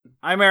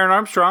I'm Aaron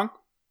Armstrong.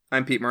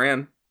 I'm Pete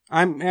Moran.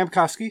 I'm Am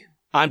Koski.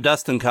 I'm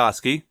Dustin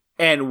Koski.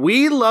 And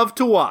we love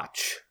to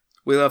watch.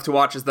 We love to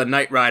watch as the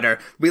Knight Rider.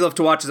 We love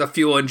to watch as a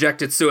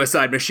fuel-injected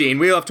suicide machine.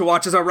 We love to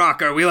watch as a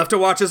rocker. We love to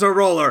watch as a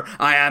roller.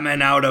 I am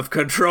an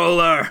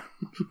out-of-controller.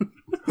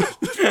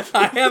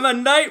 I am a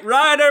Knight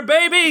Rider,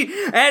 baby!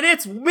 And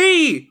it's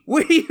me!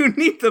 You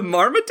need the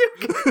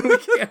Marmaduke?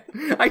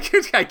 I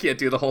can't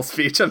do the whole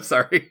speech, I'm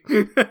sorry.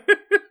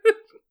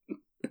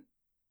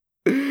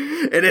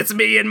 And it's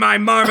me and my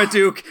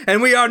Marmaduke,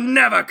 and we are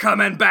never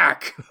coming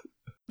back!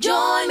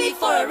 Join me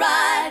for a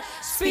ride,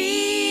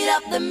 speed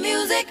up the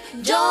music,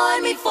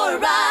 join me for a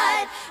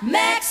ride,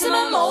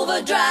 maximum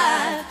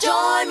overdrive.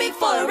 Join me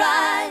for a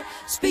ride,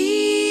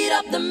 speed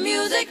up the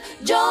music,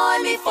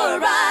 join me for a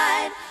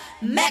ride,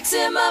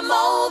 maximum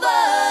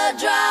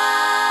overdrive.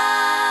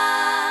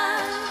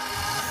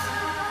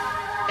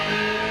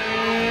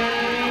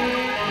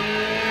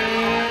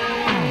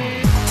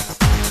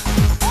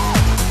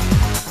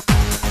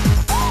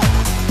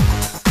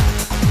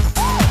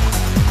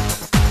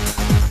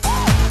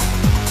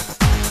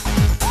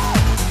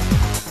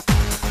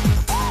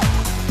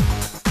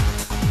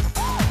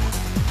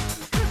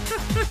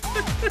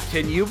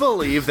 Can you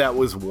believe that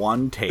was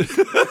one take?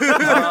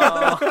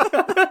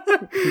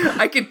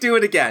 I could do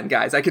it again,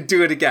 guys. I could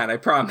do it again, I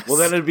promise. Well,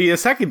 then it'd be a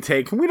second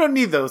take, and we don't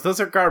need those.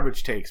 Those are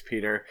garbage takes,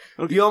 Peter.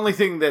 Okay. The only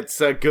thing that's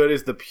good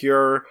is the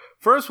pure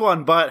first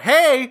one, but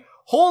hey,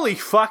 holy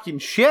fucking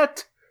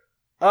shit.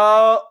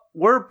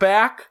 We're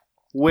back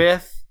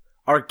with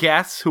our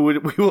guests, who we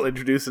will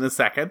introduce in a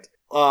second.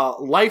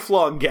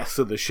 Lifelong guests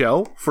of the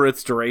show for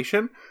its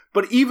duration,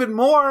 but even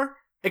more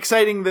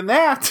exciting than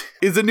that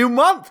is a new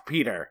month,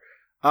 Peter.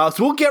 So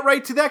we'll get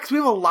right to that because we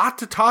have a lot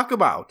to talk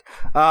about.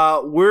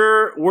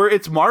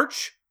 It's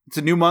March. It's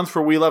a new month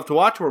for We Love to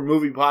Watch. We're a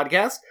movie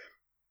podcast.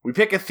 We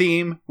pick a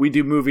theme. We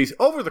do movies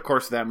over the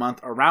course of that month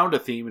around a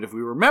theme. And if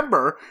we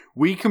remember,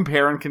 we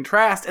compare and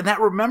contrast. And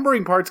that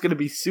remembering part's going to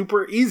be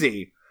super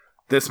easy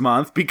this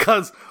month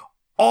because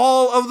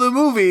all of the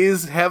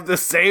movies have the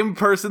same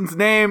person's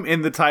name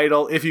in the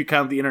title if you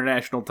count the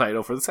international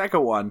title for the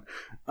second one.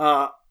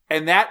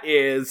 And that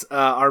is,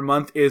 our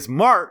month is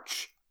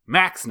March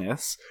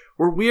Maxness,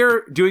 where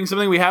we're doing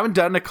something we haven't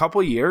done in a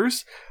couple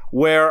years,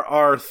 where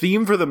our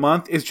theme for the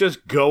month is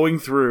just going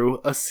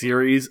through a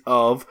series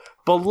of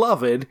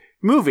beloved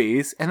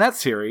movies, and that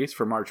series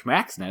for March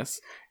Maxness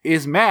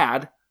is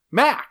Mad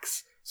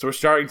Max. So we're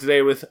starting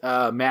today with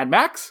Mad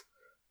Max,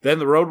 then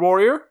The Road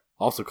Warrior,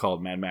 also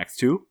called Mad Max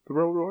 2, The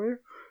Road Warrior,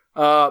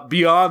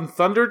 Beyond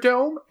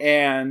Thunderdome,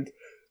 and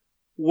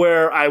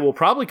where I will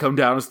probably come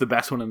down as the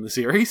best one in the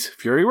series,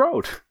 Fury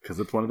Road, because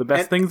it's one of the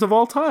best things of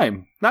all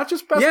time. Not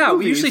just best movies.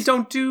 We usually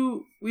don't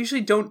do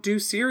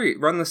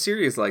run the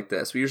series like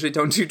this. We usually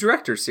don't do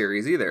director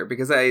series either,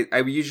 because I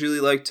usually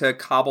like to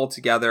cobble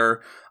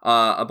together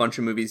a bunch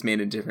of movies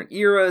made in different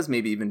eras,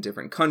 maybe even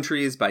different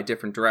countries, by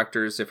different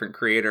directors, different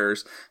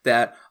creators,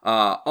 that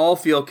all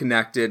feel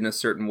connected in a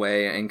certain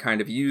way, and kind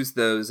of use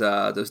those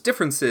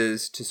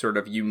differences to sort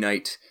of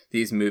unite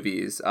these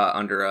movies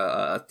under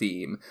a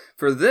theme.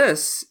 For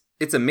this,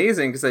 it's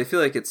amazing because I feel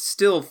like it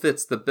still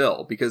fits the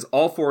bill, because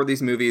all four of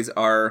these movies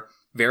are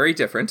very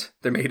different.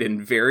 They're made in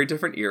very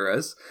different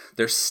eras.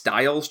 Their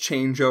styles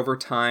change over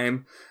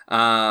time.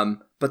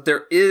 But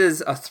there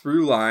is a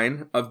through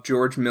line of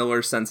George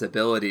Miller's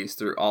sensibilities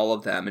through all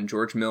of them, and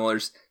George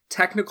Miller's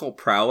technical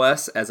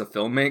prowess as a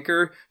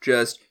filmmaker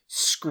just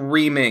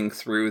screaming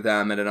through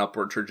them at an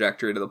upward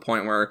trajectory to the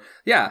point where,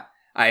 yeah,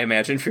 I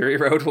imagine Fury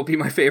Road will be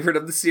my favorite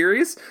of the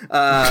series.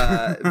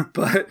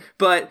 But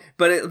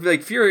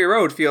like Fury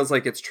Road feels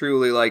like it's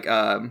truly like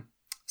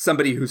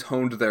somebody who's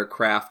honed their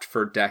craft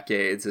for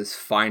decades is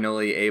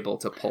finally able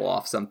to pull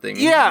off something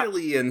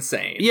really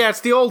insane. Yeah,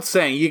 it's the old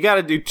saying, you got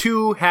to do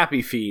 2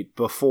 Happy Feet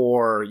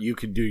before you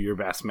can do your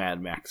best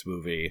Mad Max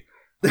movie.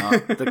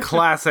 The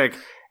classic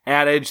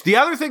adage. The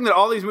other thing that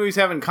all these movies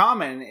have in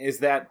common is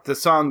that the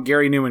song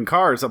Gary Newman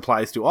Cars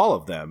applies to all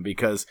of them,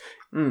 because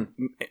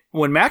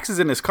when Max is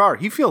in his car,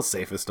 he feels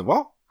safest of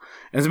all.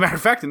 As a matter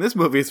of fact, in this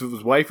movie, his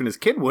wife and his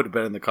kid would have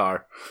been in the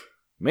car.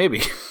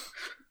 Maybe.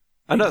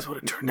 That's what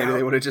it turned out. Maybe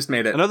they would have just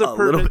made it another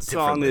pertinent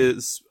song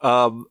is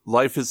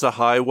Life is a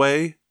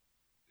Highway.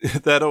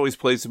 That always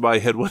plays in my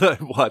head when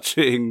I'm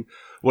watching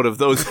one of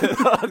those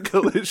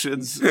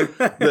collisions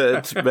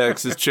that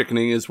Max is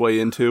chickening his way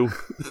into.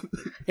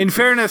 In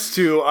fairness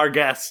to our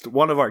guest,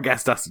 one of our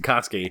guests, Dustin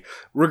Koski,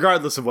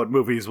 regardless of what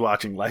movie he's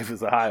watching, Life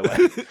is a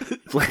Highway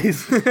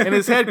plays in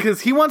his head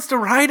because he wants to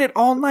ride it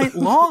all night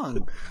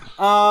long.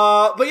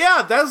 But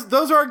yeah,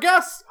 those are our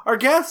guests. Our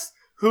guests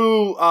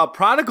who,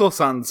 prodigal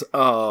sons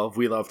of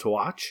We Love to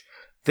Watch.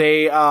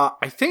 They,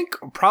 I think,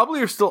 probably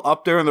are still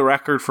up there in the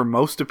record for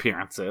most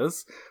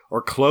appearances,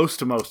 or close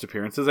to most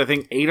appearances. I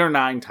think 8 or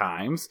 9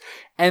 times.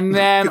 And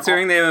then,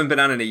 considering they haven't been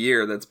on in a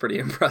year, that's pretty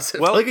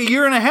impressive. Well, like a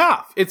year and a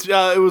half. It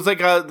was like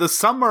the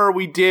summer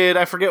we did,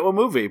 I forget what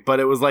movie, but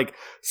it was like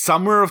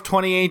summer of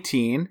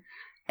 2018.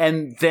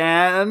 And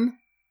then,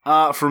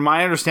 from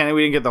my understanding,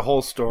 we didn't get the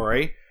whole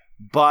story,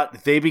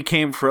 but they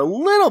became for a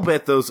little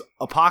bit those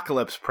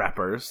apocalypse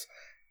preppers,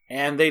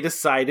 and they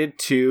decided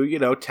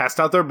to, test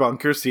out their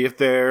bunker, see if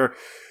their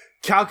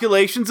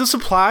calculations of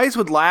supplies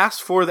would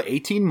last for the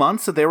 18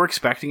 months that they were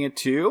expecting it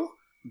to.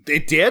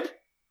 It did.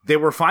 They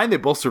were fine. They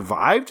both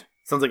survived.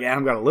 Sounds like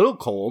Adam got a little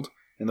cold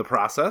in the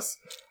process.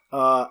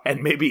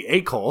 And maybe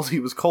a cold. He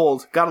was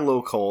cold. Got a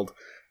little cold.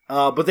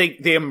 But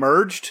they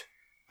emerged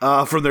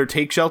from their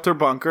take shelter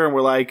bunker and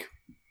were like,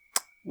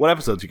 what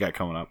episodes you got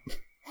coming up?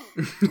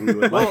 We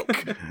would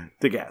like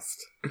the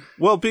guest.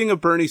 Well, being a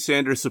Bernie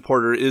Sanders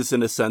supporter is,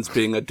 in a sense,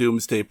 being a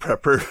doomsday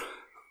prepper.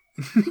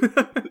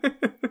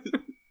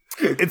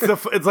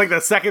 It's like the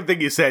second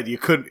thing you said.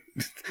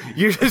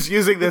 You're just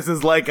using this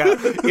as like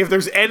if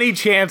there's any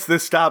chance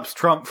this stops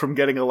Trump from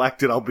getting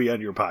elected, I'll be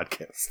on your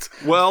podcast.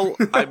 Well,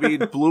 I mean,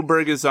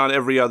 Bloomberg is on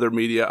every other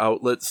media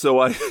outlet,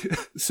 so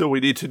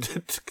we need to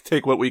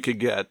take what we can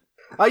get.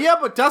 Yeah,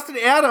 but Dustin,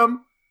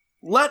 Adam,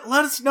 let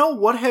us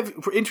know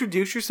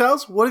introduce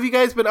yourselves. What have you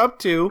guys been up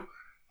to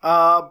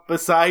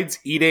besides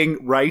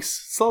eating rice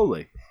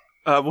slowly?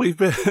 We've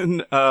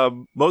been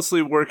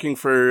mostly working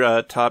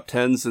for top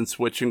tens and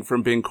switching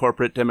from being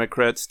corporate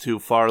Democrats to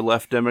far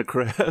left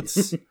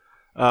Democrats.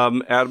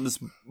 Adam's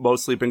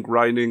mostly been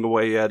grinding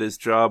away at his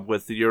job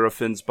with the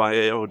Eurofins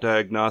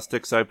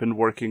Biodiagnostics. I've been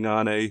working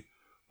on a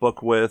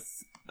book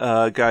with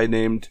a guy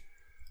named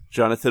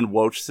Jonathan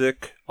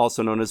Wojcik,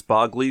 also known as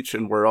Bogleach,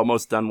 and we're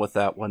almost done with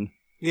that one.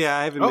 Yeah,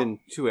 I haven't been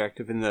too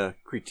active in the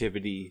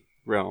creativity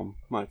realm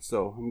much,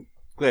 so I'm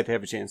glad to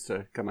have a chance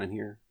to come on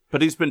here.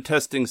 But he's been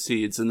testing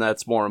seeds, and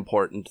that's more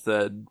important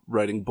than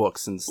writing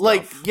books and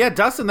stuff.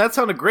 Dustin, that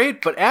sounded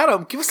great, but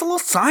Adam, give us a little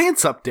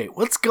science update.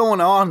 What's going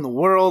on in the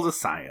world of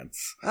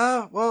science?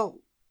 Well,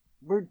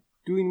 we're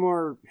doing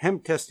more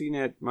hemp testing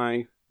at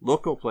my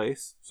local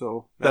place,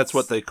 so... That's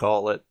what they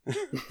call it.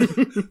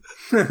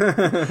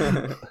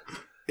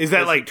 Is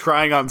that like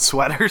trying on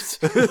sweaters?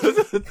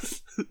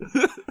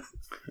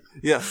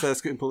 Yes, that's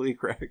completely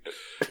correct.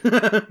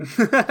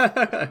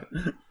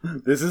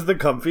 This is the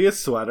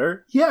comfiest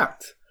sweater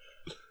yet.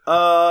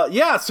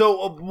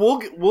 So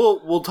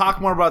we'll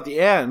talk more about the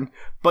end.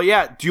 But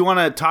yeah, do you want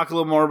to talk a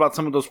little more about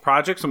some of those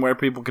projects and where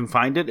people can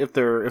find it if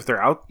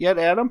they're out yet,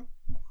 Adam?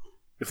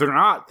 If they're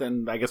not,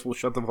 then I guess we'll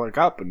shut the fuck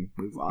up and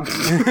move on.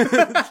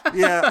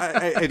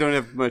 Yeah, I don't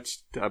have much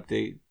to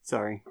update.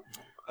 Sorry.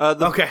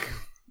 Okay.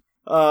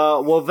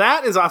 Well,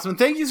 that is awesome.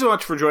 Thank you so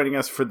much for joining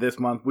us for this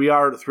month. We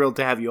are thrilled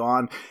to have you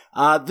on.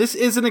 This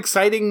is an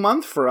exciting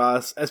month for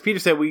us. As Peter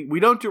said, we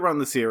don't do run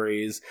the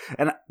series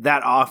and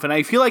that often.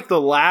 I feel like the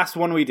last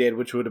one we did,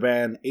 which would have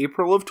been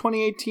April of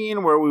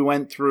 2018, where we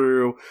went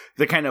through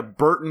the kind of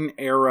Burton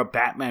era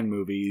Batman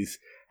movies,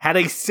 had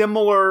a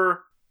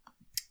similar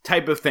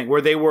type of thing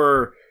where they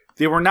were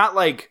not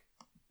like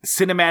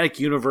cinematic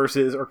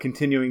universes or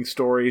continuing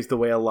stories the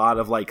way a lot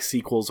of like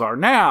sequels are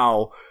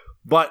now,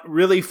 but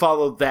really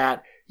followed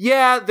that,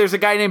 yeah, there's a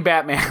guy named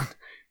Batman,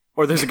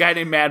 or there's a guy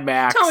named Mad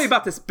Max. Tell me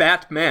about this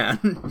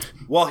Batman.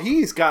 Well,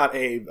 he's got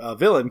a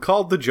villain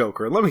called the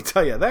Joker. Let me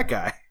tell you, that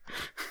guy,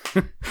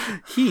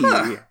 he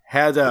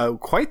had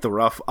quite the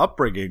rough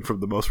upbringing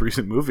from the most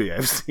recent movie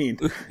I've seen.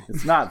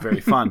 It's not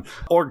very fun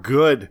or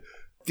good.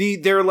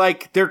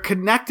 They're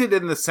connected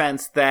in the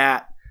sense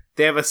that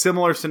they have a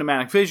similar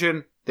cinematic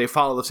vision, they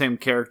follow the same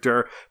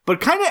character,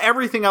 but kind of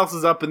everything else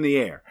is up in the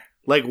air.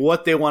 Like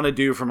what they want to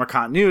do from a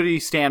continuity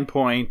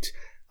standpoint.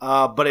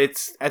 But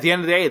it's at the end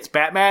of the day, it's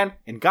Batman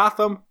in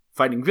Gotham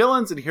fighting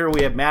villains. And here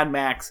we have Mad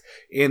Max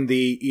in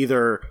the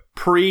either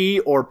pre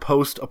or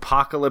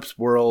post-apocalypse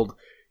world.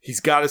 He's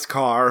got his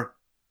car.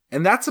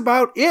 And that's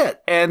about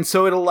it. And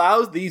so it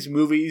allows these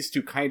movies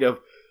to kind of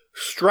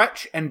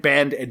stretch and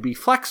bend and be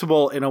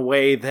flexible in a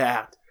way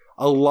that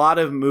a lot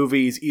of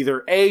movies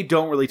either A,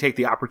 don't really take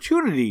the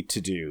opportunity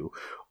to do,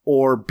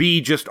 or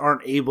B, just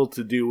aren't able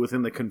to do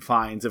within the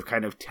confines of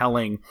kind of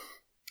telling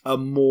a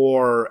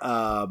more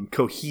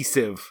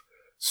cohesive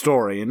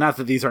story. And not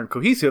that these aren't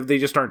cohesive, they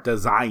just aren't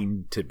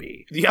designed to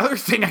be. The other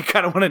thing I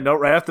kind of want to note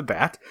right off the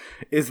bat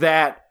is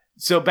that,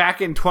 so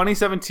back in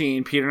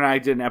 2017, Peter and I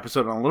did an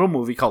episode on a little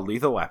movie called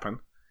Lethal Weapon.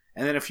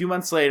 And then a few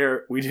months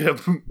later, we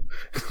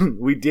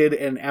did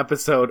an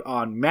episode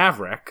on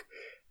Maverick.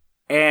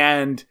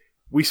 And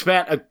we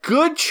spent a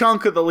good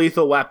chunk of the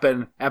Lethal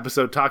Weapon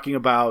episode talking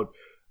about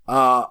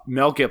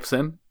Mel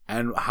Gibson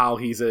and how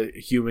he's a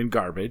human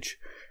garbage.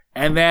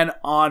 And then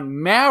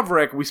on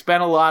Maverick, we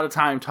spent a lot of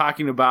time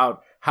talking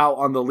about how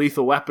on the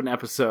Lethal Weapon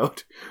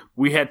episode,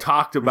 we had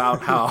talked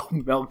about how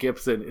Mel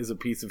Gibson is a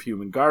piece of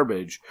human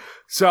garbage.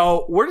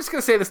 So we're just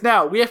going to say this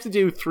now. We have to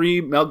do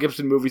 3 Mel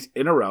Gibson movies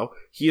in a row.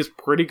 He is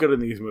pretty good in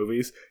these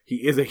movies.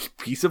 He is a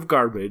piece of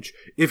garbage.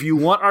 If you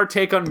want our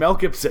take on Mel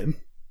Gibson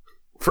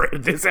for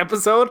this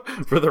episode,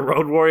 for The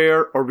Road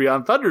Warrior or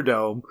Beyond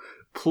Thunderdome,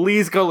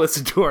 please go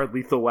listen to our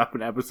Lethal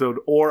Weapon episode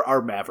or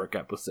our Maverick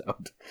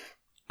episode.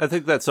 I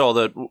think that's all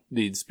that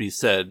needs to be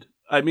said.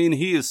 I mean,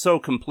 he is so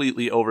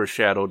completely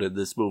overshadowed in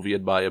this movie,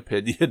 in my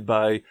opinion,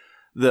 by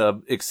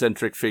the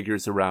eccentric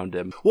figures around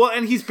him. Well,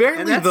 and he's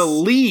barely that's- the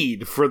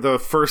lead for the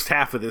first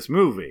half of this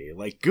movie,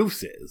 like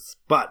Goose is.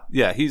 But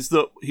Yeah, he's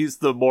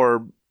the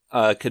more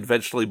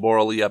conventionally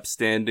morally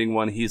upstanding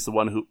one. He's the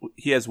one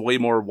he has way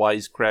more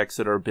wisecracks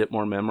that are a bit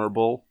more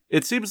memorable.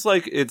 It seems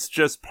like it's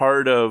just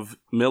part of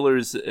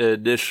Miller's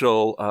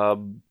initial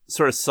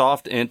sort of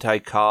soft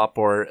anti-cop,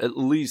 or at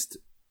least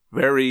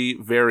very,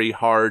 very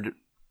hard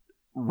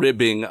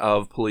ribbing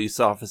of police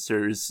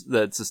officers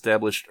that's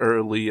established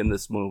early in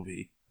this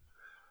movie.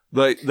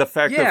 Like the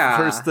fact that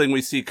the first thing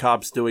we see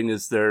cops doing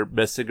is they're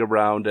messing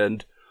around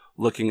and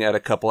looking at a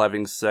couple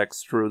having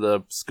sex through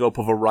the scope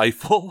of a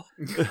rifle.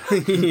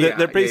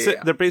 They're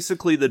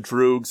basically the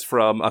droogs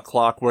from A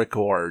Clockwork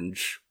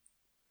Orange.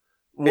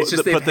 It's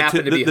just they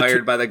happen to be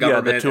hired by the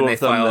government, and they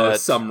follow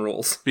some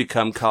rules.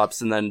 Become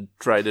cops and then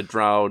try to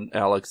drown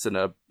Alex in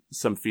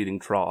some feeding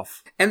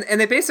trough. And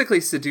they basically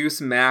seduce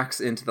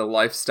Max into the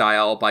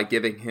lifestyle by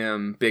giving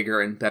him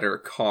bigger and better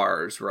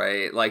cars,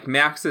 right? Like,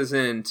 Max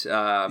isn't...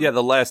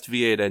 the last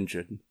V8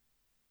 engine.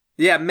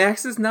 Yeah,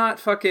 Max is not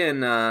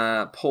fucking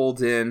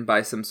pulled in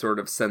by some sort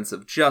of sense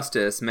of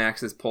justice.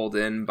 Max is pulled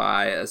in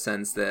by a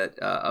sense that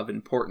of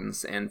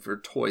importance and for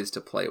toys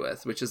to play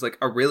with, which is like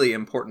a really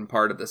important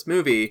part of this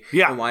movie.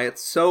 Yeah. And why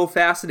it's so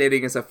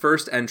fascinating as a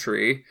first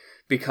entry,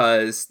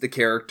 because the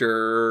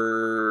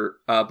character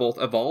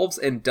both evolves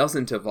and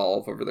doesn't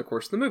evolve over the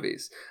course of the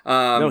movies.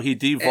 No, he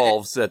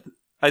devolves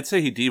I'd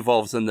say he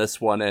devolves in this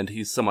one, and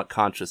he's somewhat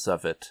conscious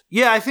of it.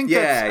 yeah, I think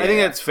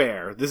that's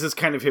fair. This is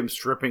kind of him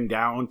stripping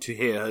down to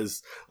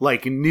his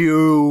like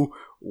new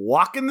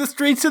walking the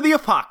streets of the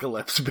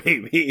apocalypse,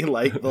 baby.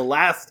 Like the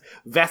last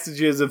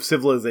vestiges of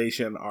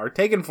civilization are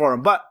taken for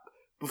him. But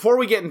before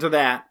we get into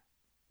that,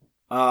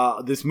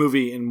 this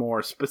movie in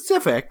more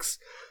specifics,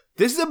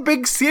 this is a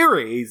big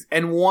series,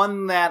 and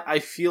one that I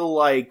feel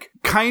like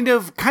kind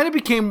of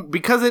became,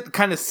 because it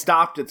kind of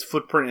stopped its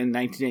footprint in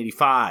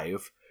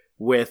 1985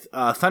 with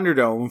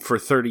Thunderdome for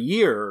 30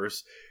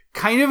 years,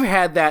 kind of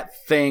had that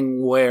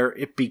thing where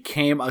it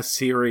became a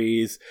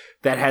series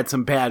that had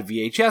some bad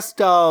VHS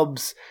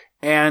dubs,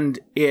 and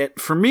it,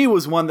 for me,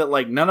 was one that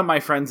like none of my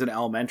friends in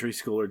elementary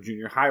school or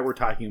junior high were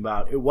talking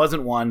about. It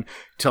wasn't one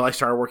till I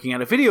started working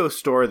at a video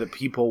store that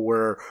people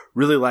were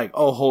really like,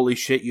 oh, holy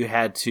shit, you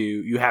have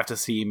to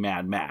see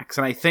Mad Max.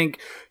 And I think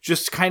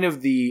just kind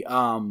of the,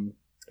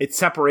 its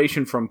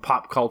separation from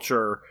pop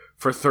culture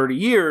for 30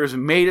 years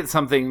made it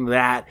something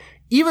that,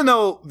 even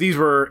though these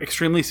were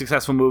extremely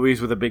successful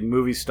movies with a big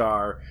movie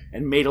star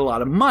and made a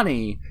lot of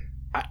money,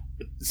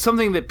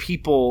 something that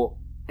people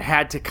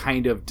had to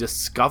kind of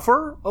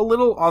discover a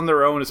little on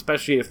their own,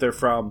 especially if they're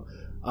from,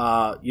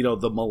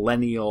 the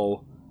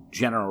millennial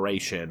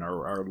generation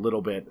or a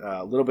little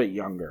bit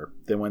younger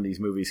than when these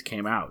movies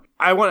came out.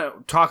 I want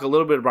to talk a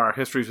little bit about our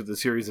histories with the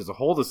series as a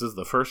whole. This is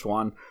the first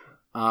one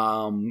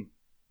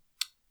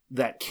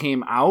that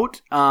came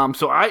out.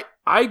 So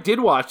I did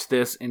watch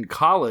this in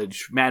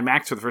college, Mad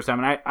Max, for the first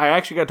time, and I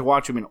actually got to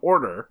watch them in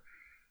order.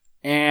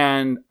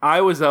 And I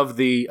was of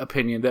the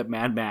opinion that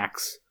Mad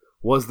Max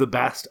was the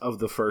best of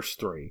the first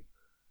three.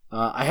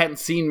 I hadn't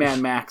seen Mad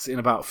Max in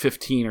about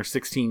 15 or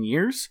 16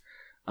 years.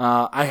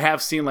 I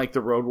have seen like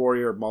The Road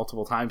Warrior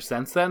multiple times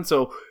since then.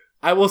 So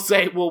I will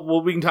say,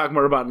 we can talk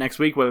more about next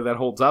week, whether that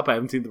holds up. I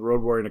haven't seen The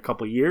Road Warrior in a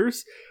couple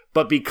years.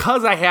 But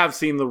because I have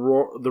seen The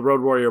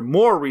Road Warrior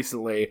more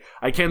recently,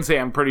 I can say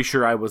I'm pretty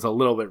sure I was a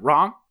little bit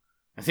wrong.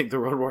 I think The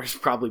Road Warrior is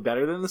probably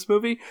better than this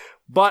movie.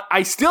 But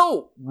I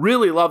still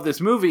really love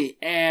this movie.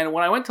 And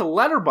when I went to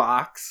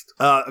Letterboxd,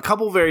 a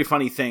couple very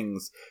funny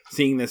things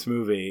seeing this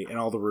movie and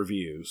all the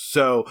reviews.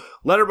 So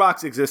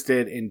Letterboxd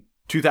existed in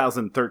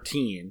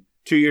 2013,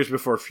 2 years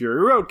before Fury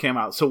Road came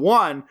out. So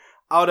one,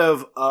 out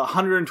of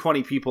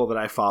 120 people that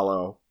I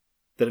follow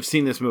that have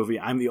seen this movie,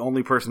 I'm the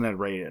only person that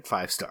rated it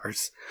 5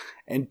 stars.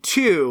 And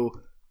two,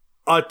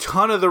 a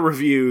ton of the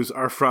reviews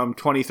are from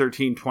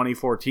 2013,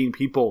 2014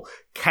 people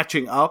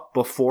catching up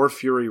before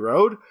Fury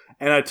Road.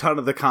 And a ton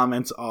of the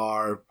comments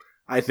are,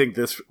 I think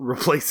this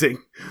replacing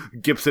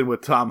Gibson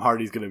with Tom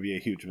Hardy is going to be a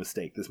huge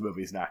mistake. This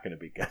movie's not going to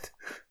be good.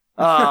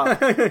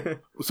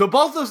 So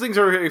both those things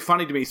are very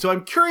funny to me. So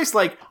I'm curious,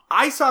 like,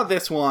 I saw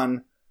this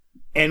one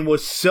and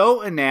was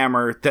so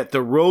enamored that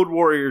The Road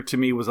Warrior to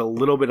me was a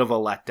little bit of a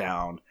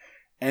letdown.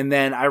 And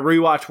then I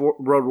rewatched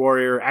Road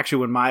Warrior.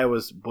 Actually, when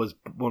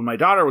my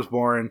daughter was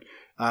born,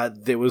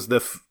 it was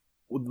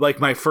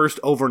my first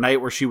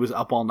overnight where she was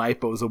up all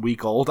night, but was a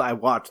week old. I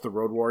watched The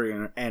Road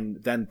Warrior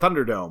and then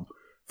Thunderdome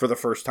for the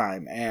first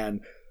time,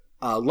 and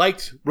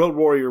liked Road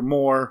Warrior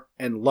more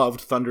and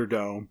loved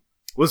Thunderdome.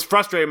 Was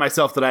frustrated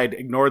myself that I'd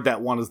ignored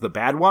that one as the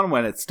bad one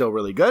when it's still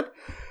really good.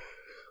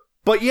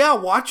 But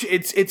yeah,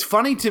 it's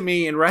funny to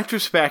me in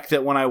retrospect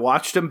that when I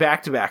watched them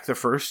back to back, the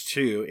first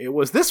two, it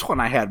was this one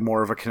I had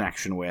more of a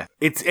connection with.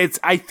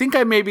 I think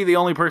I may be the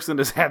only person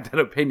that's had that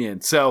opinion.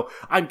 So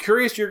I'm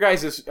curious your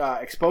guys'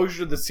 exposure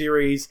to the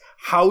series,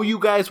 how you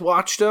guys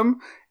watched them,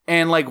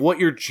 and like what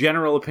your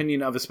general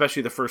opinion of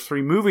especially the first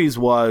three movies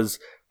was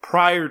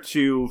prior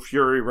to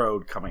Fury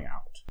Road coming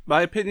out.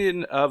 My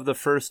opinion of the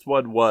first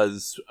one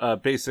was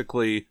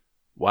basically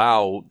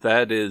Wow,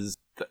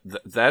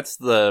 that's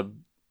the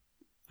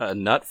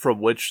nut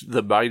from which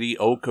the mighty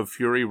oak of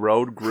Fury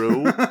Road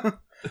grew.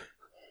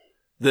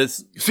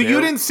 So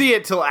you didn't see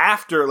it till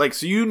after, like,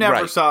 so you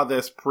never saw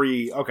this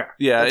pre. Okay,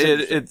 yeah,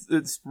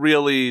 it's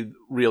really,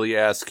 really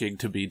asking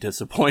to be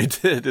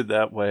disappointed in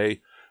that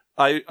way.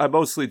 I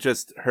mostly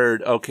just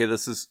heard, okay,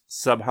 this is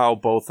somehow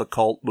both a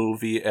cult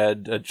movie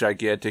and a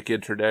gigantic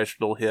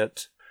international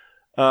hit.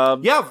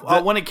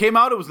 When it came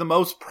out, it was the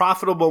most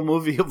profitable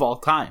movie of all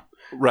time.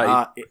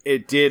 Right.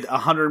 It did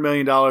 $100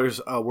 million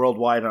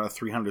worldwide on a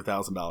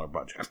 $300,000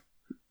 budget.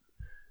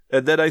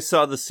 And then I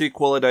saw the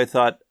sequel and I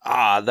thought,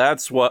 now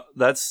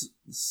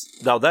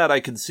that I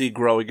can see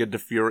growing into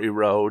Fury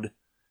Road.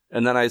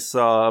 And then I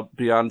saw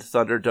Beyond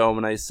Thunderdome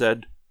and I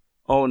said,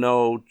 oh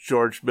no,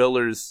 George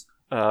Miller's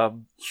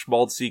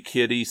schmaltzy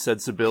kitty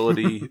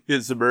sensibility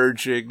is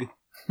emerging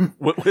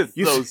with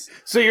those.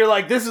 So you're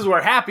like, this is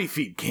where Happy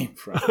Feet came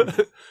from.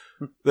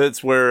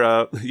 That's where,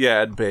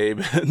 and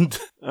Babe and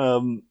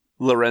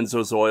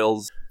Lorenzo's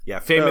Oils. Yeah,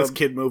 famous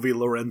kid movie,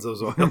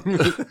 Lorenzo's Oil.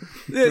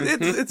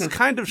 It's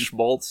kind of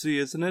schmaltzy,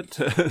 isn't it?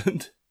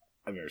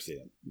 I've never seen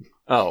it.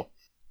 Oh,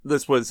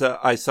 this was,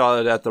 I saw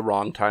it at the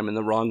wrong time in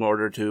the wrong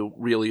order to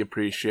really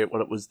appreciate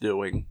what it was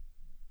doing.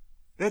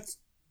 That's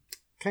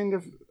kind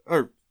of,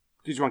 or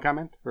did you want to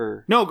comment?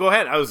 Or no, go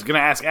ahead. I was going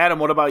to ask Adam,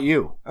 what about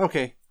you?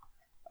 Okay.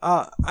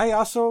 I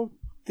also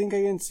think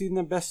I didn't see it in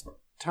the best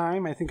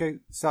time. I think I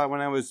saw it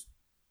when I was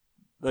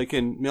like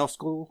in middle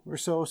school or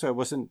so I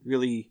wasn't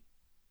really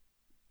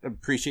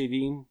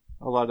appreciating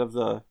a lot of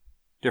the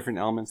different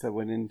elements that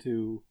went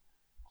into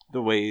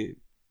the way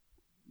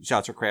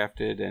shots are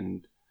crafted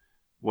and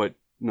what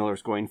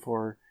Miller's going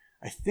for.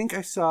 I think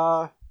I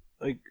saw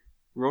like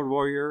Road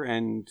Warrior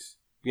and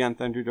Beyond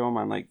Thunderdome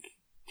on like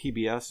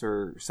TBS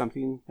or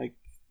something, like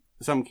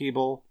some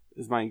cable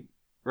is my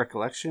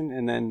recollection.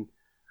 And then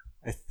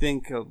I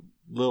think a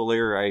little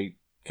later I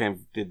kind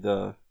of did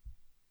the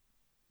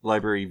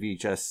library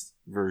VHS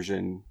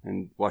version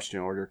and watched it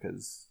in order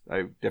because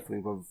I definitely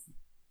would have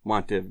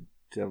wanted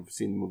to have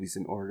seen the movies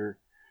in order.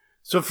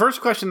 So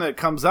first question that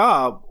comes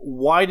up,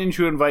 why didn't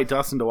you invite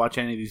Dustin to watch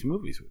any of these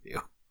movies with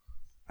you?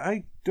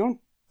 I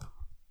don't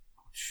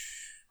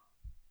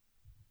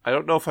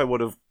know if I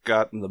would have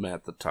gotten them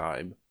at the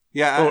time.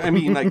 Yeah, I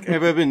mean, like,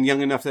 I've been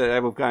young enough that I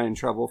would have gotten in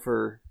trouble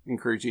for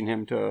encouraging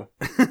him to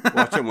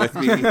watch them with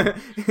me.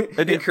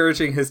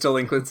 Encouraging his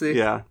delinquency?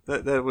 Yeah,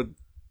 that would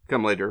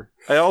come later.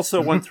 I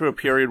also went through a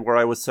period where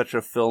I was such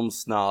a film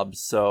snob,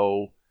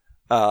 so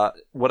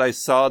when I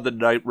saw the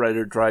Knight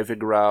Rider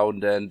driving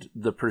around and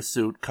the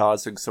pursuit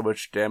causing so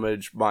much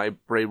damage, my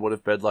brain would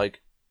have been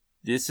like,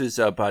 this is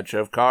a bunch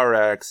of car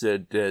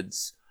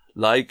accidents,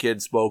 like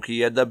in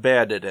Smokey and the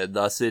Bandit, and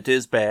thus it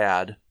is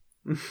bad.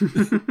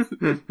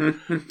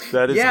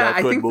 That is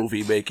not good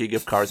movie making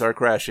if cars are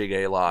crashing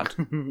a lot.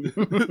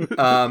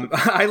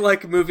 I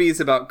like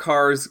movies about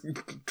cars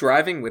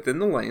driving within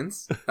the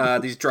lanes.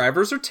 These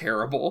drivers are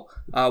terrible.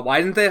 Why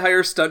didn't they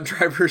hire stunt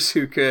drivers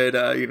who could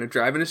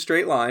drive in a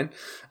straight line?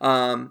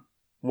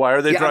 Why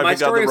are they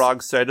driving on the wrong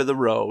side of the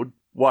road?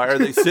 Why are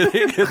they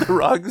sitting in the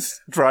wrong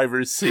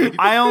driver's seat?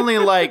 I only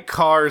like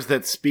cars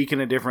that speak in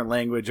a different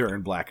language or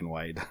in black and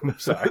white. I'm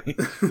sorry.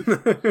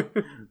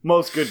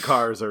 Most good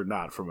cars are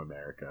not from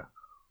America.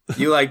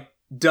 You like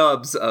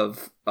dubs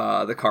of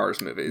the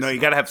Cars movies. No,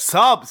 you gotta have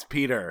subs,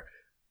 Peter.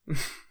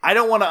 I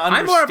don't want to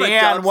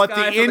understand what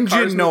the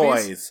engine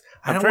noise.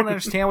 I don't want to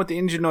understand what the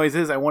engine noise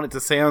is. I want it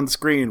to say on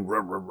screen.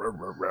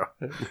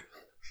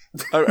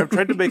 I'm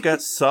trying to make a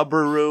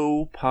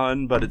Subaru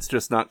pun, but it's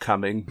just not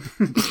coming.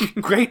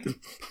 Great.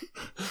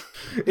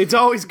 It's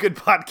always good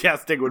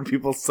podcasting when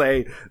people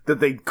say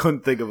that they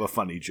couldn't think of a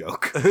funny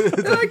joke.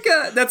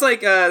 That's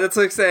like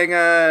saying,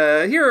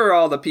 here are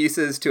all the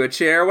pieces to a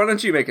chair. Why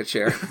don't you make a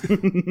chair?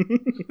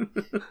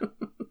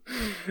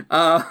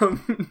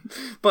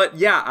 But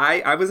yeah,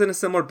 I was in a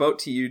similar boat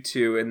to you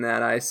two in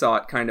that I saw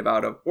it kind of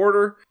out of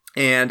order,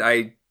 and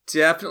I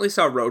definitely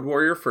saw Road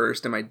Warrior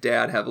first, and my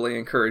dad heavily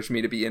encouraged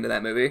me to be into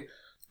that movie.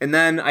 And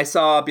then I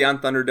saw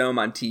Beyond Thunderdome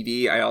on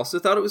TV. I also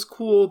thought it was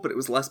cool, but it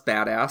was less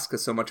badass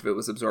because so much of it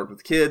was absorbed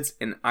with kids.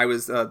 And I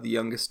was the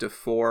youngest of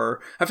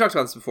four. I've talked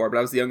about this before, but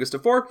I was the youngest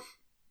of four.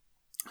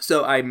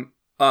 So I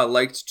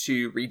liked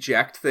to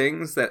reject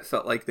things that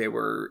felt like they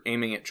were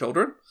aiming at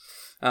children.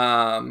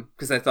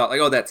 Because I thought, like,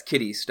 oh, that's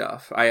kiddie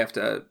stuff. I have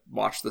to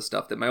watch the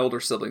stuff that my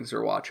older siblings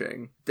are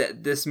watching.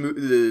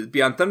 The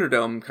Beyond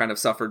Thunderdome kind of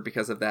suffered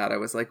because of that. I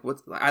was like, what?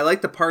 I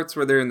like the parts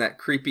where they're in that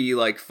creepy,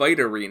 like, fight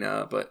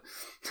arena, but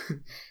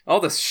all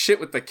this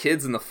shit with the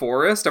kids in the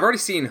forest. I've already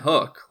seen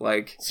Hook.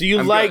 Like, so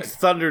you liked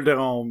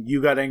Thunderdome.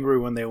 You got angry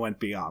when they went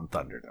beyond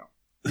Thunderdome.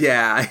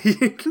 Yeah.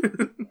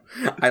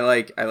 I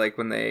like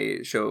when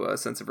they show a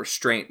sense of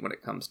restraint when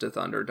it comes to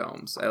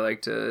Thunderdomes. I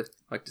like to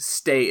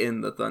stay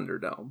in the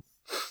Thunderdome.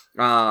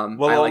 I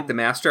like the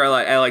Master.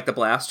 I like the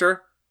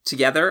Blaster.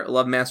 Together, I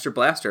love Master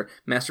Blaster.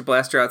 Master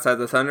Blaster outside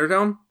the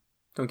Thunderdome.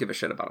 Don't give a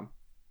shit about him.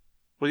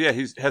 Well, yeah,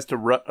 he has to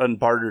run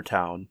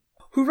Bartertown.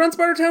 Who runs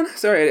Bartertown?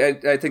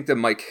 Sorry, I think the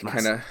mic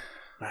kind of...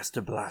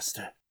 Master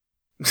Blaster.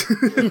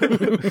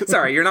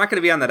 Sorry, you're not going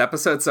to be on that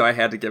episode, so I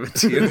had to give it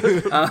to you.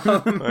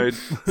 Right.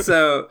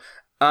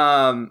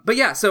 But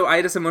yeah, so I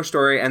had a similar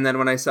story, and then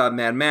when I saw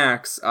Mad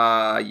Max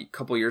a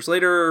couple years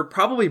later,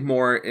 probably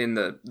more in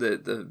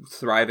the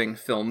thriving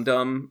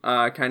filmdom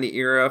kind of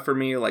era for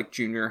me, like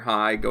junior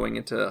high going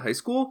into high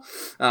school,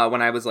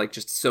 when I was like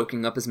just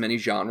soaking up as many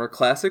genre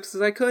classics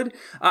as I could,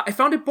 I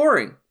found it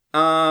boring.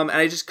 And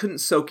I just couldn't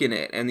soak in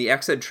it. And the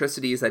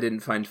eccentricities I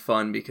didn't find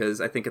fun because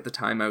I think at the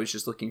time I was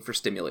just looking for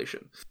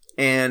stimulation.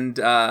 And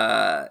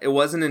it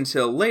wasn't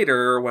until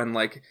later when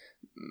like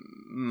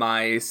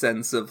my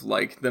sense of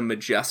like the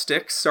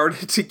majestic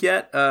started to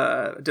get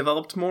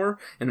developed more,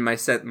 and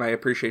my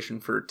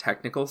appreciation for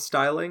technical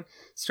styling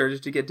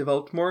started to get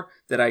developed more,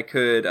 that I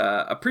could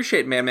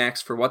appreciate Mad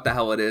Max for what the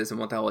hell it is and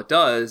what the hell it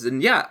does.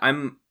 And yeah,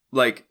 I'm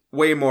like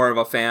way more of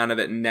a fan of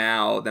it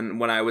now than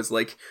when I was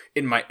like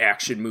in my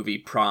action movie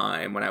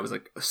prime, when I was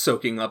like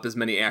soaking up as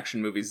many action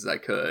movies as I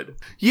could.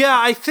 Yeah,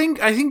 I think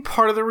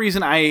part of the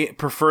reason I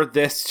prefer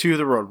this to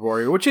the Road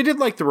Warrior, which I did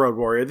like the Road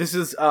Warrior. This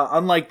is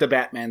unlike the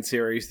Batman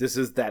series. This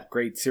is that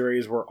great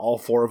series where all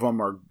four of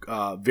them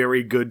are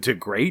very good to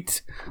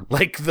great.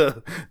 Like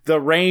the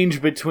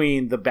range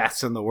between the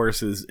best and the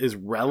worst is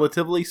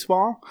relatively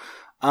small.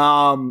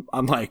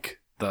 Unlike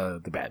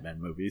the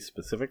Batman movies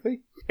specifically.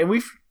 And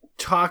we've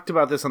talked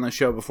about this on the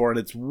show before, and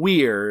it's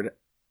weird,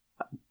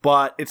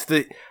 but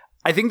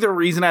I think the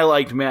reason I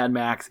liked Mad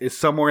Max is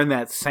somewhere in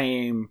that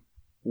same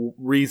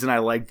reason I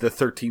liked the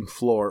 13th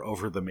Floor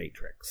over The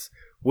Matrix,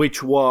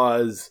 which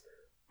was,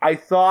 I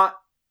thought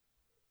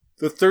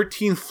the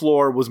 13th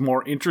Floor was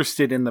more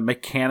interested in the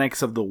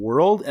mechanics of the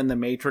world, and The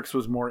Matrix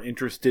was more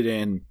interested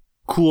in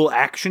cool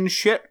action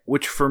shit,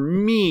 which for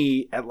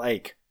me, at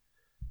like,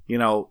 you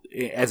know,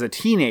 as a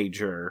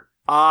teenager,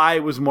 I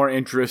was more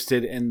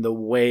interested in the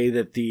way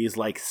that these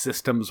like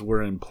systems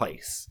were in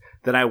place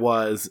than I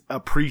was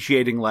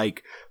appreciating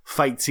like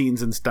fight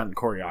scenes and stunt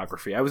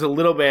choreography. I was a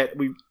little bit,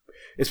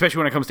 especially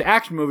when it comes to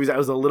action movies, I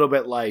was a little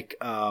bit like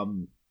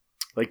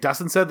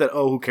Dustin said that,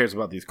 oh, who cares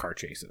about these car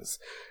chases?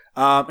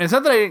 And it's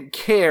not that I didn't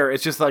care.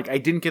 It's just like I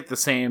didn't get the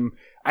same.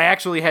 I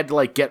actually had to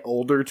like get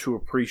older to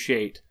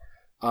appreciate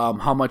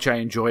how much I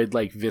enjoyed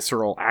like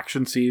visceral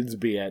action scenes,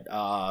 be it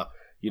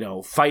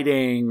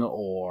fighting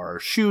or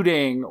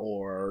shooting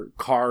or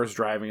cars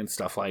driving and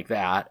stuff like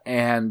that.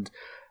 And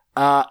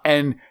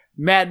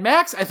Mad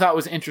Max I thought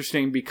was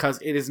interesting because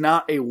it is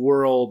not a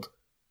world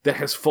that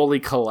has fully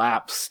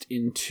collapsed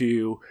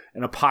into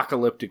an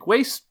apocalyptic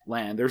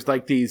wasteland. There's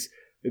like these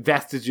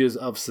vestiges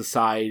of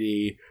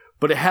society,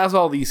 but it has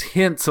all these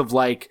hints of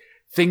like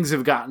things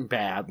have gotten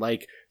bad.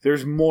 Like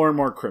there's more and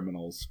more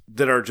criminals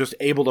that are just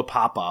able to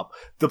pop up.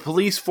 The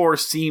police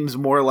force seems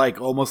more like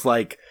almost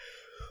like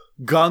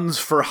guns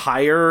for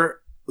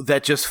hire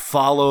that just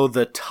follow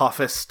the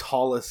toughest,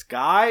 tallest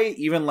guy.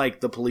 Even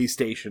like the police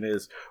station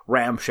is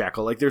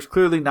ramshackle. Like there's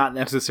clearly not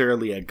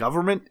necessarily a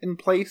government in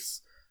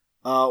place,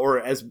 or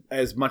as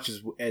much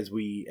as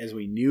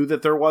we knew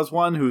that there was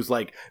one who's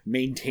like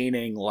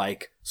maintaining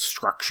like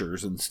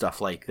structures and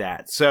stuff like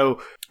that. So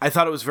I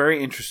thought it was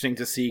very interesting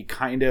to see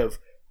kind of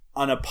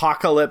an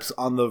apocalypse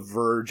on the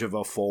verge of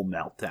a full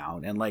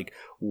meltdown, and like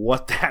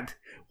what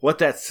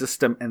that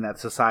system and that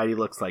society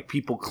looks like.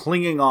 People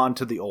clinging on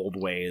to the old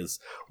ways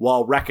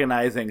while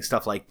recognizing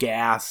stuff like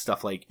gas,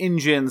 stuff like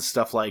engines,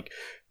 stuff like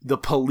the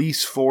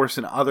police force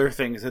and other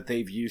things that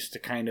they've used to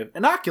kind of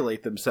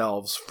inoculate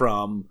themselves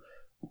from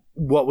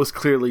what was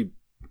clearly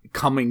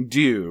coming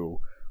due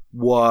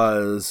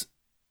was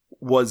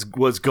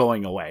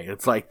going away.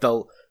 It's like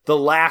the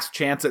last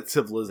chance at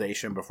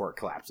civilization before it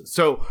collapses.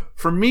 So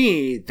for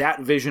me,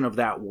 that vision of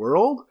that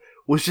world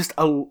was just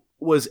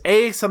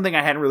something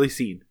I hadn't really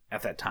seen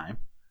at that time,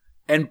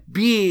 and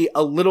B,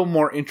 a little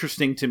more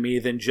interesting to me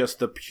than just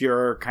the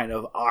pure kind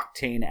of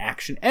octane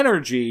action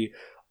energy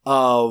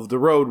of the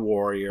Road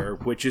Warrior,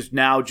 which is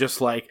now just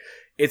like,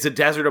 it's a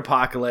desert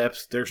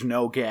apocalypse, there's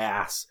no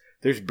gas,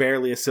 there's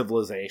barely a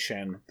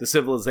civilization. The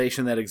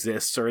civilization that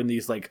exists are in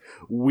these like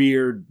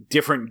weird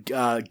different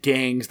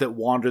gangs that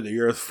wander the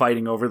earth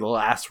fighting over the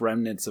last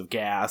remnants of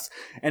gas.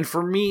 And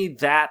for me,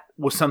 that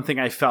was something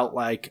I felt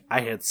like I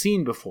had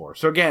seen before.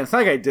 So again, it's not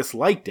like I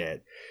disliked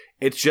it.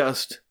 It's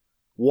just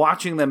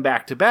watching them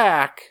back to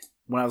back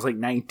when I was like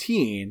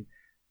 19,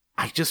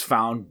 I just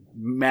found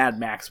Mad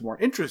Max more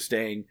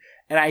interesting.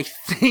 And I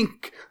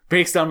think,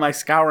 based on my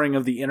scouring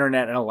of the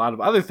internet and a lot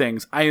of other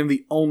things, I am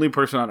the only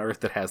person on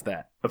earth that has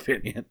that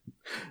opinion.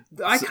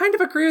 I kind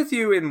of agree with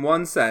you in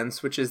one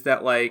sense, which is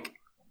that, like,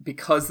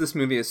 because this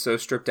movie is so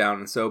stripped down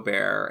and so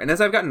bare, and as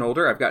I've gotten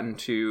older, I've gotten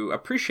to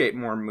appreciate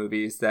more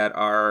movies that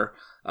are,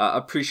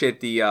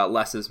 appreciate the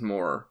less is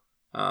more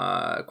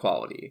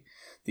quality.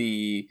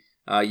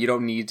 You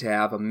don't need to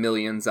have 1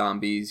 million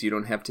zombies. You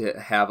don't have to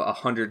have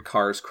 100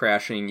 cars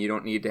crashing. You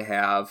don't need to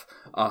have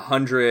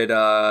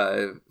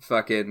 100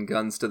 fucking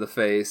guns to the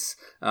face.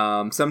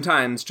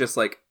 Sometimes just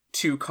like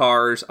 2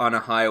 cars on a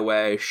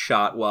highway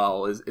shot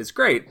well is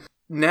great.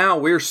 Now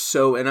we're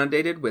so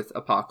inundated with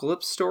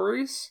apocalypse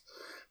stories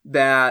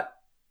that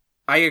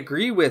I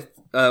agree with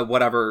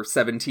whatever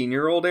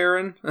 17-year-old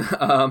Aaron.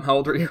 How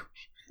old are you?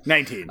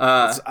 19.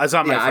 I was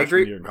on my freshman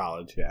agree. year in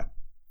college. Yeah.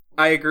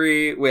 I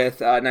agree with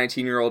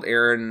 19-year-old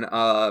Aaron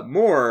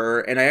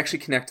more, and I actually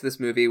connect this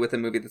movie with a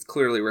movie that's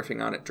clearly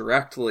riffing on it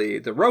directly,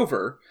 The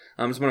Rover.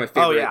 It's one of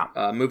my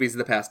favorite movies of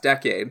the past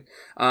decade.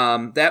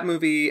 That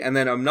movie, and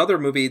then another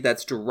movie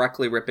that's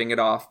directly ripping it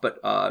off,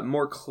 but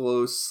more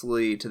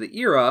closely to the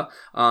era,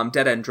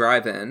 Dead End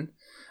Drive-In.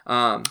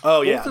 Both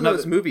of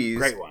those movies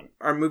great one.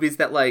 Are movies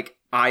that, like,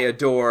 I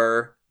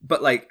adore,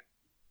 but, like,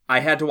 I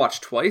had to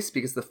watch twice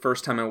because the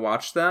first time I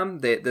watched them,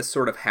 this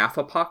sort of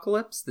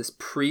half-apocalypse, this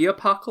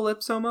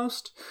pre-apocalypse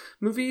almost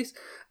movies,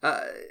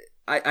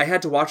 I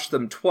had to watch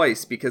them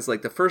twice because,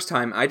 like, the first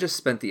time I just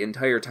spent the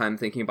entire time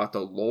thinking about the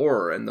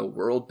lore and the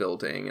world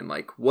building and,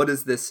 like, what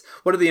is this?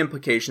 What are the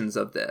implications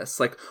of this?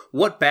 Like,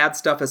 what bad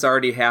stuff has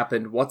already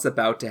happened? What's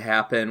about to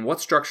happen?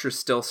 What structures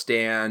still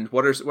stand?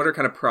 What are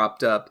kind of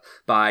propped up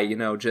by, you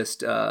know,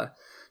 just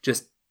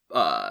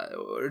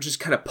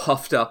kind of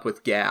puffed up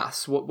with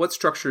gas? What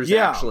structures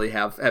actually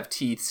have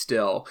teeth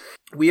still?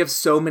 We have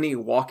so many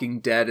Walking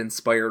Dead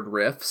inspired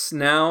riffs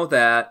now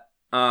that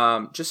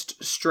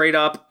just straight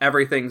up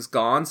everything's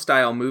gone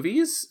style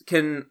movies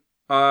can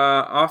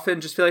often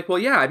just feel like, well,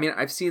 yeah, I mean,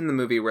 I've seen the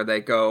movie where they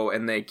go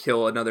and they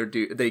kill another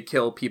dude, they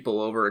kill people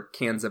over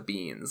cans of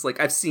beans. Like,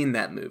 I've seen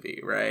that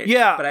movie, right?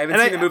 Yeah. But I haven't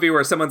seen the movie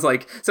where someone's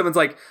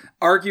like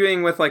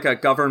arguing with, like, a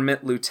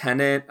government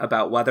lieutenant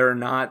about whether or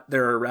not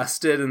they're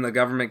arrested, and the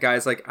government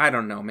guy's like, I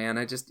don't know, man,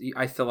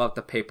 I fill out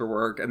the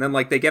paperwork, and then,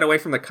 like, they get away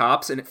from the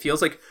cops, and it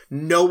feels like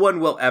no one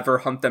will ever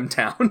hunt them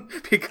down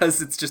because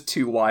it's just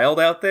too wild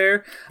out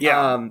there.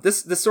 Yeah.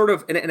 This sort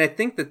of, and I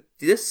think that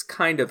this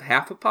kind of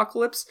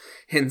half-apocalypse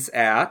hints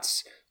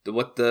at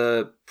what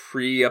the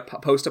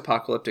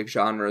post-apocalyptic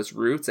genre's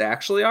roots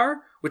actually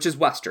are, which is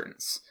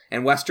Westerns.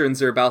 And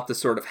Westerns are about the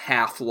sort of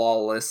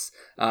half-lawless,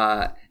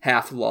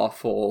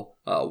 half-lawful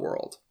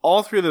world.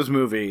 All three of those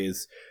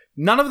movies,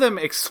 none of them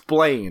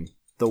explain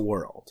the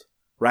world,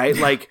 right?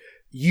 Like,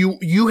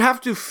 you have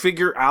to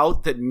figure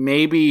out that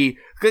maybe,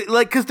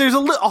 like, because there's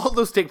all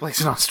those take place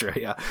in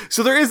Australia,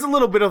 so there is a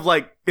little bit of,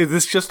 like, is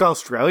this just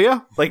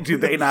Australia? Like, do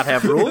they not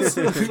have rules?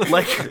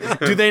 Like,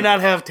 do they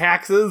not have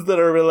taxes that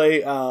are really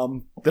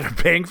that are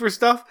paying for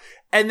stuff?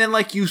 And then,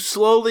 like, you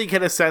slowly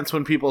get a sense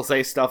when people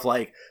say stuff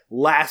like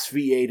last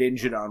V8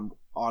 engine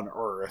on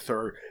Earth,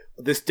 or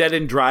this Dead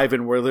End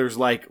Drive-In, where there's,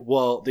 like,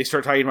 well, they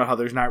start talking about how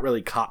there's not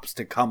really cops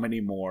to come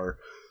anymore,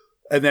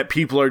 and that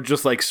people are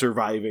just, like,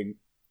 surviving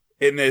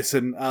in this,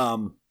 and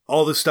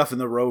all this stuff in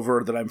The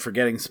Rover that I'm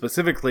forgetting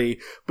specifically,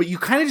 but you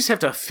kind of just have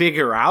to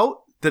figure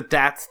out that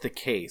that's the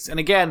case.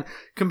 And again,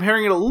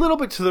 comparing it a little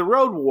bit to The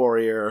Road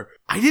Warrior,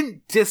 I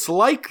didn't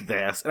dislike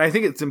this, and I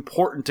think it's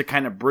important to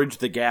kind of bridge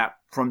the gap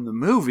from the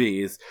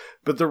movies,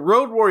 but The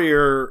Road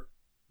Warrior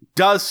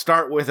does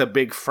start with a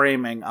big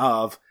framing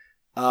of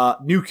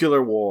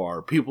nuclear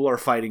war, people are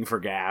fighting for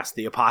gas,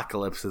 the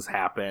apocalypse has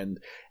happened,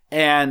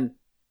 and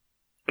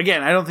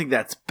again, I don't think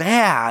that's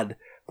bad.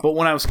 But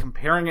when I was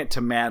comparing it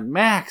to Mad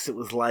Max, it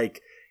was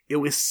like, it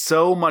was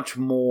so much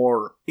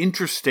more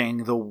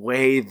interesting the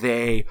way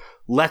they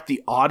let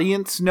the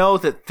audience know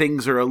that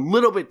things are a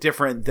little bit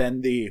different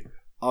than the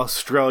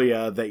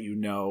Australia that you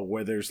know,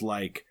 where there's,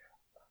 like,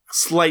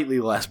 slightly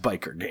less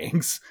biker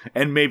gangs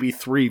and maybe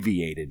 3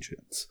 V8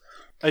 engines.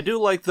 I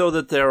do like, though,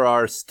 that there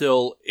are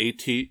still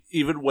 18,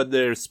 even when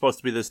there's supposed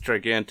to be this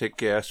gigantic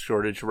gas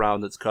shortage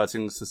around that's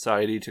causing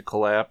society to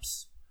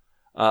collapse.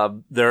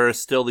 There are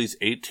still these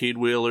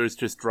 18-wheelers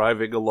just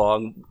driving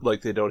along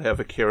like they don't have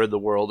a care in the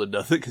world and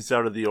nothing is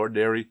out of the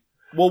ordinary.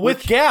 Well,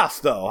 with gas,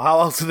 though. How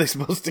else are they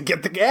supposed to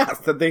get the gas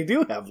that they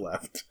do have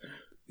left?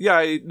 Yeah,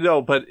 I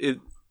know, but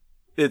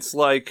it's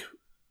like,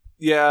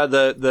 yeah,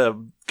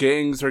 the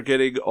gangs are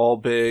getting all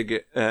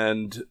big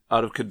and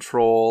out of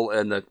control,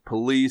 and the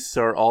police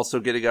are also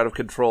getting out of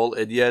control,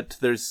 and yet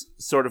there's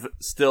sort of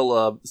still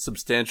a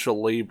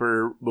substantial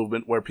labor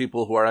movement where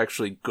people who are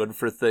actually good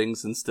for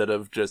things instead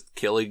of just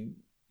killing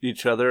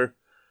each other,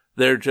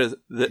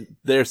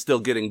 they're still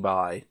getting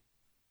by.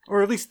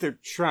 Or at least they're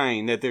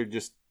trying, that they're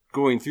just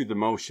going through the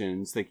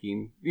motions,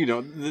 thinking, you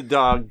know, the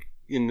dog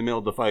in the middle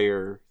of the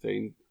fire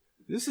thing.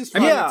 This is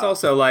fun. I mean, it's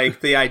also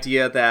like the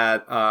idea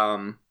that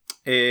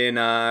in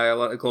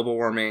a global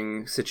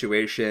warming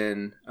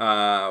situation,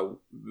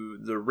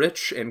 the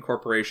rich and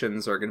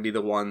corporations are going to be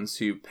the ones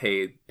who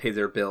pay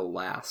their bill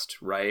last,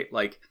 right?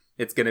 Like,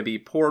 it's going to be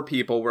poor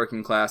people,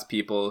 working class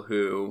people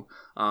who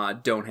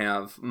don't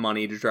have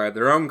money to drive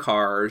their own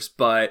cars,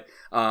 but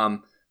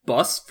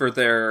gas for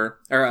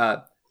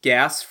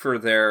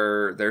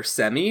their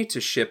semi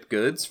to ship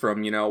goods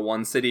from, you know,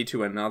 one city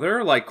to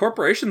another. Like,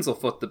 corporations will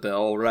foot the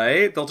bill,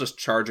 right? They'll just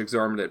charge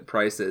exorbitant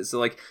prices. So,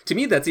 like, to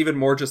me, that's even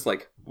more just,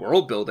 like,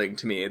 world building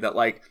to me, that,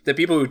 like, the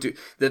people who do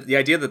the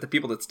idea that the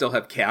people that still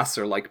have gas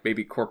are, like,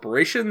 maybe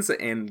corporations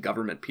and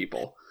government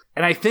people.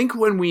 And I think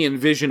when we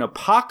envision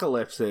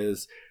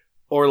apocalypses,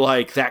 or,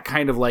 like, that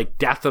kind of, like,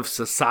 death of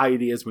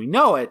society as we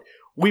know it,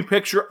 we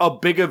picture a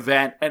big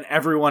event and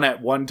everyone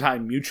at one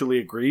time mutually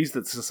agrees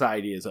that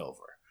society is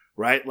over,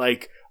 right?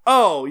 Like,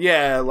 oh,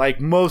 yeah, like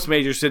most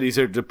major cities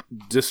are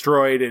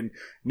destroyed in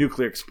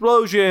nuclear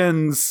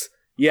explosions.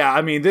 Yeah,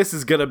 I mean, this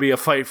is going to be a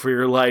fight for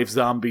your life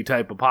zombie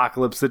type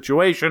apocalypse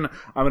situation.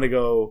 I'm going to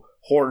go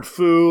hoard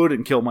food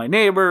and kill my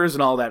neighbors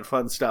and all that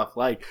fun stuff.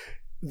 Like,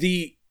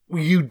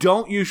 you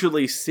don't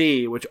usually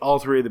see, which all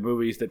three of the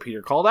movies that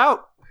Peter called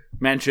out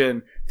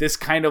mention, this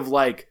kind of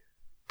like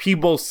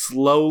people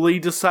slowly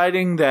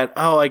deciding that,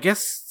 oh, I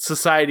guess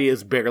society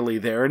is barely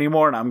there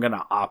anymore and I'm going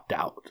to opt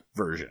out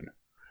version.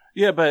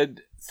 Yeah,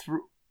 but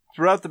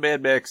throughout the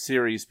Mad Max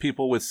series,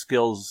 people with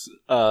skills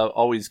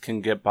always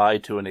can get by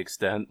to an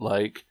extent.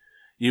 Like,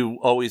 you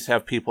always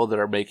have people that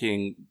are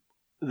making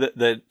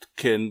that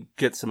can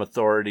get some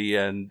authority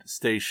and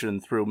station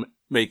through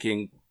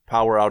making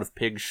power out of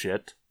pig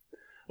shit,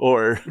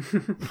 or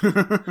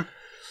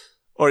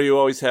or you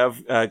always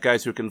have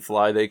guys who can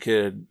fly. They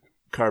could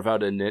carve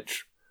out a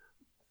niche.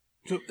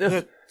 So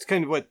that's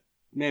kind of what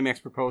Mad Max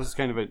proposes,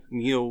 kind of a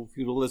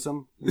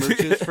neo-feudalism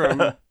emerges from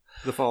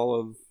the fall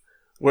of...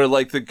 Where,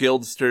 like, the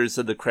guildsters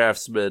and the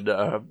craftsmen,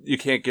 you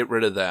can't get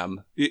rid of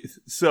them.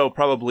 So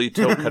probably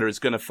Toe Cutter is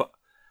going to...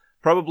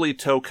 Probably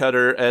Toe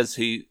Cutter,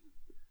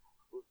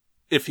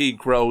 if he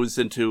grows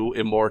into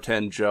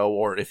Immortan Joe,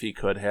 or if he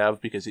could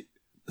have, because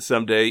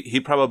someday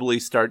he probably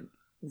start...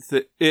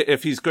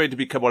 if he's going to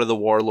become one of the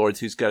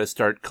warlords, he's got to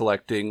start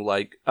collecting,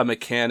 like, a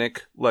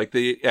mechanic. Like,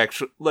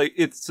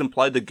 it's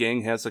implied the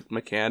gang has a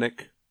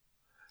mechanic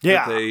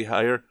that they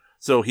hire.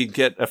 So he'd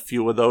get a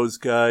few of those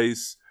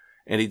guys,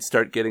 and he'd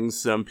start getting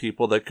some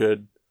people that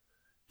could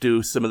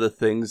do some of the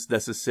things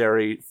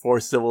necessary for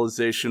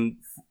civilization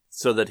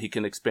so that he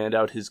can expand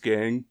out his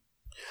gang.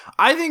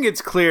 I think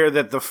it's clear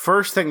that the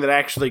first thing that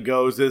actually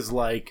goes is,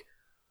 like,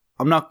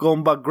 I'm not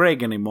going by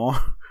Greg anymore.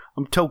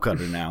 I'm Toe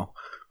Cutter now.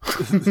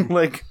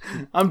 Like,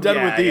 I'm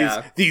done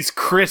with these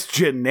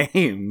Christian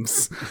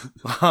names.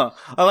 I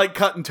like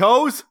cutting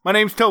toes. My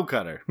name's Toe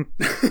Cutter.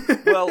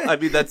 Well, I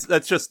mean,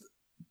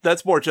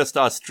 that's more just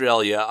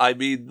Australia. I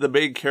mean, the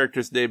main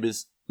character's name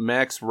is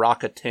Max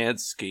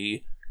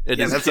Rockatansky, and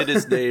his kid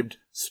is named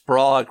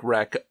Sprague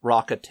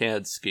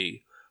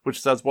Rockatansky, which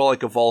sounds more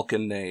like a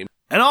Vulcan name.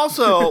 And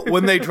also,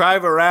 when they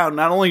drive around,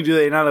 not only do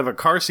they not have a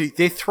car seat,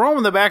 they throw them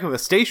in the back of a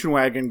station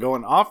wagon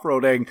going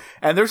off-roading,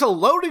 and there's a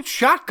loaded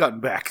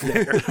shotgun back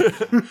there.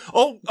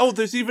 Oh,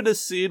 there's even a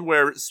scene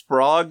where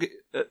Sprague,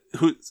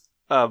 who's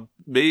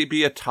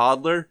maybe a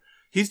toddler,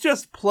 he's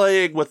just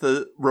playing with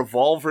a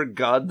revolver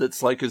gun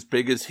that's like as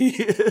big as he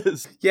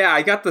is. Yeah,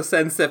 I got the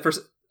sense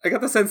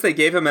they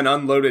gave him an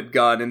unloaded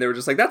gun, and they were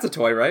just like, that's a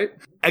toy, right?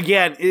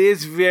 Again, it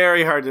is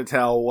very hard to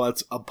tell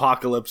what's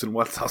apocalypse and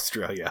what's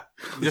Australia.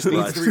 Just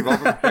needs the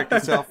revolver to protect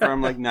itself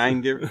from like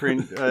 9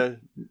 different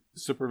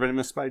super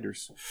venomous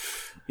spiders.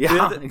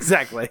 Yeah,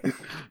 exactly.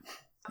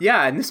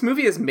 Yeah, and this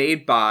movie is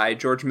made by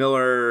George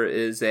Miller.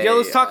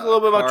 Let's talk a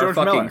little bit about George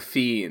Miller.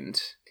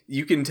 Fiend.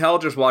 You can tell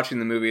just watching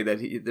the movie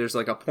that there's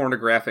like a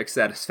pornographic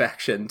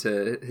satisfaction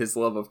to his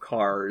love of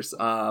cars.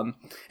 And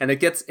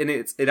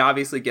it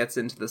obviously gets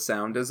into the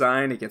sound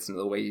design. It gets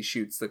into the way he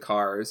shoots the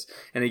cars,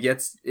 and it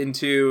gets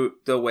into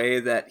the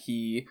way that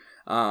he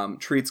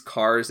treats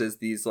cars as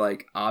these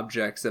like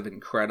objects of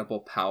incredible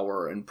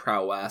power and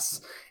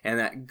prowess, and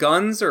that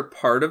guns are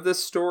part of the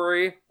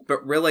story,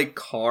 but really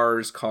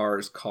cars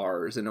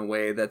in a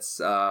way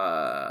that's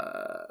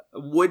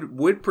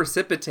would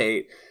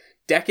precipitate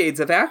decades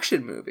of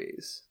action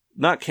movies.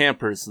 Not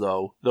campers,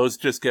 though. Those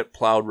just get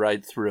plowed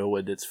right through,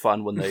 and it's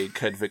fun when they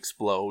kind of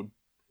explode.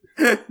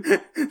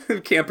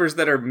 Campers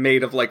that are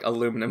made of, like,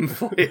 aluminum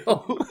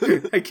foil.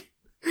 Like,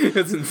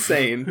 it's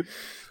insane.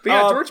 But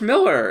yeah, George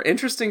Miller,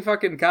 interesting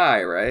fucking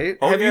guy, right?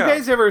 Have you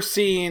guys ever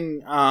seen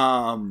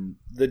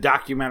the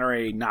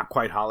documentary Not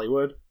Quite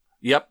Hollywood?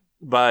 Yep,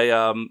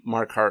 by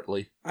Mark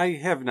Hartley. I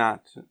have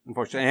not,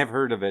 unfortunately. I have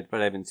heard of it,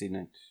 but I haven't seen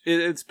it.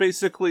 It's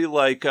basically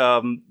like,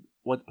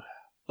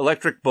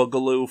 Electric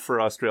Boogaloo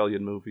for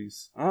Australian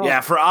movies. Oh.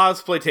 Yeah, for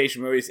Ozploitation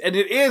movies. And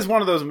it is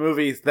one of those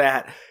movies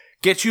that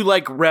gets you,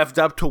 like, revved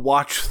up to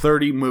watch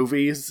 30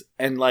 movies,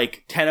 and,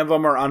 like, 10 of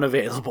them are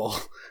unavailable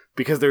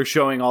because they're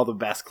showing all the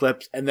best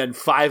clips, and then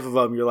 5 of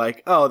them you're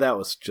like, oh, that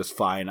was just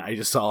fine. I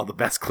just saw all the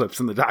best clips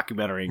in the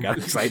documentary and got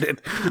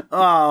excited.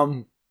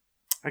 I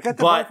got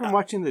the vibe from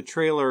watching the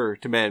trailer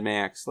to Mad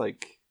Max.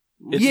 Like,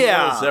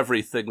 it's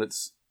everything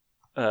that's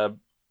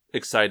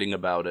exciting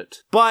about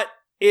it. But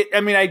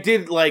I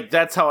did, like,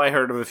 that's how I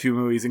heard of a few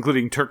movies,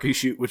 including Turkey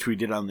Shoot, which we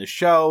did on this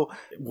show.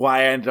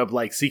 Why I ended up,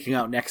 like, seeking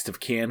out Next of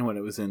Kin when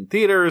it was in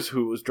theaters,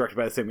 who was directed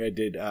by the same guy who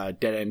did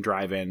Dead End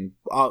Drive-In.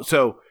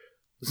 So,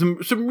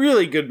 some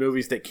really good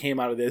movies that came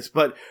out of this.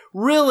 But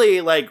really,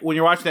 like, when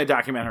you're watching that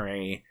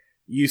documentary,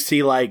 you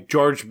see, like,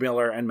 George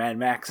Miller and Mad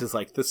Max is,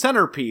 like, the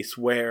centerpiece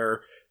where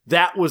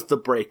that was the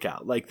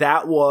breakout. Like,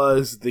 that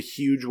was the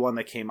huge one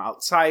that came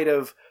outside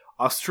of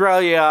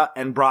Australia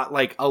and brought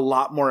like a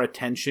lot more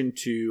attention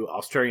to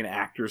Australian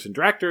actors and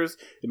directors.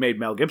 It made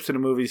Mel Gibson a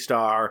movie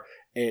star.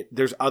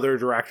 There's other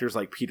directors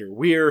like Peter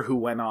Weir who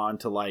went on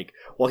to like,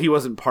 well, he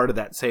wasn't part of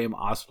that same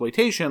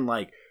Ozploitation,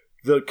 like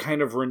the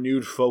kind of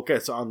renewed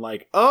focus on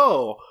like,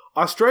 oh,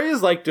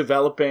 Australia's like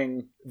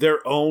developing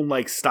their own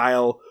like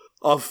style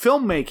of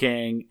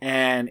filmmaking,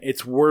 and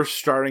it's worth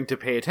starting to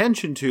pay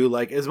attention to.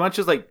 Like, as much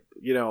as like,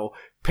 you know,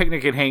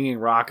 Picnic at Hanging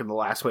Rock and The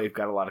Last Wave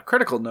got a lot of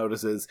critical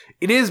notices,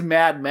 it is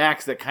Mad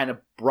Max that kind of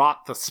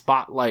brought the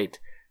spotlight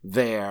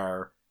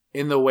there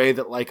in the way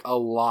that like a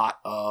lot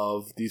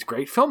of these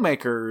great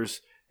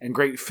filmmakers and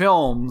great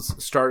films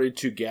started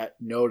to get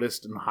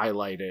noticed and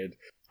highlighted.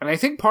 And I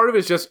think part of it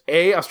is just,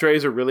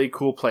 Australia's a really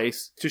cool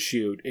place to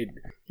shoot. It,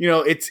 you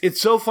know,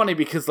 it's so funny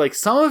because like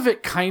some of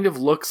it kind of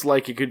looks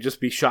like it could just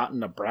be shot in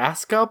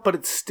Nebraska, but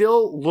it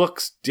still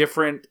looks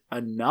different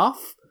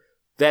enough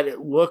that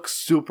it looks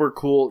super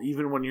cool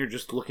even when you're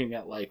just looking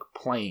at like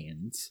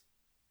planes.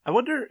 I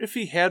wonder if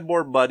he had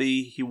more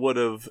money, he would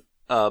have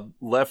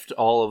left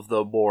all of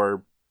the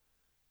more,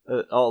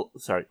 all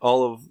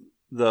of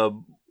the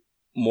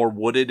more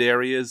wooded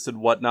areas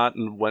and whatnot,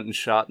 and went and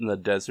shot in the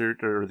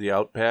desert or the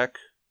outback.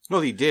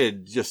 Well, he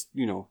did, just,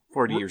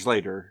 40 years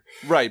later.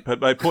 Right,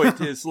 but my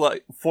point is,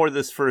 like, for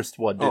this first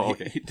one,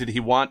 did he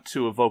want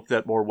to evoke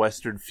that more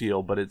Western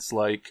feel? But it's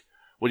like,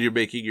 when you're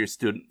making your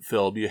student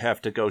film, you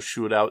have to go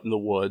shoot out in the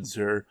woods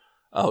or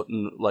out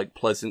in, like,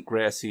 pleasant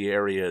grassy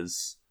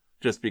areas,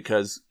 just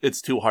because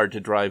it's too hard to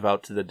drive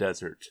out to the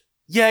desert.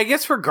 Yeah, I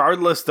guess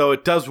regardless, though,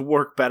 it does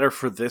work better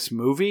for this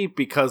movie,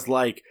 because,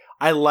 like,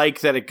 I like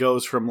that it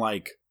goes from,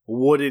 like,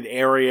 wooded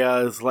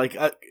areas, like,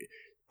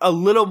 a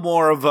little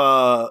more of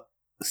a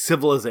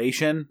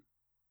civilization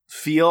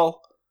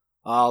feel.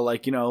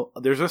 Like, you know,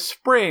 there's a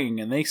spring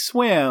and they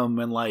swim,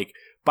 and like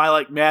by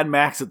like Mad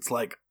Max it's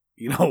like,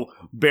 you know,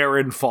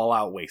 barren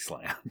fallout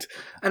wasteland.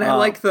 And I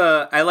like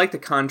the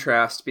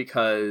contrast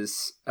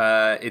because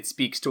it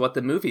speaks to what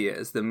the movie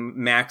is. The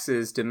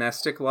Max's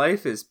domestic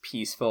life is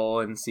peaceful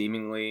and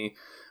seemingly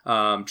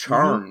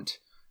charmed.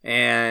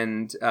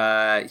 And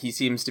he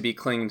seems to be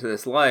clinging to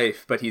this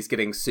life, but he's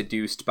getting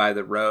seduced by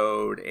the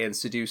road and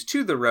seduced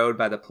to the road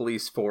by the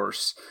police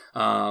force.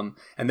 And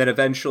then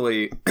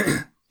eventually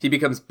he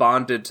becomes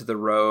bonded to the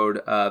road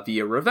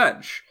via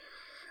revenge.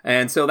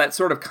 And so that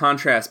sort of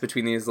contrast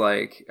between these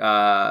like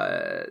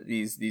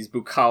these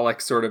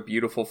bucolic sort of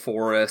beautiful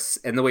forests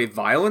and the way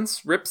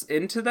violence rips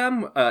into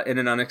them in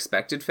an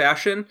unexpected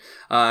fashion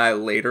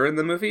later in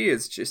the movie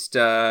is just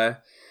I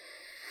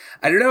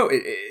don't know.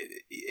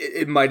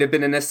 It might have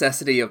been a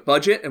necessity of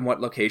budget and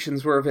what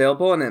locations were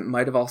available, and it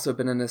might have also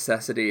been a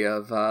necessity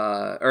of,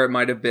 or it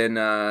might have been,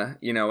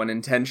 an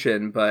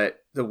intention, but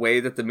the way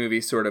that the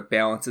movie sort of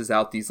balances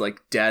out these,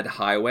 like, dead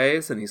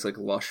highways and these, like,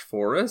 lush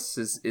forests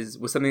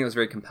was something that was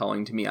very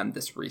compelling to me on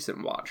this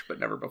recent watch, but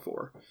never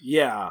before.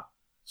 Yeah.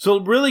 So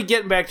really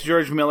getting back to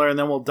George Miller, and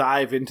then we'll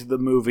dive into the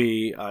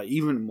movie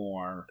even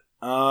more.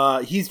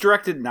 He's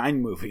directed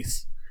 9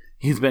 movies.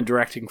 He's been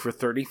directing for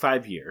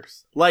 35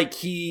 years. Like,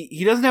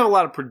 he doesn't have a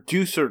lot of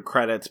producer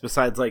credits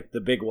besides, like,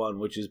 the big one,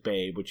 which is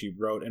Babe, which he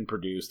wrote and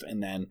produced,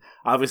 and then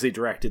obviously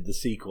directed the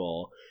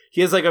sequel. He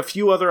has, like, a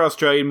few other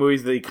Australian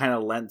movies that he kind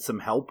of lent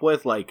some help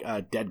with, like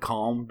Dead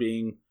Calm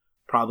being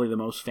probably the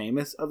most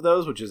famous of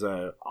those, which is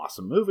an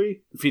awesome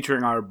movie,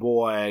 featuring our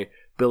boy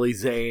Billy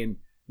Zane,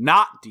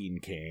 not Dean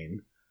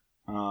Cain.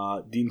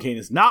 Dean Cain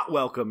is not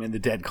welcome in the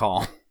Dead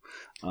Calm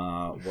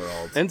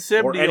world. And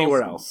Sam or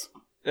anywhere else.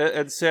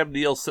 And Sam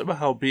Neill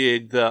somehow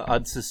being the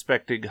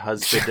unsuspecting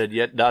husband and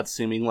yet not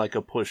seeming like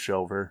a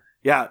pushover.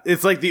 Yeah,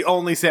 it's like the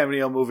only Sam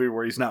Neill movie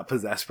where he's not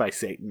possessed by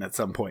Satan at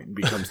some point and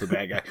becomes the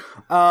bad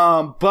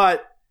guy.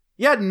 But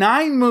yeah,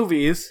 9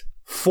 movies.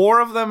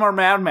 4 of them are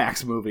Mad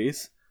Max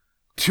movies.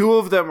 2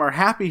 of them are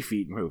Happy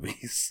Feet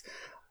movies.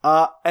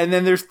 And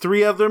then there's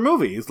 3 other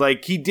movies.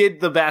 Like, he did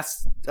the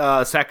best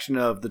section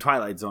of the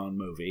Twilight Zone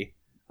movie.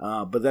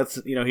 But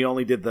that's, he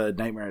only did the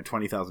Nightmare at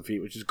 20,000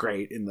 Feet, which is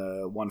great, in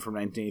the one from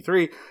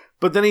 1983.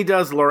 But then he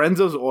does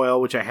Lorenzo's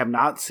Oil, which I have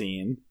not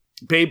seen.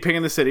 Babe, Pig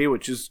in the City,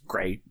 which is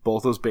great.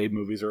 Both those Babe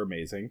movies are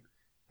amazing.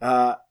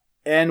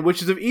 And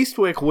Witches of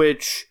Eastwick,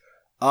 which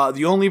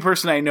the only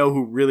person I know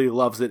who really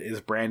loves it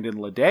is Brandon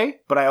Leday,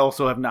 but I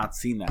also have not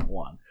seen that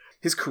one.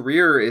 His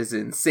career is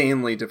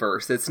insanely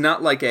diverse. It's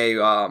not like a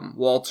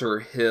Walter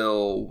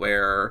Hill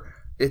where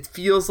it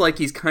feels like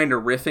he's kind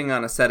of riffing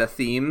on a set of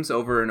themes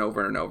over and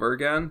over and over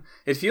again.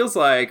 It feels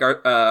like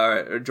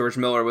George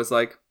Miller was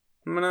like,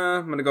 I'm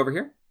gonna go over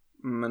here.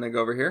 I'm gonna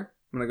go over here.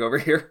 I'm gonna go over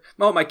here.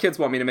 Oh, my kids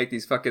want me to make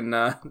these fucking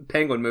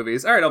Penguin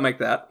movies. All right, I'll make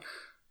that.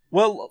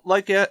 Well,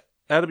 like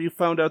Adam, you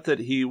found out that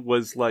he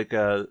was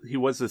he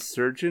was a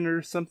surgeon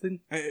or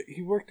something?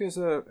 He worked as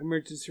a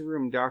emergency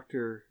room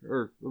doctor,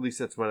 or at least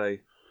that's what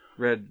I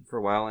read for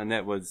a while, and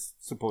that was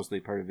supposedly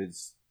part of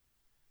his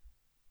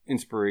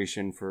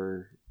inspiration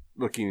for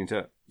looking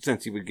into,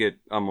 since he would get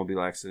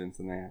automobile accidents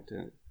and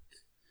that.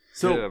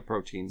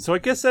 Approaching. So I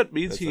guess that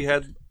means he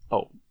had.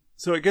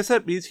 So I guess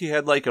that means he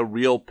had like a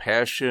real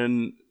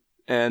passion,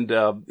 and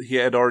he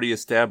had already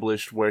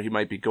established where he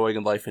might be going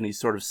in life, and he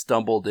sort of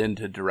stumbled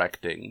into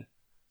directing.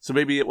 So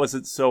maybe it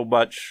wasn't so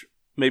much.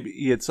 Maybe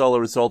it's all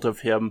a result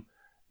of him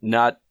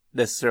not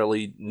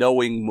necessarily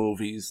knowing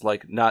movies,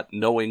 like not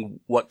knowing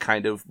what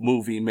kind of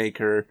movie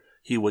maker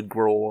he would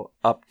grow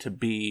up to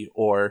be,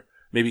 or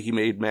maybe he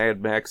made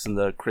Mad Max in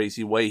the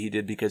crazy way he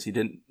did because he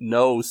didn't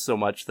know so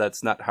much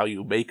that's not how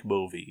you make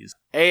movies.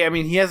 I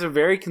mean, he has a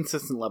very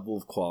consistent level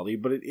of quality,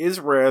 but it is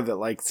rare that,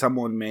 like,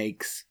 someone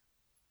makes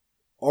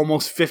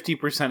almost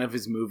 50% of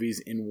his movies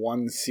in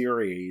one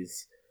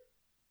series.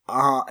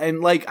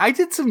 And, like, I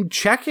did some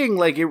checking,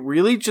 like, it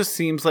really just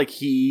seems like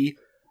he...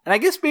 And I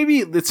guess maybe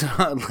it's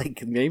not,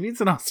 like, maybe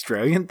it's an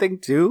Australian thing,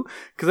 too,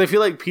 because I feel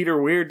like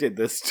Peter Weir did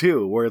this,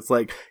 too, where it's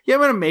like, yeah,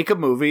 I'm going to make a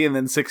movie, and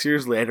then 6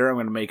 years later, I'm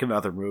going to make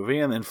another movie,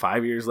 and then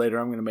 5 years later,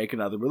 I'm going to make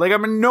another movie. Like,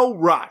 I'm in no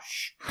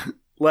rush.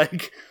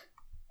 Like...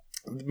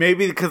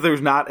 Maybe because there's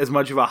not as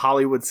much of a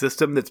Hollywood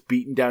system that's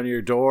beating down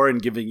your door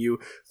and giving you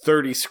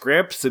 30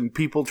 scripts and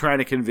people trying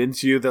to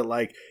convince you that,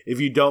 like, if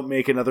you don't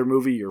make another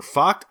movie, you're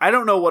fucked. I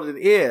don't know what it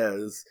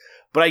is,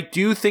 but I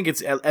do think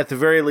it's at the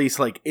very least,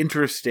 like,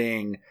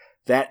 interesting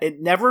that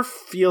it never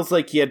feels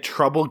like he had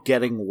trouble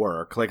getting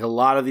work. Like, a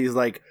lot of these,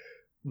 like,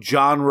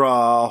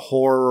 genre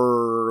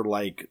horror,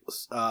 like,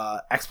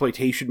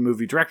 exploitation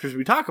movie directors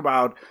we talk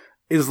about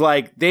is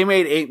like, they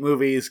made 8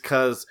 movies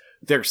because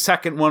their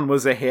second one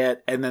was a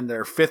hit, and then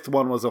their 5th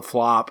one was a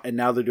flop, and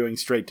now they're doing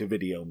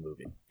straight-to-video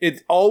movie.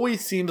 It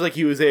always seems like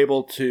he was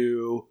able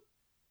to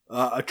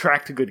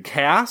attract a good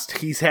cast.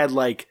 He's had,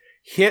 like,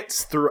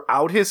 hits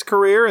throughout his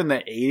career in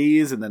the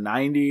 80s and the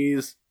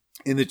 90s,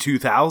 in the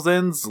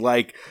 2000s.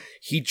 Like,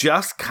 he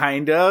just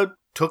kind of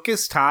took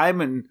his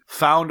time and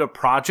found a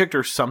project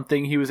or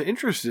something he was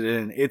interested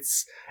in.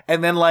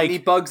 And then, like, he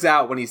bugs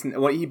out when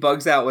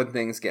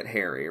things get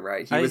hairy,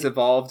 right? He was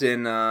involved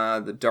in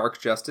the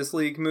Dark Justice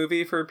League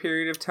movie for a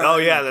period of time. Oh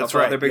yeah, that's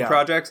right. Other big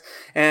projects,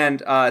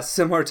 and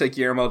similar to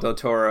Guillermo del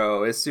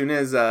Toro, as soon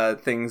as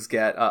things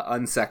get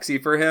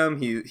unsexy for him,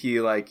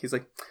 he's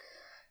like,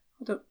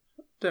 I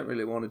don't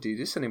really want to do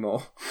this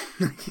anymore.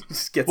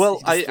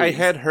 I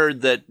had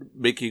heard that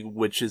making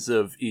Witches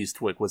of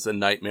Eastwick was a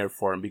nightmare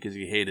for him because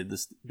he hated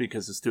this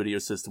because the studio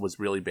system was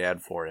really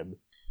bad for him.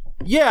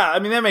 Yeah, I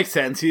mean, that makes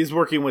sense. He's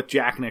working with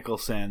Jack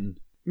Nicholson.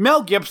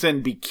 Mel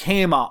Gibson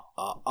became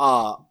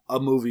a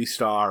movie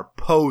star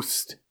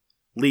post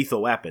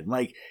Lethal Weapon.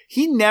 Like,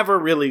 he never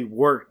really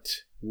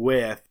worked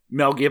with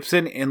Mel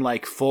Gibson in,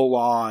 like,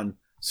 full-on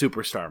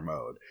superstar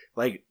mode.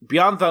 Like,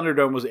 Beyond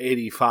Thunderdome was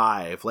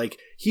 85. Like,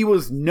 he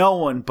was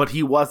known, but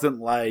he wasn't,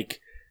 like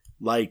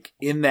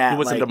in that... He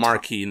wasn't like, a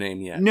marquee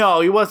name yet.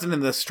 No, he wasn't in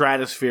the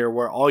stratosphere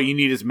where all you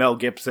need is Mel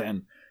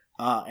Gibson,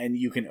 and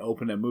you can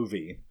open a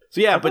movie. So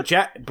yeah, but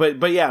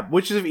yeah,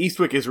 Witches of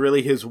Eastwick is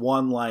really his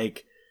one,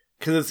 like,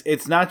 because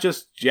it's not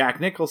just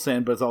Jack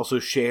Nicholson, but it's also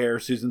Cher,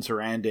 Susan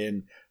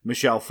Sarandon,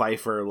 Michelle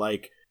Pfeiffer,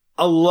 like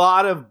a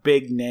lot of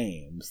big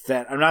names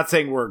that I'm not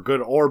saying were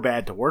good or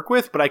bad to work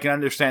with, but I can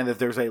understand that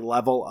there's a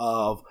level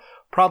of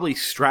probably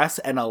stress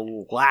and a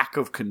lack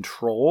of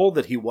control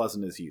that he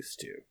wasn't as used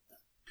to.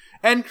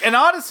 And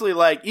honestly,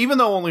 like, even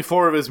though only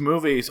 4 of his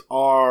movies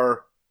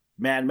are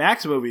Mad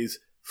Max movies,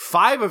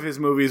 5 of his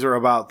movies are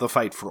about the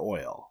fight for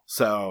oil.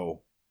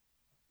 So,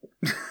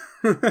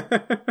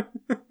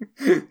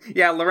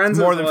 yeah,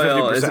 Lorenzo's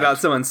Oil is about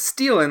someone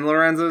stealing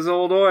Lorenzo's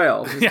old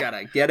oil. He's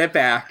gotta get it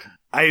back.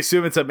 I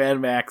assume it's a Mad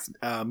Max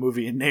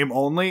movie in name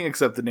only,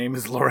 except the name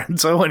is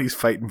Lorenzo and he's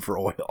fighting for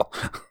oil.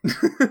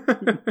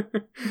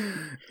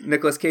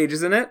 Nicolas Cage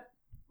is in it.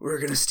 We're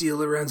gonna steal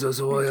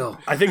Lorenzo's oil.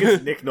 I think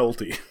it's Nick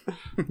Nolte.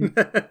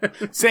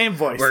 Same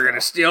voice. We're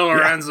gonna steal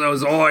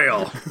Lorenzo's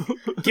oil.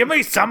 Give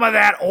me some of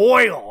that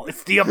oil.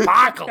 It's the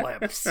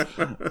apocalypse.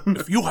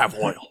 If you have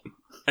oil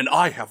and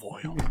I have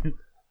oil,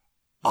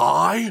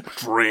 I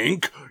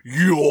drink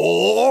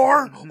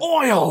your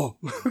oil.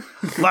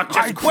 Look,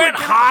 just quit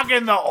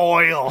hogging the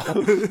oil.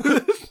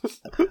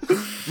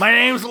 My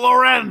name's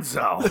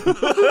Lorenzo.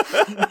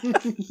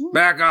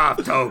 Back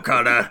off, toe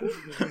cutter.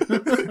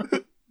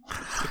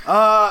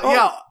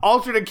 Yeah,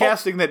 alternate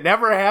casting that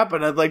never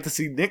happened. I'd like to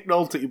see Nick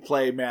Nolte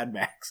play Mad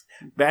Max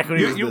back when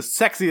he was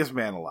the sexiest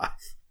man alive.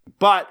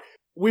 But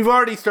we've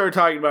already started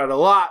talking about it a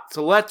lot,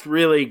 so let's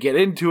really get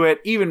into it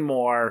even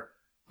more.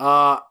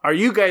 Are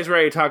you guys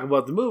ready to talk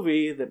about the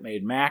movie that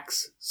made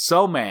Max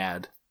so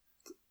mad?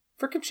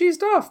 Frickin'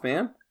 cheesed off,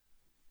 man.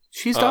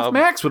 Cheesed off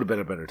Max would have been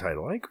a better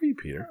title. I agree,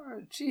 Peter.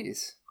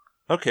 Jeez.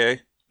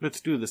 Okay.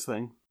 Let's do this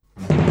thing.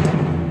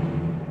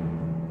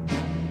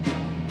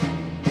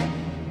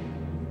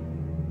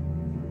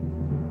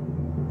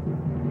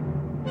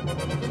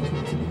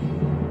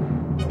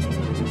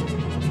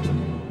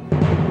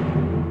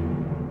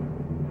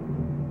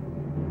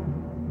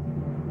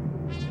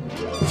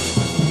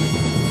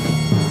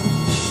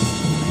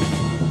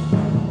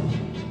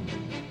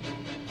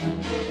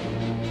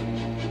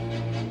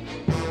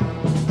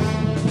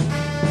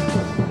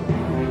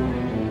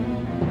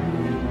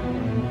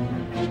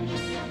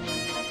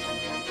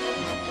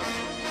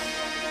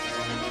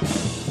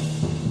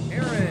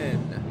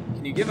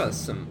 Give us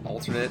some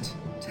alternate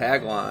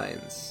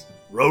taglines.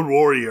 Road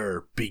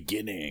Warrior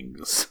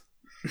beginnings.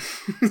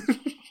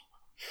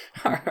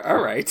 All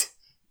right.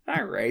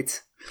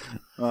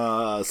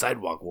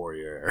 Sidewalk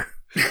Warrior.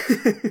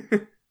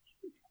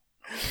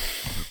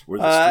 Where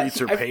the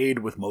streets are paved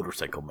with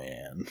Motorcycle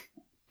Man.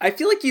 I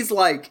feel like he's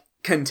like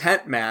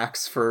Content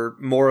Max for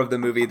more of the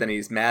movie than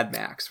he's Mad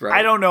Max, right?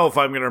 I don't know if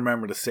I'm going to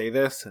remember to say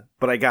this,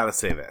 but I got to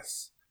say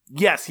this.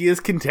 Yes, he is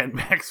Content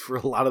Max for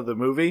a lot of the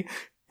movie,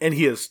 and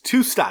he has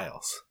two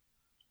styles.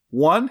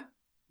 One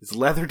is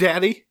Leather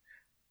Daddy,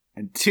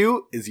 and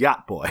two is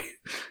Yacht Boy.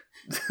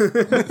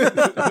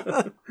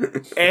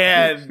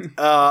 And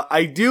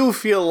I do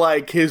feel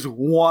like his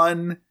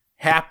one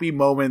happy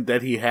moment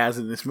that he has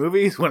in this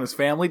movie is when his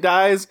family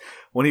dies,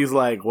 when he's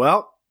like,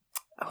 well,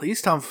 at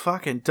least I'm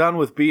fucking done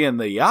with being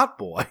the Yacht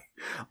Boy.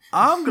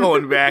 I'm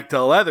going back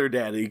to Leather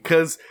Daddy,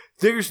 because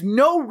there's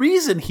no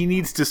reason he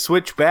needs to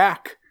switch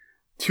back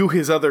to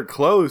his other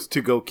clothes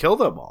to go kill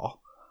them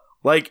all.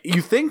 Like,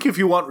 you think if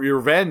you want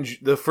revenge,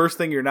 the first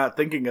thing you're not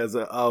thinking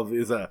of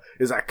is a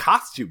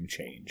costume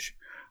change.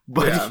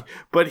 But Yeah.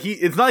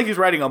 It's not like he's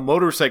riding a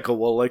motorcycle.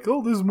 Well, like,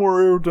 oh, this is more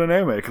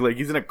aerodynamic. Like,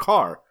 he's in a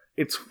car.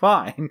 It's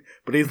fine.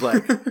 But he's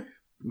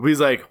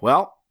like,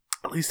 well,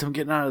 at least I'm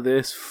getting out of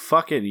this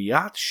fucking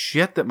yacht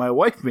shit that my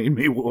wife made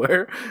me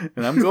wear,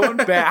 and I'm going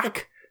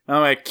back.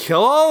 I'm gonna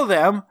kill all of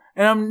them,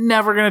 and I'm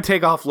never gonna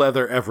take off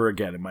leather ever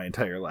again in my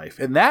entire life.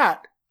 And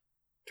that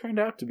turned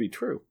out to be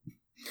true.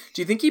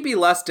 Do you think he'd be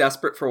less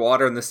desperate for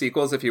water in the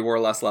sequels if he wore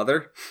less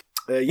leather?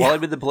 Yeah. While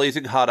I'm in the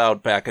blazing hot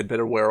outback, I'd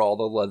better wear all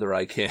the leather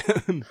I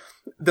can.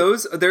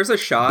 There's a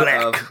shot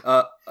Black.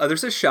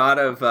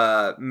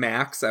 of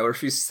Max, I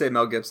refuse to say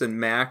Mel Gibson,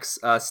 Max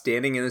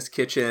standing in his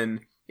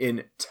kitchen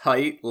in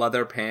tight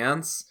leather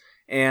pants,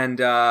 and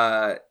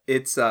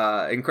it's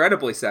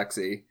incredibly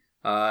sexy.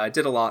 It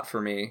did a lot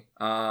for me.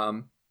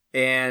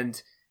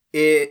 And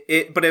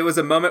but it was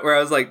a moment where I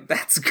was like,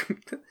 that's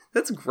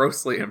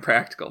grossly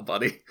impractical,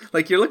 buddy.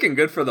 Like, you're looking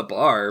good for the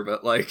bar,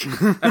 but like,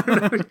 I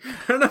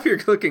don't know if you're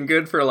looking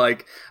good for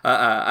like,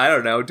 I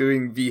don't know,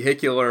 doing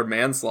vehicular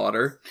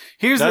manslaughter.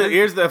 Here's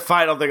the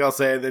final thing I'll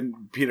say, and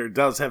then Peter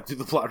does have to do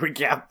the plot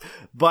recap.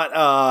 But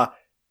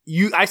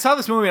I saw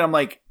this movie and I'm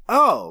like,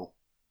 oh,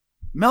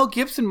 Mel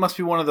Gibson must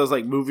be one of those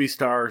like movie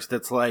stars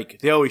that's like,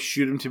 they always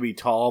shoot him to be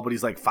tall, but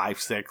he's like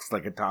 5'6",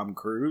 like a Tom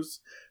Cruise.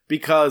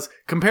 Because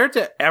compared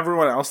to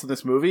everyone else in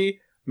this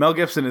movie, Mel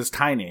Gibson is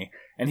tiny,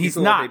 and he's a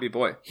little not. baby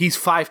boy. He's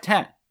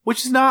 5'10",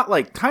 which is not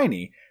like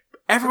tiny.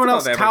 Everyone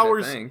else That's above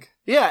average, towers. I think.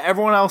 Yeah,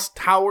 everyone else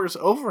towers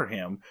over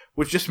him,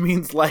 which just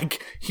means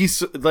like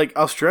he's like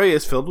Australia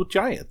is filled with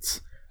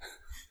giants.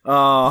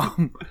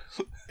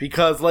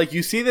 Because like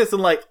you see this in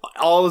like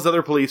all those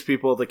other police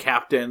people, the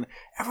captain,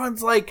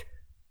 everyone's like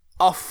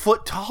a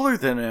foot taller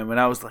than him, and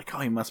I was like, oh,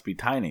 he must be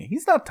tiny.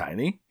 He's not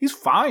tiny. He's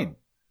fine.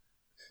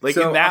 Like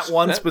So, in that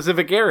one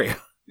specific area.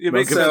 It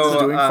Mel makes Gibson's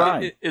sense. doing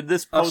fine. In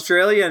this post,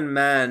 Australian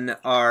men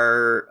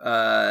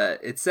are,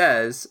 it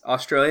says,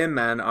 Australian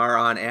men are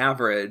on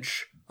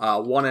average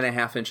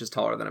 1.5 inches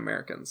taller than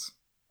Americans.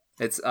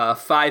 It's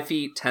 5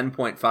 feet,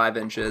 10.5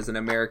 inches, and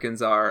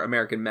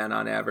American men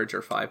on average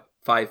are 5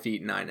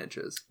 feet, 9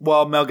 inches.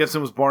 Well, Mel Gibson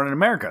was born in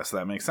America, so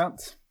that makes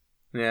sense.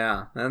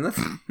 Yeah, and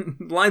that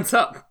lines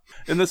up.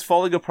 in this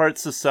falling apart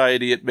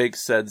society, it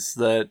makes sense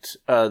that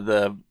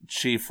the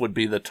chief would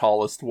be the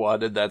tallest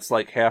one, and that's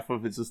like half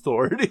of his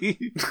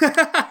authority.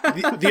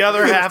 The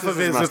other half of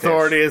his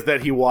authority is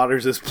that he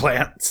waters his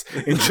plants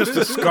in just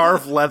a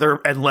scarf,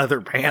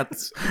 leather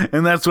pants,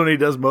 and that's when he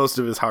does most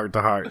of his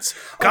heart-to-hearts.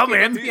 Come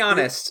in. Let's be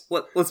honest.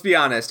 Let's be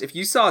honest. If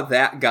you saw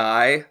that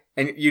guy,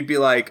 and you'd be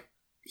like,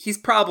 he's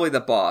probably the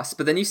boss.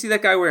 But then you see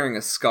that guy wearing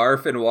a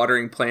scarf and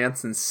watering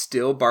plants and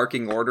still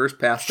barking orders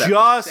past that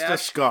Just a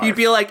mustache, scarf. you'd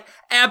be like,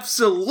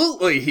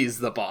 absolutely, he's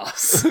the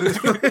boss.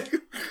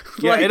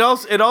 Yeah, Like,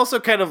 it also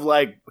kind of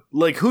like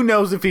who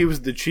knows if he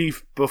was the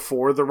chief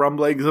before the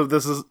rumblings of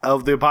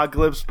the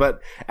apocalypse, but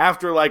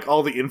after like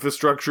all the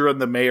infrastructure and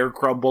the mayor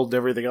crumbled and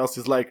everything else,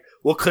 he's like,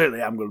 well,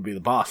 clearly I'm going to be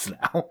the boss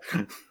now.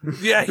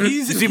 Yeah,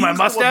 You see my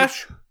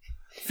mustache?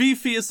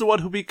 Fifi is the one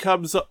who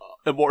becomes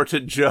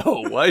Immortan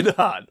Joe. Why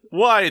not?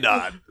 Why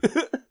not?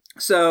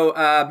 So,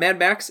 Mad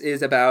Max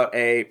is about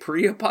a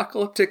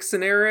pre-apocalyptic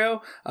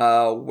scenario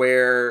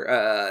where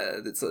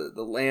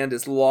the land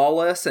is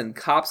lawless and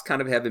cops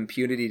kind of have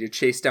impunity to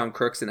chase down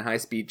crooks in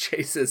high-speed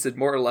chases and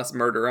more or less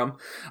murder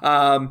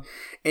them,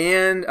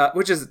 and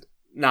which is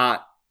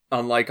not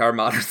unlike our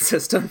modern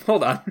system.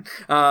 Hold on,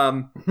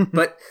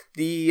 but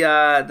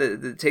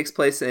the takes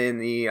place in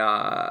the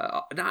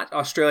not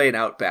Australian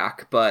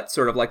outback, but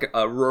sort of like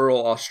a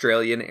rural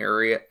Australian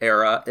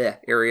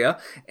area.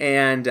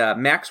 And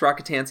Max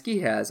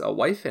Rockatansky has a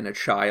wife and a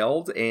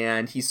child,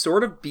 and he's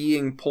sort of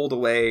being pulled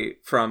away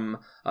from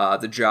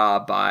the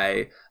job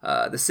by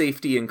the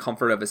safety and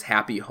comfort of his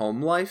happy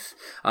home life,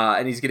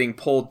 and he's getting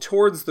pulled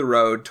towards the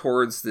road,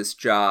 towards this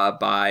job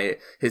by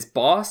his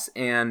boss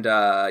and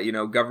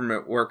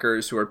government workers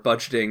who are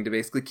budgeting to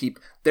basically keep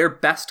their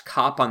best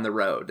cop on the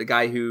road, the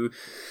guy who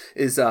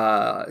is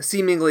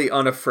seemingly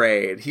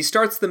unafraid. He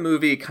starts the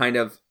movie kind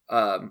of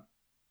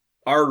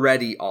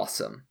already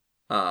awesome.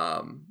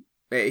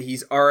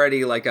 He's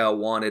already like a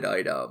wanted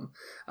item.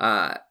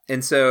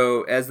 And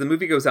so as the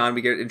movie goes on,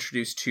 we get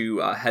introduced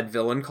to a head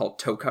villain called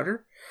Toe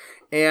Cutter.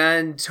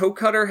 And Toe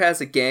Cutter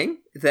has a gang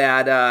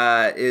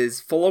that is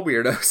full of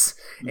weirdos.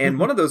 And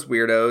one of those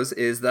weirdos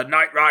is the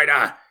Knight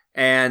Rider.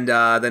 And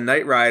the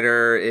Knight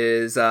Rider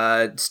is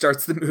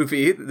starts the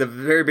movie. The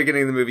very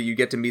beginning of the movie, you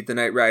get to meet the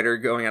Knight Rider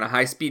going on a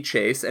high-speed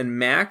chase. And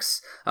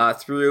Max,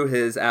 through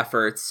his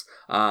efforts,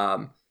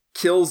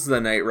 kills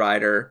the Knight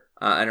Rider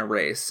in a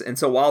race. And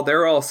so while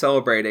they're all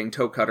celebrating,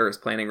 Toe Cutter is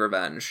planning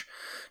revenge.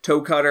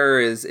 Toe Cutter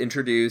is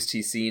introduced.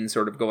 He's seen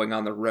sort of going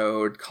on the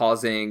road,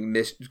 causing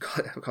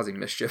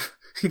mischief.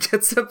 He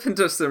gets up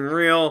into some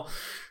real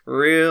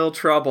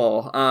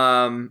trouble.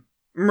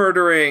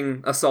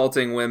 Murdering,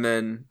 assaulting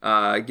women,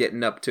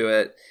 getting up to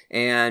it.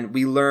 And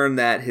we learn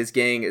that his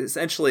gang,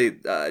 essentially,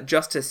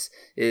 Justice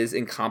is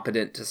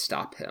incompetent to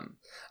stop him.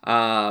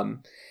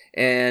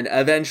 And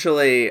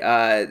eventually,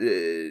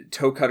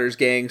 Toe Cutter's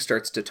gang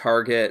starts to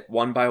target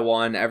one by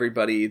one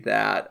everybody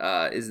that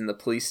is in the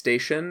police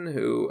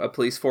station, a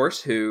police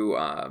force who,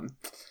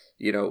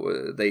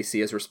 they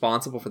see as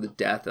responsible for the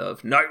death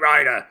of Knight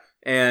Rider.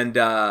 And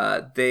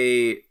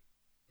they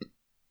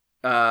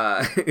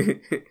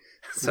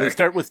they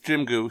start with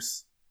Jim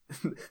Goose.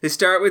 They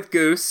start with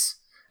Goose.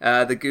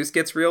 The Goose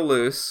gets real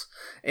loose.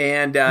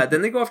 And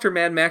then they go after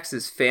Mad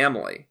Max's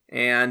family.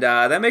 And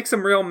that makes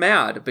them real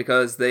mad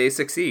because they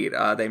succeed.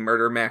 They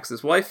murder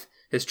Max's wife,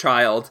 his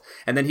child,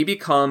 and then he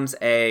becomes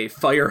a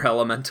fire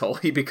elemental.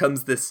 He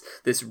becomes this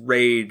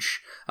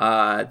rage,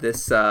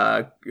 this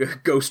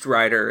Ghost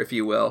Rider, if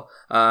you will,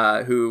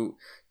 who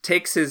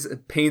paints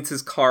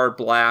his car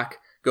black,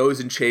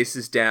 goes and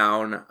chases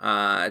down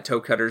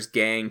Toe Cutter's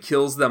gang,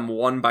 kills them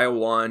one by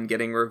one,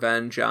 getting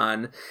revenge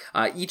on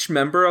each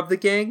member of the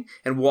gang,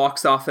 and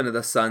walks off into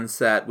the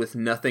sunset with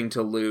nothing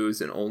to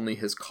lose and only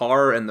his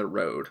car and the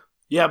road.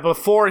 Yeah,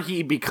 before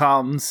he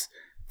becomes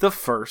the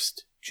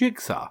first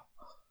Jigsaw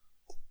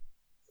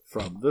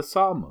from the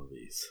Saw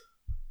movies.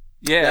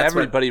 Yeah,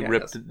 everybody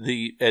ripped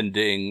the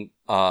ending.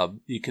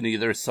 You can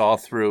either saw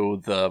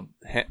through the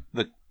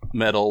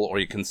metal or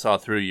you can saw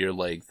through your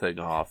leg thing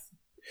off.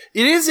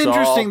 It is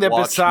interesting that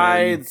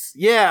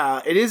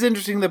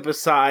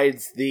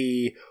besides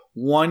the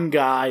one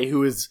guy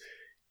who is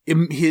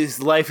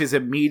his life is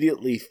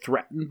immediately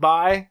threatened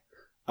by,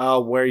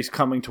 where he's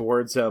coming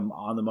towards him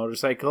on the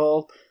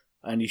motorcycle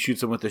and he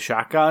shoots him with the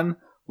shotgun,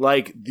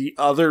 like the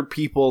other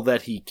people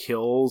that he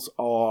kills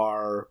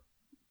are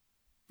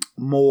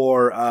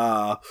more,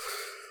 I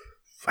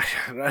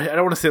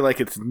don't want to say like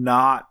it's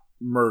not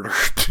murder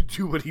to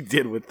do what he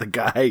did with the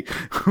guy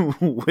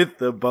with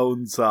the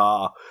bone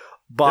saw.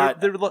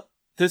 But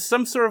there's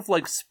some sort of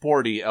like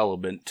sporty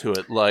element to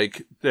it.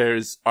 Like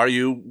are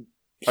you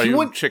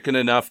chicken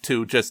enough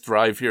to just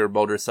drive your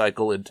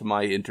motorcycle into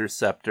my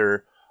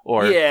Interceptor,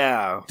 or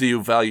do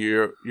you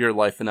value your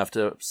life enough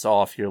to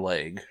saw off your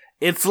leg?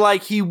 It's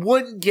like he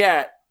wouldn't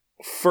get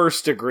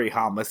first degree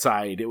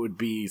homicide. It would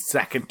be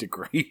second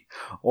degree,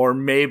 or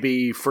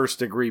maybe first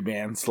degree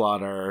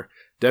manslaughter,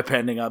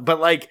 depending on.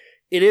 But like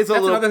it is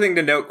That's another thing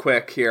to note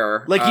quick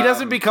here. Like he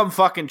doesn't become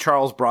fucking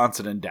Charles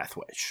Bronson in Death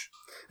Wish.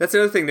 That's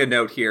another thing to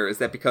note here, is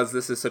that because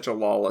this is such a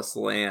lawless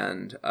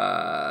land,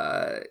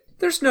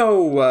 there's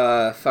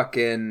no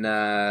fucking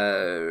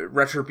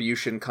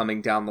retribution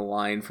coming down the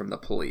line from the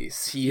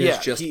police. He has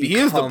just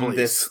become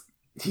this.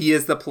 He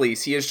is the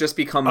police. He has just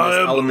become this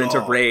element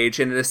of rage,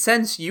 and in a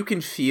sense, you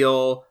can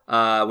feel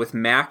with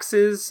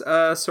Max's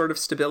sort of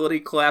stability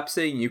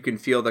collapsing, you can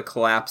feel the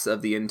collapse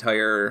of the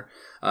entire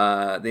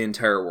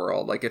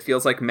world. Like it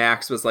feels like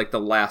Max was like the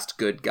last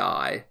good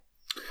guy.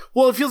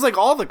 Well, it feels like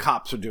all the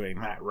cops are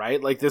doing that,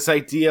 right? Like this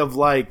idea of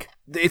like,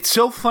 it's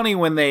so funny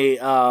when they,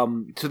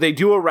 so they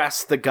do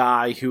arrest the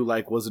guy who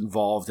like was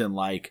involved in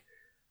like,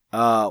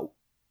 I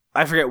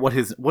forget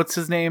what's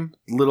his name?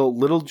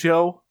 Little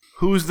Joe?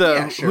 Who's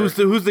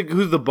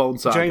the bone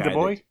saw Johnny guy? the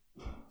Boy?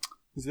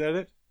 Is that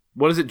it?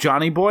 What is it?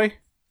 Johnny Boy?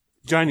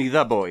 Johnny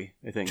the Boy,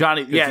 I think.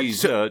 Johnny, yeah.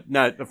 He's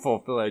not a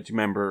full-fledged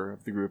member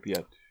of the group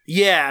yet.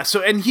 Yeah,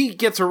 so, and he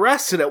gets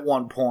arrested at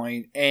one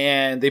point,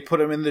 and they put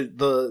him in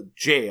the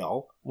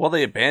jail. Well,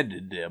 they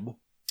abandoned him.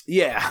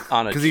 Yeah.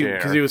 On a chair.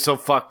 Because he was so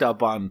fucked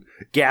up on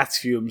gas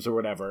fumes or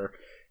whatever.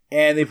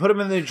 And they put him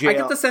in the jail. I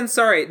get the sense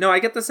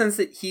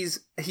that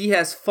he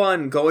has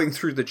fun going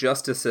through the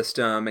justice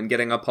system and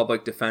getting a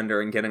public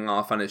defender and getting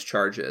off on his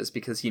charges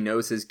because he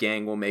knows his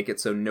gang will make it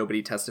so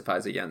nobody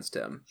testifies against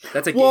him.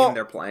 That's a game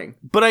they're playing.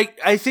 But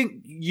I think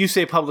you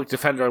say public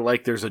defender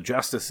like there's a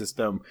justice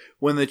system.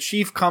 When the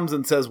chief comes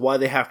and says why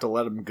they have to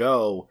let him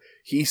go,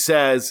 he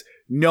says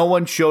no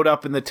one showed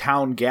up in the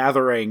town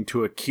gathering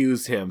to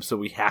accuse him, so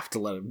we have to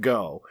let him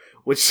go.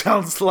 Which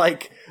sounds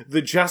like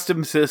the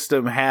justice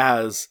system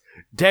has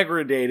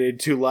degraded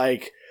to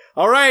like,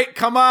 all right,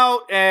 come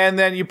out, and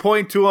then you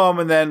point to him,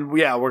 and then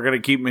we're gonna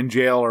keep him in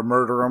jail or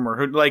murder him,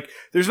 or like,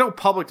 there's no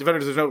public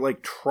defenders, there's no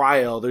like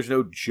trial, there's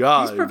no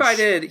judge.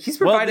 He's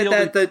provided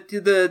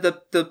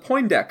that the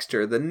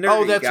Poindexter, the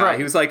nerdy guy, right.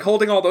 He was like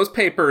holding all those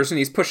papers and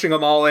he's pushing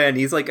them all in.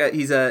 He's like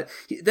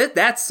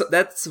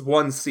that's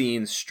one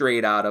scene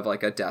straight out of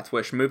like a Death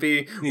Wish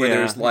movie where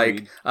there's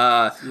like,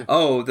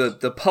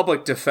 the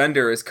public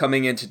defender is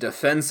coming in to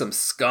defend some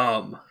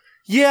scum.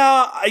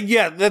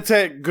 Yeah, that's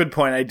a good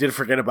point. I did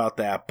forget about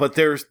that. But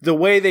there's the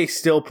way they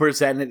still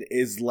present it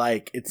is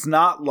like, it's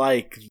not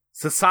like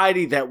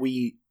society that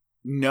we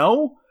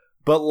know,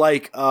 but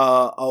like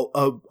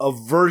a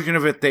version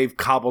of it they've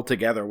cobbled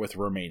together with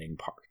remaining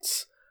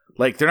parts.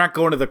 Like, they're not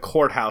going to the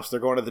courthouse, they're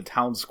going to the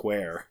town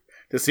square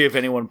to see if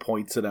anyone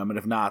points at him, and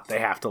if not, they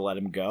have to let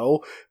him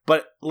go.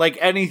 But like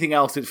anything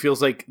else, it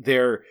feels like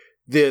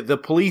the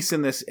police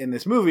in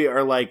this movie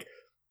are like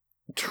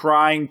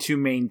trying to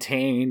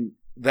maintain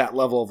that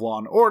level of law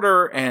and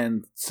order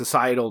and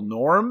societal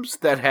norms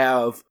that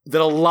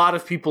a lot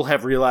of people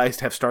have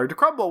realized have started to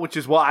crumble, which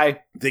is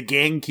why the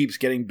gang keeps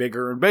getting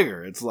bigger and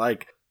bigger. It's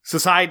like,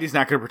 society's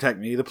not going to protect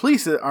me. The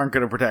police aren't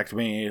going to protect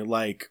me.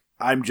 Like,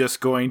 I'm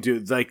just going to,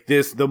 like,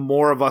 the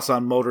more of us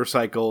on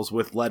motorcycles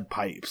with lead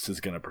pipes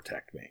is going to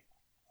protect me.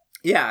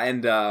 Yeah,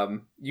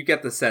 and you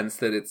get the sense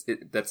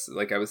that that's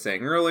like I was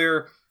saying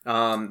earlier.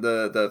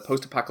 The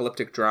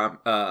post-apocalyptic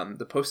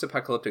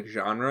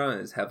genre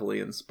is heavily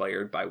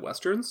inspired by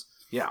westerns.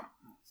 Yeah,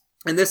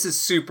 and this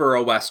is super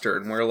a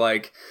western where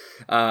like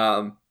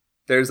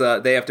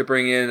they have to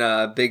bring in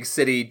a big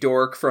city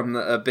dork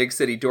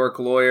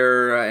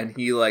lawyer, and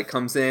he like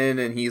comes in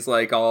and he's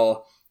like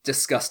all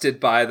disgusted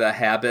by the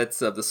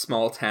habits of the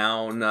small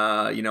town,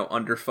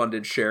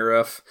 underfunded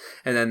sheriff,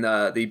 and then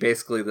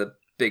the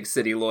big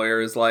city lawyer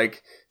is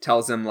like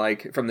tells him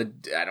like from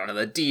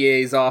the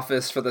DA's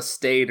office for the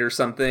state or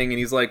something, and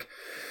he's like,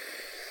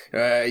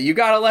 you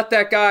gotta let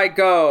that guy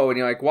go, and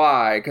you're like,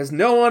 why? Because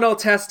no one will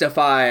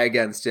testify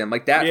against him.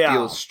 Like that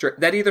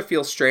that either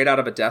feels straight out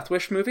of a Death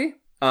Wish movie,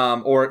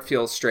 or it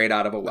feels straight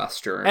out of a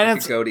western. And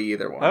it could go to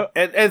either one.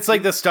 It's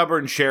like the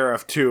stubborn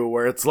sheriff too,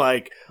 where it's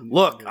like,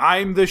 look,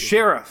 I'm the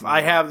sheriff,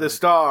 I have the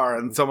star,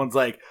 and someone's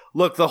like,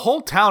 look, the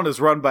whole town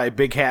is run by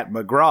Big Hat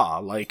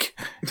McGraw. Like,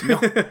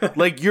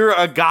 like you're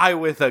a guy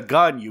with a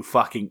gun, you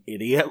fucking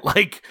idiot.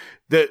 Like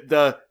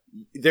there's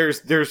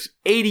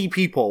 80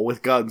 people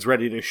with guns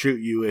ready to shoot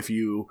you if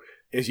you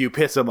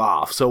piss them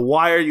off. So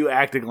why are you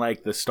acting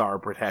like the star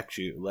protects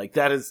you? Like,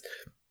 that is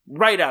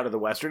right out of the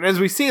western. As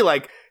we see,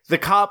 like, the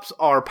cops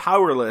are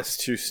powerless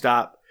to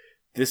stop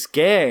this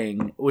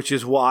gang, which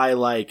is why,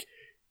 like,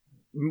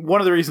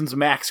 one of the reasons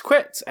Max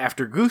quits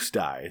after Goose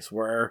dies,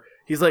 where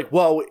he's like,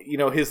 well,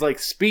 his like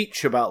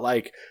speech about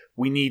like,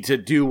 we need to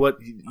do what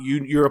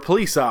you're a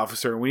police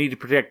officer and we need to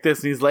protect this,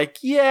 and he's like,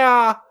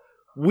 yeah,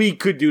 we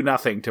could do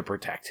nothing to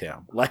protect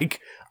him. Like,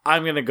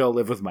 I'm gonna go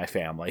live with my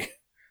family.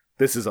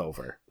 This is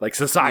over. Like,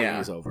 society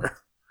is over.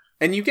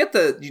 And you get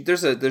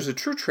there's a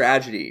true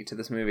tragedy to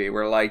this movie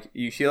where like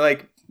you feel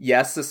like,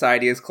 yes,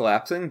 society is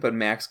collapsing, but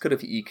Max could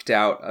have eked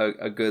out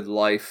a good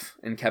life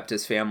and kept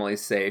his family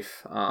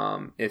safe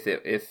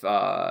if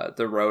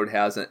the road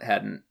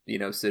hadn't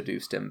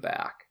seduced him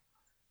back.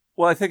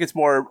 Well, I think it's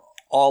more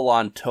all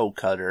on Toe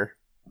Cutter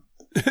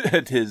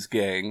and his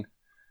gang,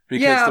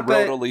 because the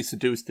road only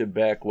seduced him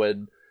back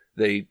when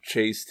they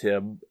chased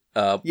him.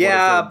 But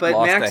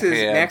Max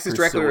is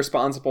directly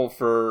responsible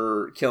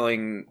for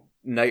killing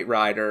Knight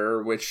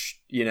Rider,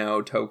 which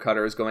Toe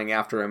Cutter is going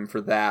after him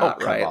for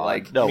that, right? On.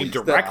 Like, no,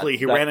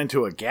 he ran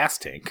into a gas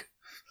tank.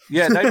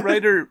 Yeah, Knight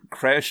Rider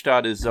crashed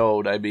on his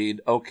own. I mean,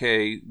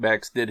 okay,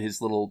 Max did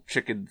his little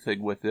chicken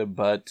thing with him,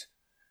 but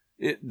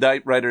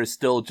Knight Rider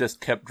still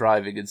just kept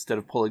driving instead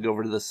of pulling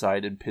over to the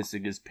side and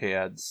pissing his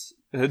pants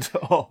and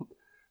all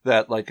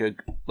that, like a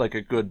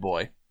good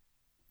boy.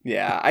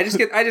 Yeah, I just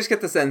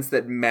get the sense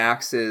that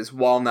Max is,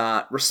 while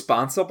not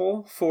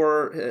responsible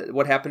for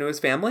what happened to his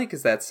family,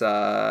 because that's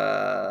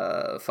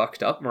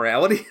fucked up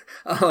morality.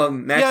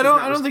 Max I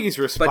don't think he's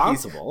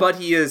responsible, but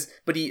his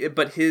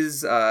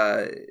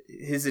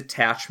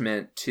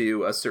attachment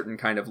to a certain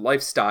kind of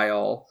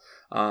lifestyle,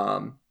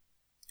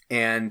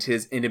 and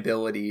his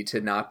inability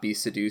to not be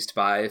seduced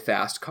by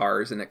fast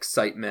cars and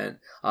excitement,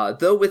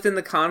 though within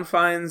the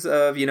confines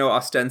of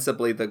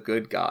ostensibly the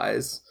good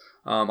guys.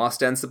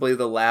 Ostensibly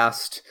the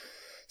last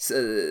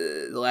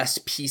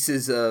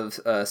pieces of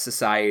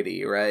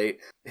society, right?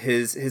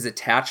 His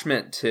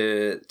attachment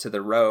to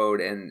the road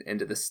and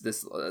to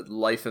this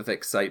life of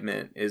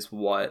excitement is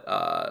what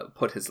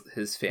put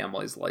his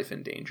family's life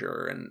in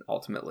danger, and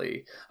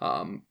ultimately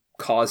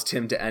caused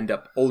him to end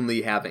up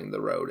only having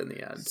the road in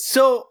the end.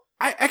 So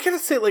I gotta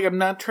say, like, I'm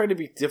not trying to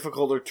be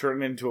difficult or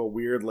turn it into a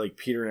weird, like,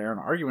 Peter and Aaron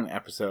argument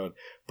episode,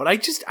 but I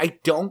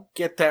don't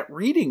get that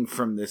reading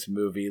from this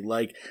movie.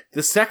 Like,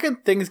 the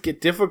second things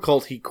get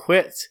difficult, he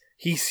quits.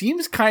 He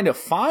seems kind of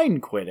fine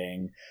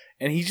quitting,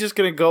 and he's just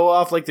gonna go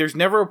off. Like, there's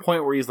never a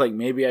point where he's like,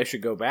 maybe I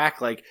should go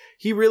back. Like,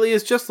 he really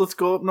is just, let's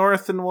go up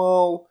north and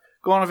we'll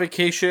go on a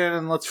vacation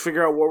and let's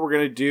figure out what we're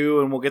gonna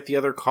do, and we'll get the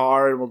other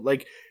car, and we'll,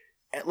 like,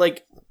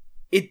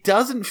 it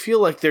doesn't feel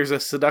like there's a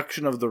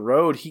seduction of the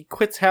road. He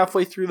quits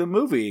halfway through the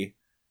movie,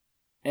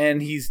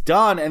 and he's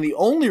done. And the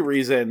only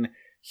reason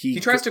he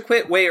tries to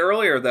quit way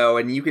earlier, though,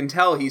 and you can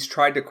tell he's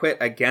tried to quit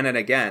again and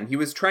again. He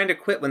was trying to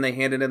quit when they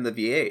handed him the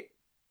V8.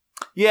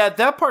 Yeah,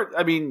 that part,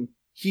 I mean,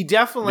 he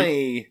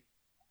definitely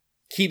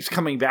keeps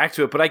coming back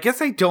to it, but I guess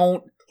I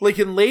don't, like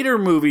in later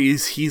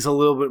movies, he's a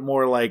little bit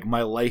more like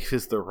my life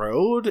is the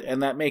road,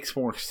 and that makes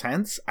more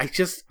sense. I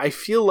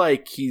feel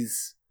like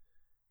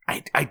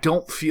I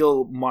don't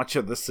feel much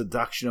of the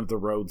seduction of the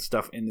road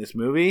stuff in this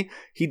movie.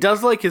 He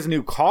does like his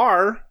new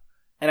car,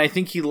 and I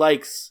think he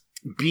likes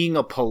being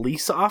a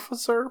police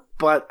officer,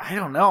 but I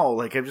don't know.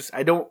 Like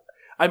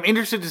I'm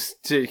interested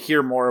to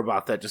hear more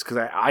about that just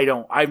because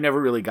I've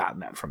never really gotten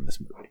that from this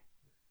movie.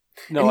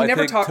 No, I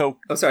think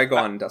Oh, sorry, go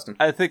on, Dustin.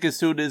 I think as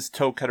soon as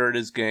Toe Cutter and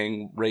his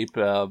gang rape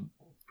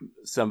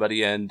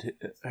somebody and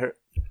her,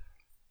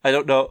 I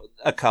don't know,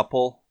 a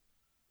couple,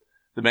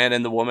 the man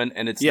and the woman,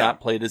 and it's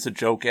not played as a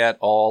joke at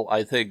all,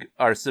 I think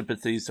our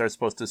sympathies are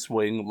supposed to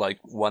swing like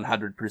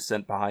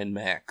 100% behind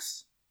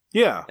Max.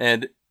 Yeah.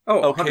 And,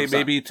 okay,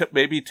 100%.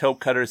 maybe Toe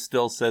Cutter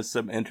still says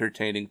some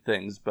entertaining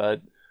things,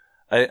 but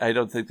I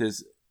don't think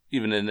there's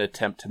even an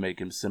attempt to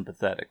make him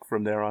sympathetic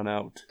from there on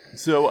out.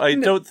 So I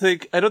don't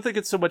think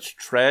it's so much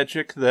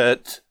tragic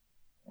that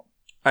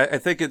I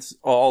think it's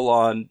all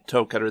on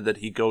Toe Cutter that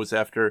he goes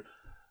after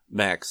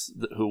Max,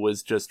 who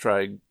was just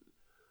trying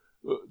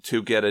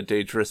to get a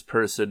dangerous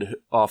person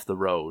off the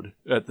road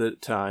at the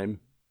time.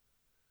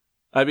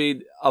 I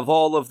mean, of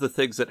all of the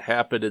things that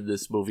happened in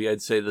this movie,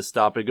 I'd say the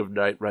stopping of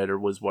Knight Rider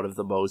was one of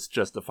the most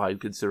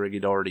justified, considering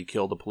he'd already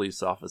killed a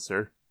police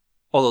officer.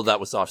 Although that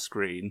was off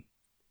screen.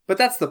 But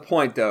that's the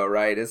point, though,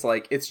 right? Is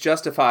like it's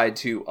justified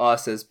to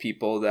us as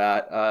people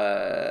that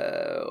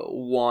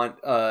want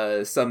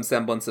some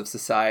semblance of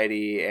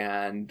society,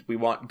 and we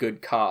want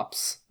good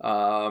cops,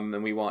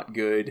 and we want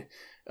good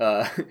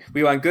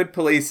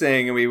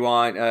policing, and we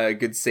want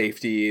good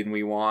safety, and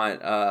we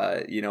want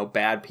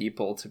bad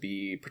people to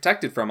be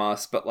protected from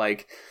us. But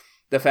like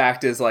the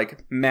fact is,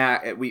 like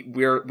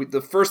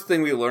the first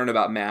thing we learn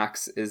about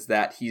Max is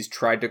that he's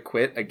tried to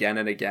quit again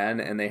and again,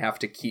 and they have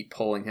to keep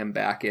pulling him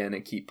back in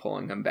and keep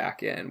pulling him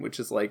back in,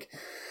 which is like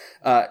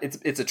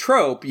it's a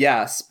trope,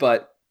 yes,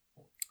 but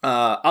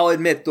I'll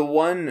admit the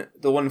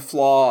one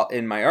flaw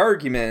in my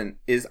argument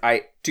is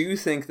I do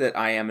think that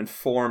I am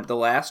informed the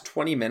last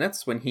 20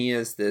 minutes when he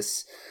is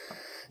this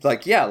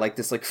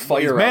this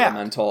fire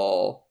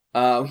elemental.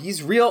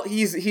 He's real.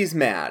 He's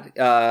mad.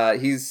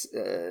 He's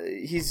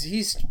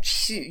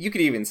you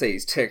could even say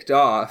he's ticked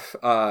off.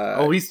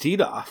 He's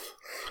teed off.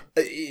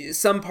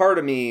 Some part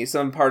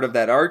of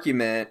that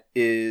argument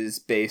is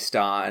based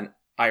on,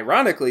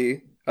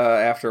 ironically,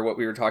 after what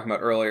we were talking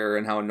about earlier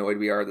and how annoyed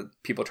we are that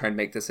people try and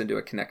make this into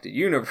a connected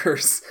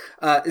universe,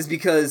 is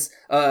because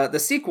the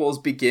sequels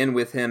begin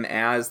with him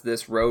as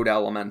this road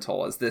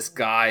elemental, as this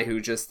guy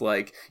who just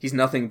like, he's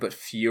nothing but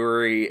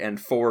fury and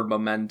forward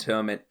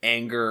momentum and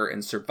anger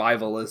and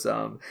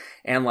survivalism.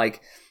 And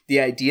like the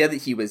idea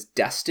that he was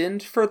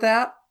destined for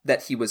that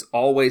he was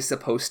always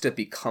supposed to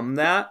become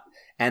that,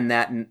 and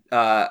that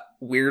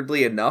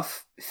weirdly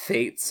enough,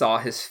 fate saw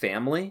his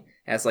family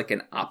as like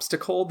an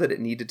obstacle that it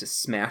needed to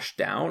smash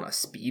down, a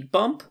speed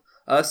bump,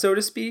 so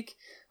to speak,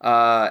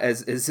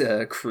 as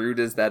crude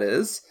as that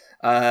is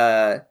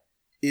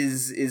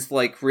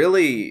like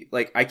really,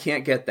 like, I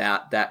can't get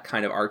that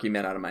kind of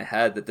argument out of my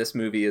head that this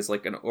movie is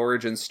like an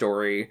origin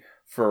story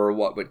for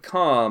what would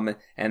come,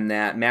 and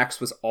that Max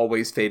was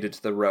always fated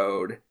to the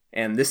road,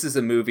 and this is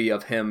a movie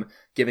of him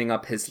giving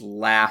up his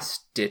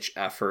last-ditch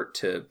effort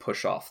to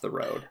push off the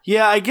road.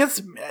 Yeah, I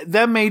guess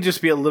that may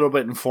just be a little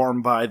bit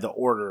informed by the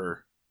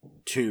order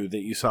too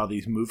that you saw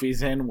these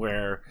movies in,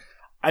 where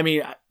I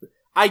mean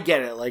I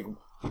get it, like,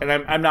 and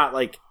I'm not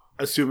like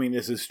assuming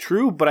this is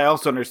true, but I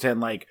also understand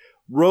like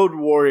Road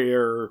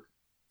Warrior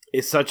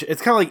is such,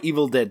 it's kind of like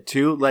Evil Dead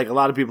 2. Like a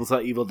lot of people saw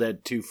Evil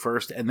Dead 2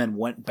 first and then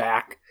went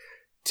back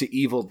to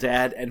Evil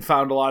Dead and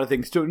found a lot of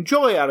things to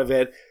enjoy out of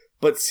it,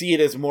 but see it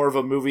as more of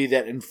a movie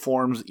that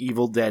informs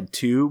Evil Dead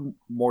 2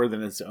 more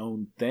than its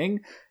own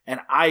thing.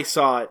 And I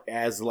saw it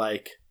as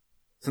like,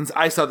 since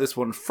I saw this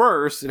one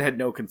first and had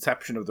no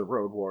conception of the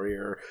Road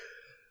Warrior,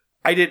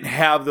 I didn't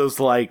have those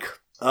like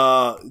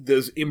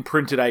those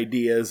imprinted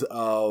ideas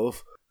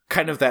of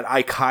kind of that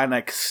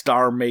iconic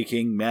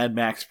star-making Mad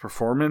Max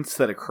performance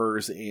that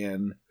occurs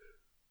in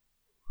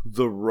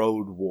the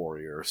Road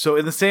Warrior. So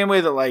in the same way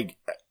that like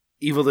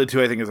Evil Dead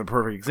 2 I think is a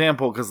perfect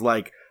example, because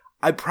like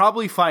I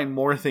probably find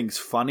more things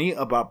funny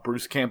about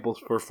Bruce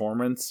Campbell's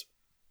performance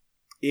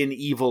in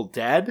Evil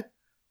Dead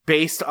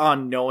based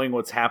on knowing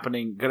what's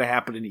going to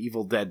happen in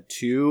Evil Dead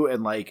 2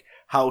 and like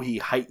how he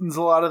heightens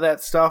a lot of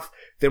that stuff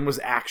than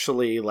was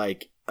actually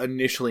like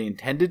initially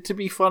intended to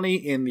be funny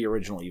in the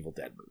original Evil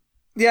Dead movie.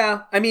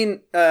 Yeah, I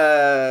mean,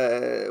 Adam,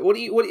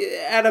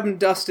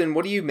 Dustin,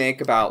 what do you make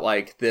about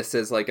like this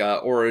as like a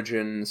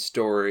origin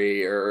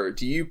story, or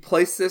do you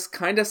place this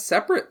kind of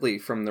separately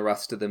from the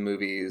rest of the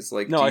movies?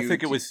 Like, I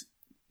think it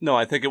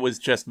was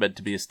just meant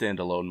to be a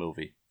standalone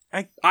movie.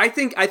 I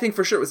think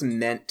for sure it was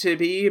meant to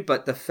be,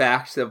 but the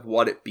fact of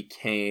what it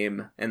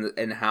became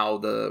and how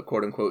the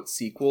quote unquote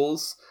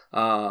sequels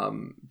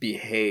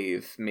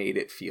behave made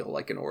it feel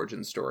like an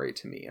origin story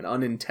to me, an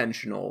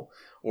unintentional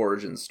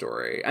origin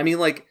story. I mean,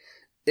 like,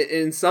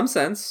 In some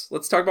sense,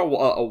 let's talk about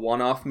a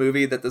one-off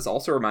movie that this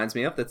also reminds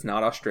me of. That's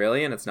not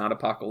Australian, it's not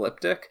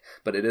apocalyptic,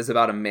 but it is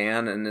about a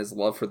man and his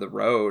love for the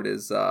road.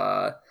 Is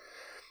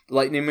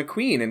Lightning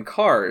McQueen in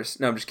Cars.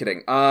 No, I'm just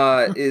kidding.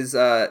 Is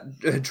a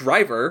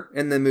driver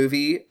in the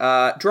movie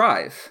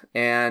Drive,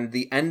 and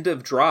the end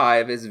of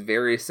Drive is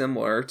very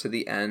similar to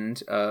the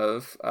end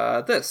of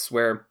this,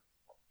 where.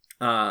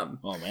 Oh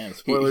man,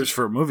 spoilers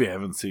for a movie I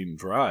haven't seen,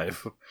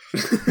 Drive.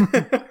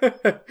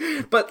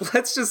 But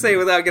let's just say,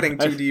 without getting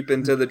too deep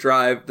into the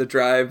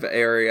drive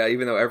area,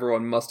 even though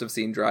everyone must have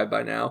seen Drive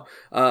by now,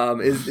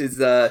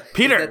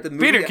 Peter,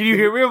 can you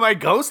hear me with my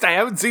ghost? I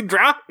haven't seen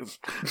Drive.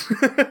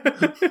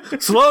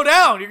 Slow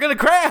down, you're gonna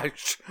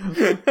crash.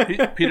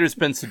 Peter's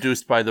been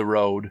seduced by the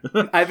road.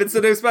 I've been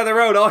seduced by the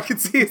road. All I can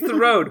see is the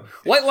road.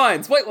 White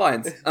lines.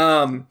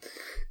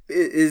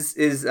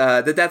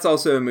 That's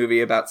also a movie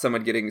about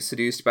someone getting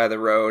seduced by the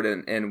road,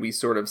 and we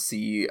sort of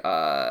see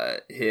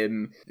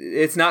him.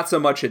 It's not so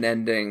much an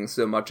ending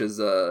so much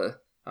as a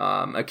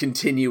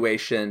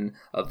continuation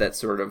of that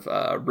sort of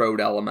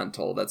road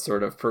elemental, that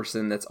sort of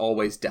person that's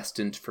always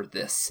destined for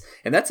this.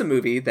 And that's a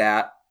movie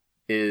that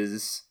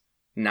is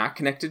not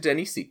connected to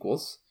any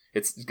sequels.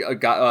 It's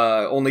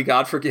Only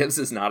God Forgives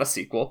is not a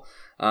sequel.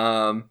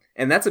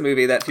 And that's a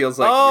movie that feels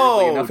like,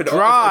 weirdly enough,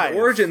 an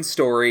origin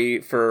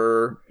story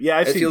for... Yeah,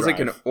 I've seen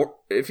Drive.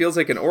 It feels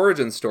like an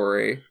origin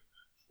story.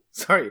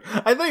 Sorry,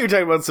 I thought you were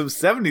talking about some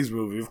 70s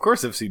movie. Of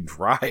course I've seen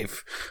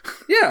Drive.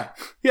 Yeah.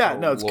 Yeah,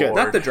 no, it's good.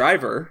 Not The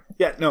Driver.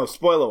 Yeah, no,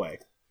 spoil away.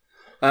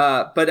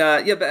 But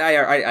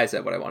I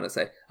said what I wanted to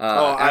say.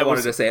 I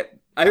wanted to say it.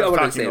 I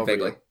wanted to say it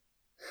vaguely.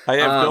 I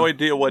have no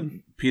idea what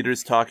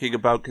Peter's talking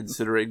about,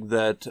 considering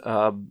that...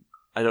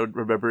 I don't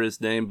remember his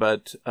name,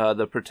 but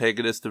the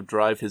protagonist of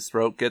Drive, his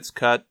throat gets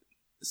cut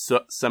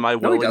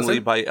semi-willingly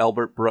by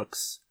Albert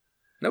Brooks.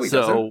 No, he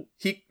doesn't.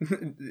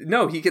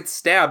 He gets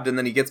stabbed and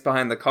then he gets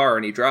behind the car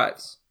and he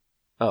drives.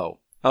 Oh,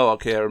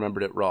 okay, I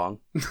remembered it wrong.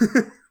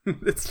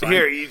 It's fine.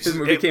 His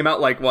movie came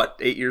out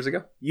 8 years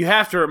ago? You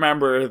have to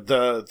remember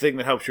the thing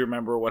that helps you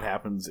remember what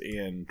happens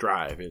in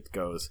Drive. It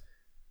goes,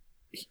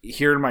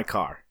 here in my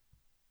car,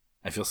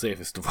 I feel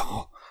safest of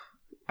all.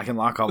 I can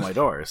lock all my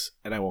doors,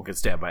 and I won't get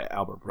stabbed by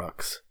Albert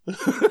Brooks.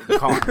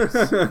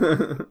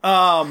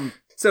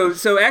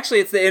 So actually,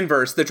 it's the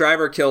inverse. The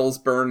driver kills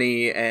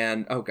Bernie,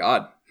 and oh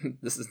god,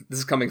 this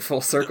is coming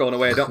full circle in a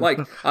way I don't like.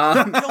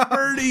 Kill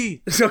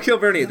Bernie. So kill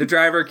Bernie. The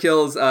driver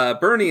kills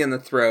Bernie in the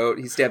throat.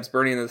 He stabs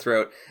Bernie in the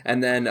throat,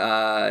 and then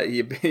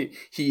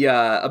he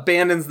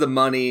abandons the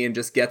money and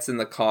just gets in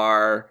the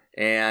car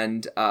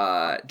and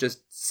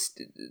just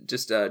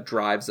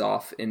drives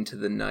off into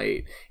the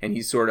night. And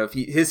he's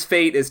his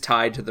fate is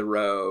tied to the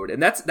road.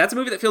 And that's a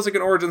movie that feels like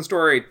an origin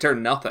story to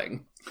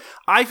nothing.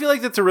 I feel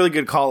like that's a really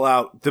good call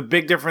out. The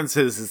big difference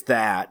is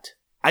that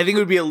I think it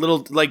would be a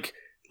little like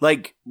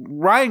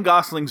Ryan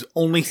Gosling's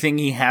only thing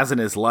he has in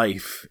his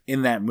life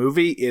in that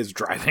movie is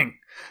driving.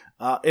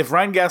 If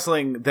Ryan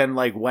Gosling then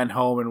went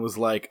home and was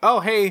like,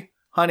 oh, hey,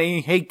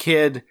 honey, hey,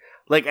 kid,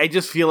 I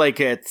just feel like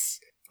it's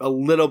a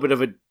little bit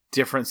of a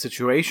different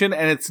situation.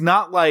 And it's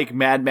not like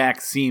Mad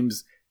Max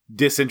seems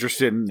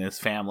disinterested in his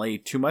family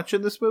too much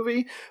in this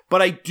movie.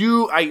 But I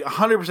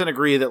 100%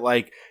 agree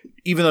that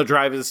even though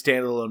Drive is a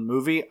standalone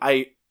movie,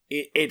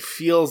 it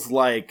feels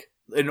like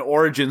an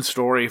origin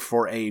story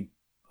for a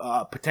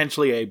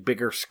potentially a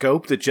bigger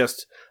scope that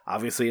just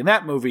obviously in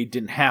that movie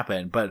didn't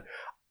happen. But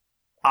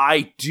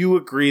I do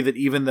agree that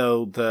even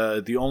though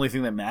the only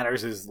thing that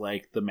matters is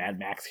the Mad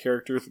Max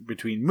characters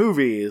between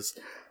movies,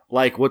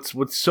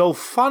 what's so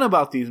fun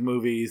about these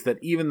movies that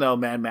even though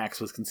Mad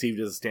Max was conceived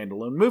as a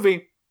standalone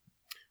movie,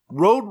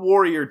 Road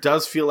Warrior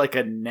does feel like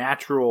a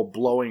natural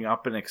blowing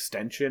up and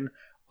extension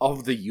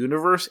of the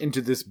universe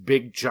into this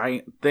big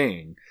giant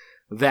thing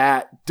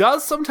that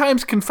does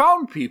sometimes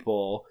confound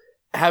people,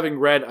 having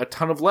read a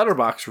ton of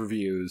Letterboxd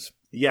reviews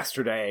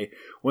yesterday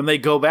when they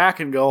go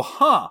back and go,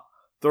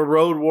 the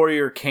Road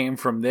Warrior came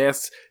from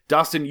this.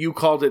 Dustin, you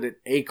called it an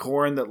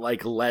acorn that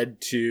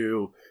led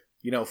to,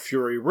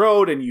 Fury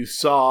Road, and you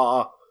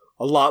saw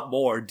a lot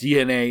more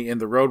DNA in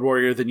the Road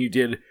Warrior than you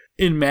did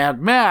in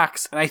Mad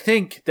Max. And I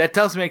think that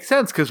does make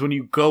sense because when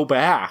you go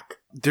back,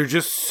 they're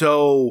just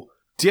so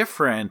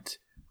different.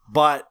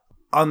 But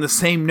on the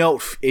same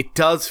note, it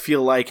does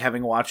feel like,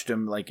 having watched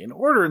them in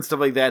order and stuff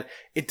like that,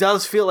 it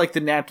does feel like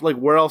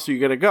where else are you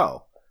gonna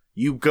go?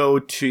 You go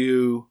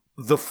to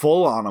the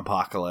full-on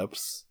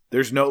apocalypse.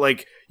 There's no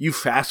you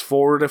fast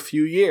forward a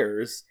few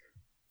years,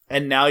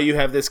 and now you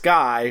have this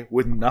guy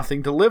with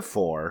nothing to live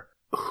for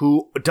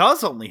who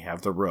does only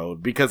have the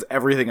road because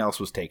everything else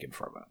was taken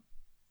from him.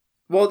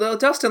 Well,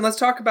 Dustin, let's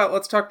talk about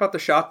the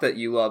shot that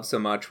you love so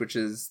much, which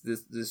is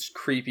this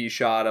creepy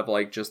shot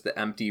of just the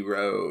empty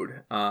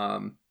road.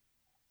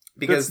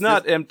 Because it's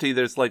not empty.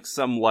 There's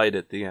some light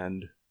at the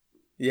end.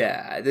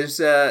 Yeah, there's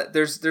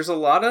a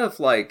lot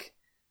of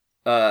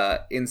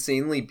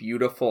insanely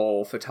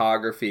beautiful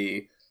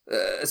photography,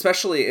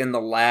 especially in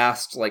the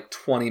last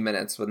 20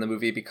 minutes when the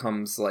movie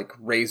becomes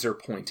razor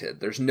pointed.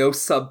 There's no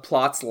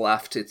subplots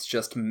left. It's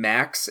just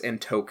Max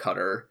and Toe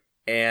Cutter,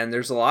 and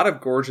there's a lot of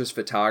gorgeous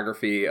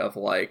photography of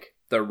like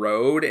the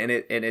road, and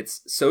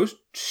it's so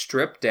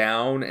stripped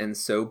down and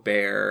so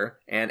bare.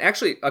 And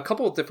actually, a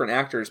couple of different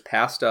actors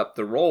passed up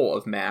the role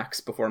of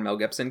Max before Mel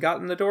Gibson got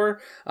in the door,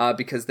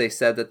 because they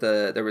said that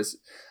there wasn't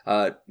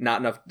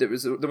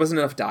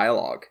enough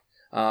dialogue.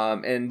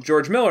 And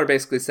George Miller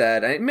basically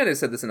said, I might have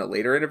said this in a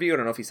later interview, I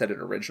don't know if he said it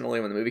originally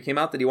when the movie came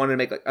out, that he wanted to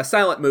make like a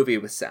silent movie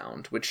with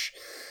sound, which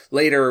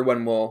later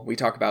when we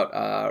talk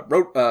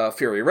about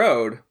Fury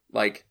Road,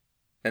 like,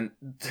 and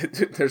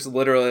there's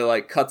literally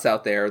like cuts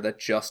out there that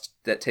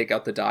take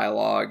out the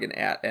dialogue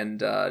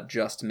and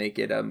just make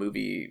it a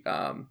movie,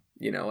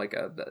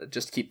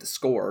 just keep the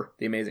score,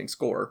 the amazing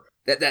score.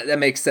 That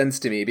makes sense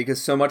to me,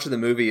 because so much of the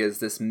movie is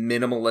this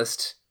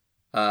minimalist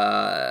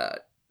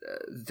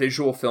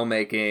visual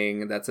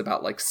filmmaking that's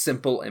about like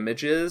simple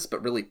images,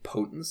 but really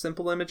potent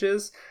simple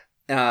images,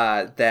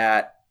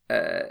 that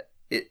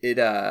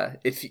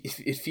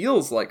it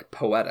feels like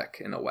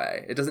poetic in a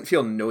way. It doesn't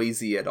feel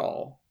noisy at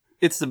all.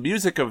 It's the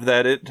music of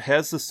that. It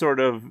has the sort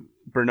of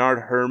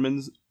Bernard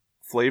Herrmann's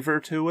flavor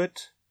to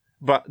it.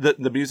 But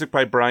the music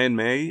by Brian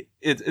May,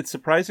 it's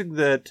surprising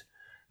that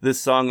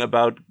this song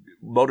about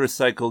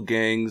motorcycle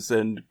gangs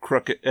and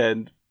crooked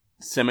and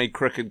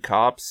semi-crooked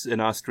cops in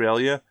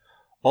Australia,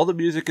 all the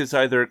music is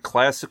either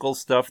classical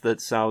stuff that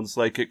sounds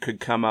like it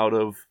could come out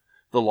of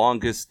The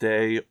Longest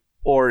Day,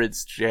 or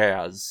it's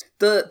jazz.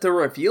 The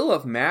reveal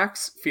of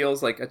Max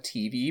feels like a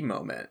TV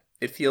moment.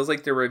 It feels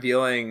like they're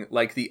revealing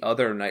like the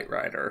other Knight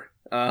Rider.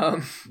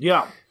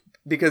 Yeah.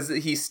 Because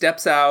he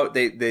steps out,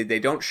 they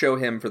don't show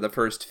him for the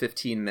first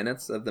 15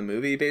 minutes of the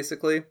movie,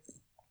 basically.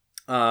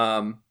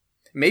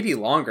 Maybe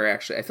longer,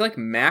 actually. I feel like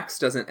Max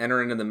doesn't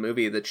enter into the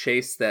movie, the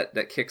chase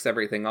that kicks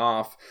everything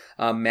off.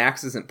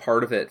 Max isn't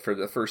part of it for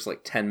the first,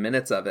 10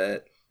 minutes of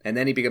it. And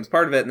then he becomes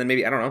part of it, and then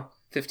maybe,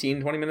 15,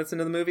 20 minutes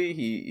into the movie,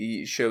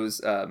 he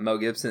shows Mel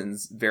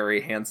Gibson's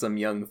very handsome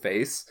young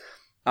face.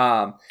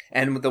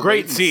 And with the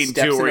great scene,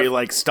 too, where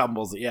he,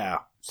 stumbles. Yeah.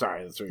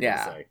 Sorry, that's what you're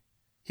going to say.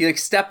 He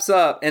steps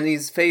up, and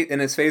his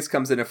face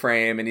comes into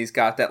frame, and he's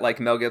got that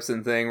Mel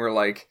Gibson thing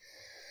where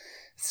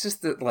it's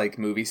just the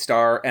movie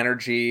star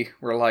energy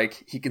where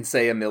he can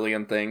say a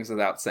million things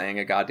without saying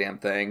a goddamn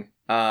thing.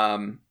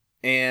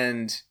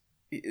 And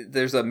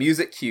there's a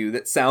music cue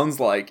that sounds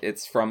like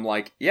it's from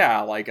a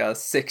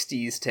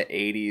 60s to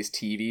 80s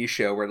TV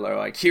show where they're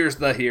like, here's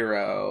the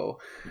hero.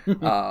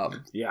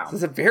 Yeah,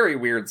 it's a very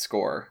weird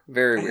score.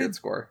 Very weird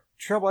score.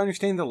 Trouble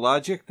understanding the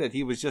logic that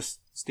he was just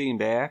staying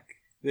back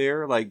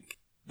there,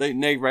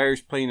 Knight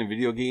Rider's playing a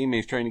video game and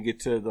he's trying to get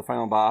to the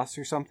final boss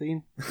or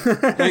something.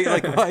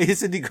 Why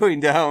isn't he going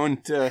down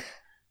to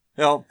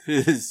help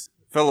his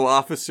fellow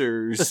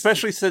officers?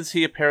 Especially since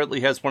he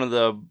apparently has one of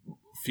the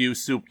few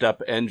souped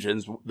up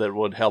engines that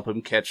would help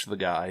him catch the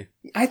guy.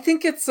 I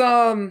think it's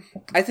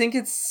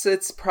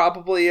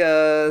probably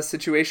a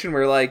situation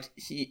where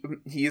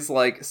he's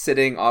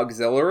sitting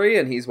auxiliary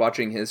and he's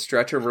watching his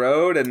stretch of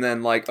road, and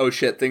then oh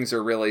shit, things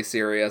are really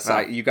serious.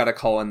 You got to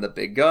call in the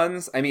big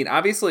guns. I mean,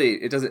 obviously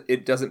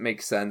it doesn't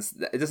make sense.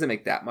 It doesn't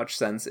make that much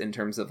sense in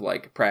terms of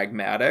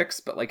pragmatics,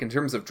 but in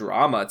terms of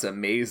drama, it's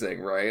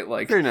amazing, right?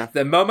 Fair enough.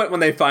 The moment when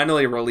they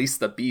finally release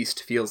the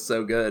beast feels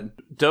so good.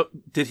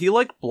 Did he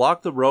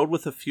block the road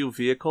with a few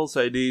vehicles?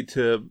 I need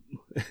to.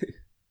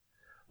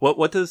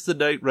 What does the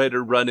Knight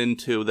Rider run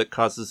into that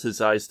causes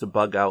his eyes to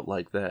bug out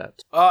like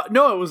that?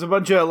 No, it was a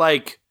bunch of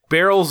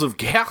barrels of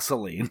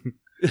gasoline.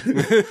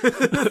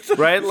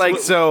 Right?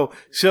 So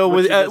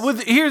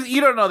with here's, you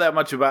don't know that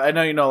much about. I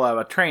know you know a lot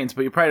about trains,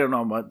 but you probably don't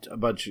know much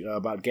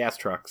about gas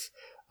trucks.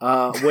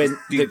 When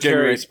they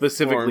carry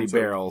specifically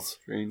barrels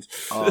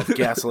of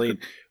gasoline.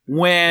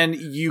 When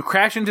you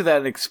crash into that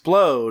and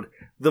explode,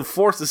 the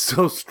force is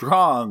so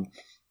strong.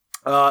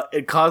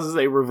 It causes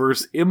a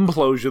reverse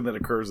implosion that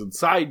occurs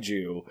inside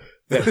you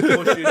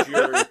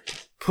that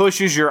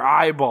pushes your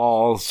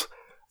eyeballs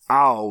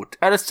out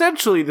at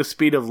essentially the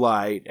speed of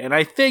light. And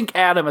I think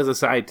Adam, as a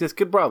scientist,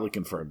 could probably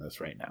confirm this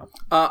right now.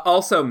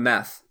 Also,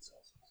 meth.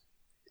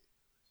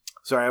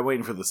 Sorry, I'm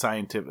waiting for the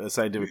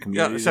scientific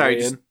community.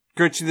 Just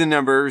crunching the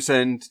numbers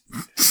and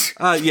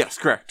yes,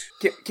 correct.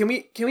 Can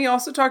we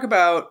also talk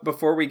about,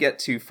 before we get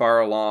too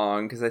far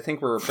along, because I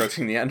think we're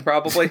approaching the end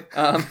probably.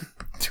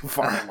 Too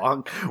far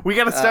along. We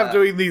gotta stop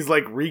doing these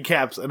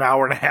recaps an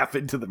hour and a half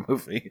into the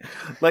movie.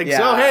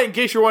 So hey, in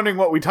case you're wondering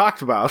what we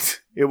talked about,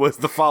 it was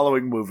the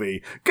following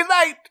movie. Good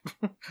night.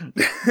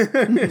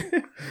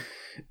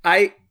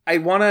 I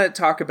want to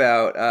talk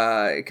about,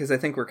 because I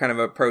think we're kind of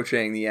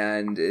approaching the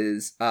end,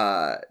 is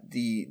the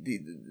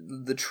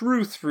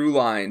true through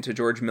line to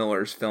George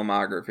Miller's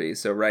filmography.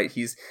 So, right,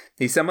 he's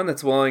someone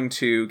that's willing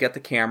to get the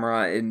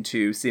camera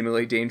into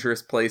seemingly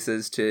dangerous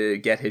places to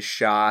get his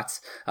shots,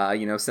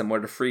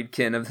 similar to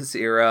Friedkin of this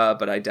era,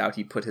 but I doubt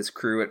he put his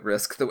crew at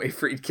risk the way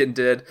Friedkin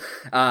did.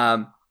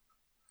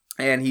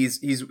 And he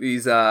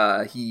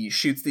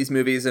shoots these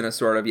movies in a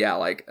sort of,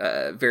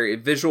 very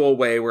visual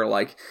way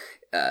where,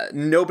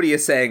 nobody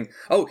is saying,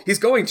 oh, he's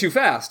going too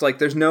fast.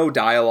 There's no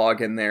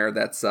dialogue in there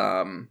that's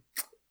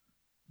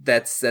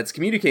that's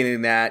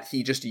communicating that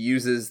he just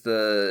uses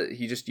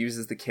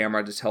the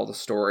camera to tell the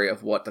story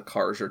of what the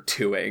cars are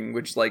doing,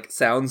 which like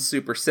sounds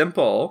super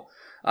simple,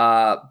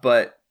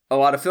 but a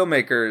lot of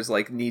filmmakers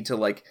like need to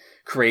like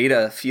create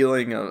a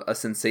feeling of a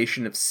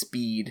sensation of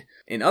speed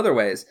in other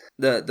ways.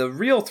 The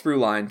real through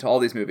line to all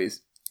these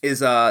movies is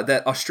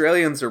that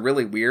Australians are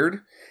really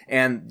weird,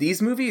 and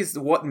these movies,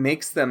 what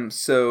makes them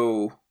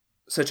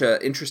such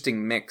a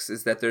interesting mix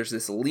is that there's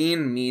this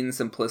lean, mean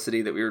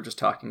simplicity that we were just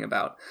talking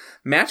about,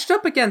 matched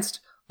up against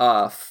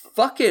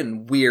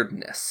fucking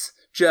weirdness.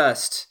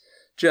 Just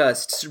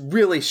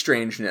really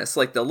strangeness.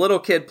 Like the little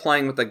kid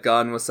playing with a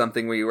gun was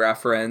something we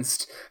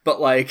referenced, but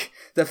like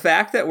the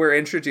fact that we're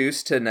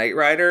introduced to Knight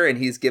Rider and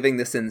he's giving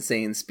this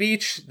insane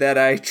speech that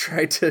I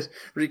tried to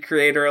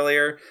recreate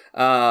earlier,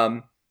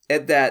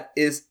 that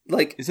is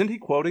like... Isn't he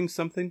quoting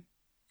something?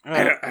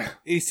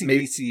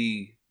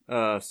 AC/DC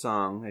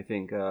song, I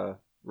think,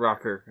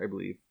 Rocker, I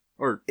believe,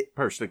 or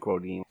partially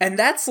quoting. And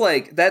that's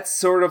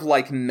sort of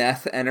like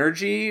meth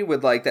energy,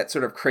 with like that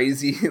sort of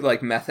crazy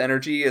like meth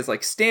energy is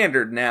like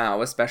standard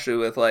now, especially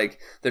with like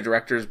the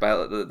directors by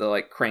the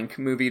like Crank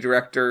movie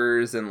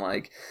directors and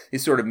like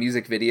these sort of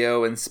music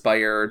video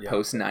inspired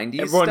post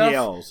 90s Everyone stuff.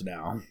 yells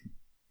now.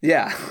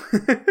 Yeah.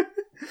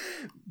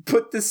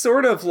 But this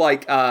sort of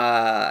like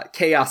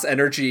chaos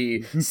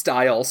energy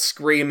style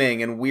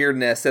screaming and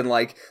weirdness, and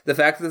like the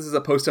fact that this is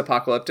a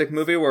post-apocalyptic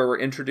movie where we're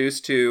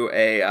introduced to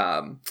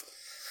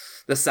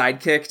the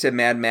sidekick to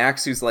Mad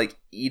Max who's like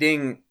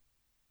eating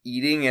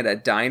at a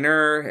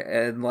diner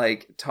and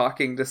like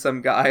talking to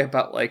some guy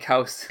about like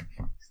how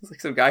like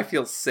some guy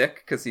feels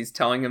sick because he's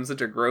telling him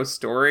such a gross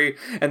story,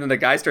 and then the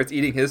guy starts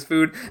eating his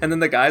food, and then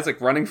the guy's like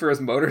running for his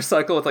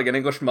motorcycle with like an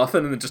English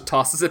muffin and then just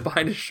tosses it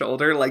behind his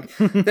shoulder. Like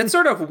that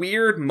sort of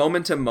weird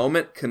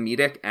moment-to-moment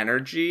comedic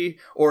energy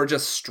or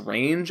just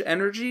strange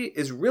energy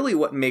is really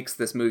what makes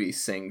this movie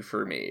sing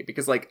for me,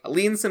 because like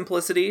lean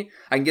simplicity,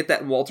 I can get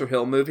that in Walter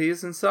Hill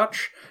movies and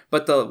such,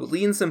 but the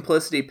lean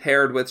simplicity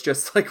paired with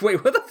just like,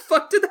 wait, what the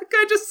fuck did that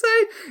guy just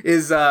say,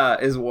 is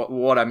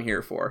what I'm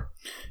here for.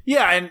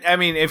 Yeah, and I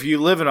mean, if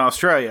you live in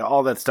Australia,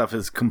 all that stuff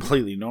is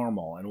completely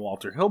normal, and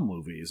Walter Hill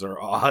movies are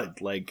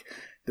odd. Like,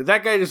 did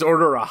that guy just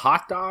order a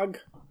hot dog?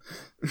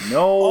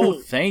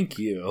 No, thank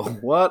you.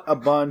 What a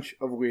bunch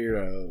of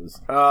weirdos.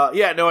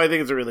 Yeah, no, I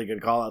think it's a really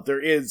good call out. There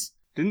is...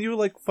 Didn't you,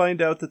 like,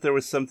 find out that there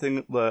was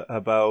something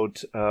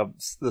about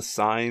the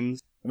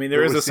signs? I mean,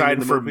 there is a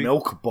sign for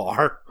Milk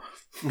Bar.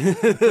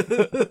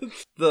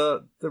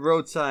 The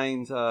road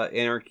signs,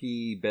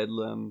 Anarchy,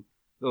 Bedlam...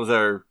 Those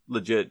are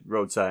legit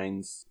road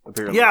signs,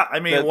 apparently. Yeah, I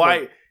mean,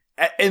 why...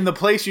 In the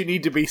place you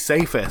need to be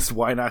safest,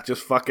 why not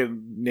just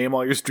fucking name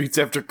all your streets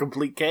after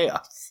complete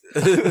chaos?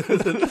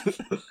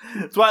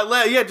 That's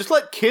why, just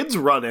let kids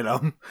run in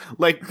them.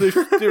 Like,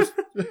 there's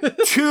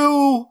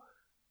 2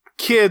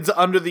 kids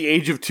under the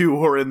age of 2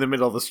 who are in the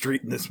middle of the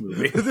street in this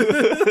movie.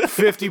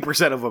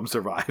 50% of them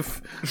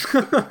survive.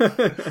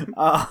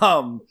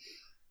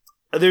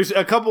 There's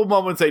a couple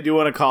moments I do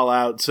want to call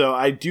out. So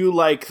I do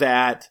like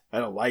that. I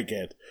don't like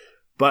it.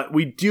 But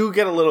we do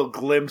get a little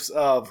glimpse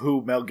of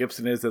who Mel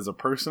Gibson is as a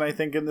person, I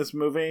think, in this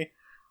movie.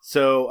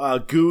 So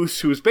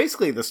Goose, who is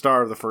basically the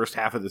star of the first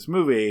half of this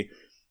movie,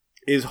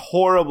 is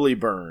horribly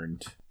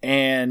burned.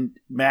 And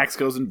Max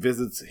goes and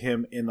visits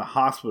him in the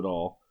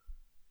hospital.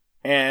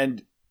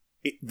 And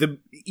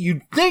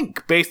you'd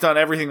think, based on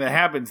everything that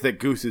happens, that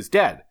Goose is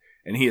dead.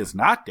 And he is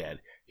not dead.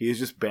 He is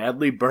just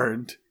badly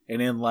burned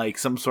and in like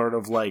some sort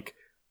of like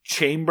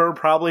chamber,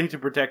 probably, to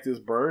protect his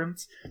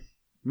burns.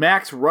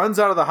 Max runs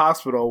out of the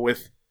hospital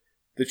with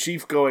the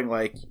chief going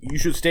like, you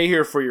should stay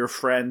here for your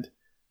friend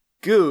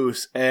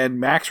Goose. And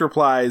Max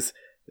replies,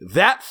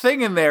 that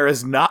thing in there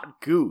is not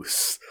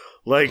Goose.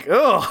 Like,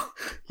 oh,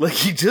 like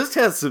he just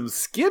has some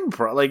skin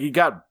like he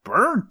got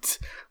burnt.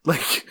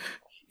 Like,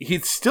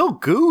 he's still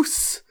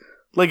Goose.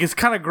 Like, it's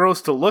kind of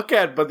gross to look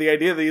at, but the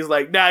idea that he's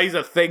like, nah, he's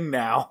a thing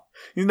now.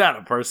 He's not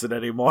a person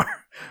anymore.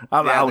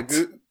 I'm out.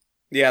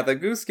 The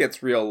Goose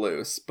gets real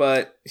loose,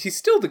 but he's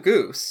still the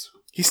Goose.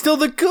 He's still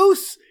the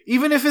Goose,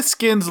 even if his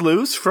skin's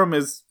loose from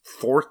his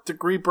 4th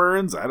degree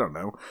burns. I don't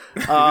know.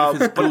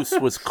 His goose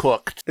was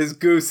cooked. His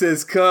goose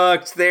is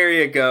cooked. There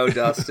you go,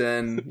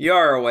 Dustin.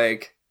 You're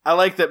awake. I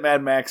like that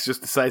Mad Max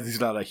just decides he's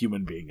not a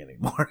human being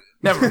anymore.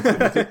 Never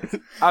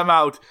mind. I'm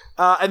out.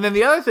 And then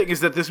the other thing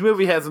is that this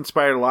movie has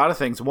inspired a lot of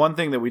things. One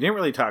thing that we didn't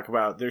really talk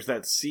about, there's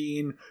that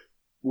scene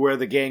where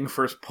the gang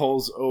first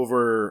pulls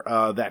over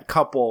that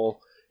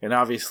couple and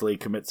obviously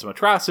commit some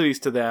atrocities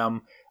to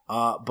them.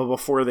 But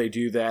before they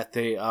do that,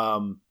 they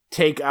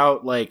take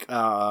out like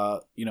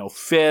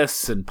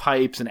fists and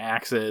pipes and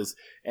axes,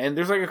 and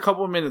there's like a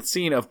couple of minutes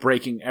scene of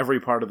breaking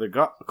every part of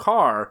the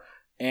car,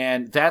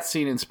 and that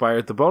scene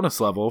inspired the bonus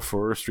level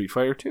for Street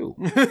Fighter 2.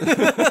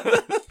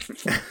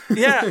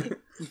 Yeah,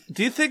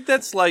 do you think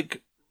that's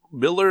like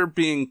Miller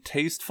being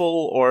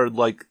tasteful or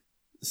like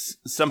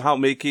somehow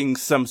making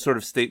some sort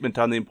of statement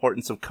on the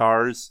importance of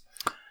cars?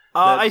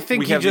 I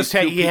think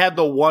he had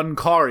the one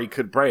car he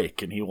could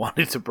break, and he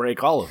wanted to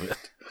break all of it.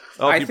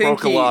 Oh, I he think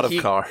broke a lot of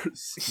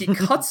cars. He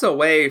cuts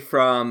away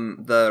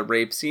from the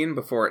rape scene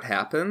before it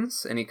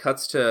happens, and he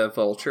cuts to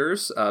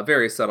vultures.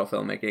 Very subtle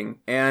filmmaking,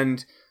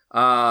 and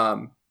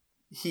so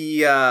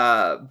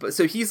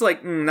he's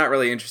like not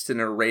really interested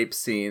in a rape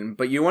scene,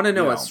 but you want to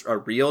know a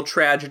real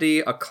tragedy: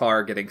 a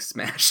car getting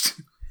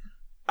smashed.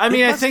 I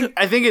mean, I think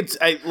it's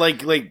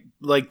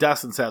like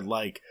Dustin said,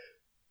 like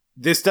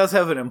this does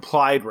have an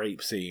implied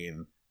rape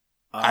scene.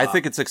 I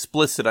think it's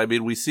explicit. I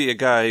mean, we see a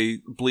guy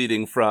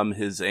bleeding from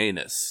his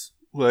anus.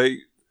 Like,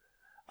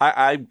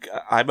 I'm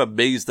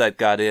amazed that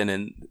got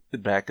in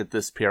back at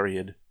this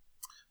period.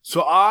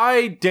 So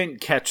I didn't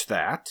catch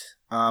that.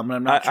 And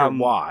I'm not sure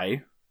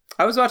why.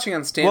 I was watching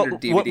on standard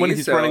DVD, when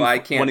he's so running, I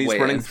can't. When he's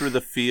running in. through the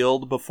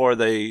field before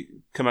they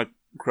come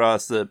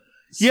across the.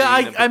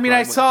 Yeah, I mean,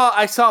 I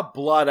saw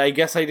blood. I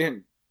guess I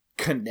didn't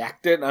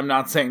connect it. I'm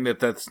not saying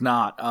that's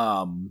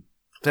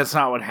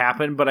not what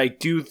happened, but I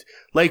do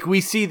like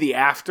we see the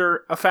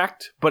after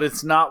effect, but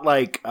it's not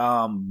like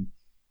a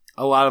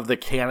lot of the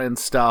canon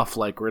stuff,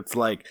 like where it's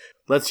like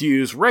let's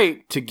use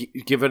rape to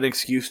give an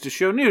excuse to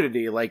show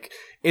nudity. Like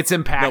it's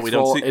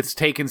impactful, it's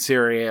taken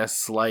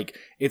serious. Like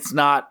it's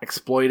not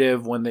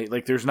exploitive when they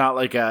like. There's not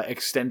like a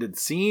extended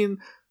scene.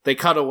 They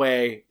cut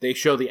away. They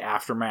show the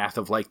aftermath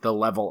of like the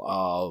level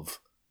of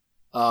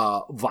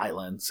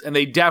violence, and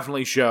they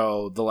definitely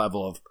show the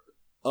level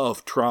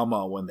of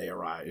trauma when they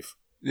arrive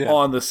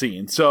on the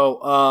scene.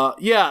 So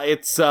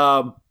it's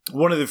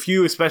one of the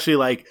few, especially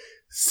like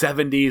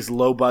 70s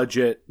low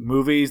budget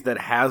movies that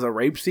has a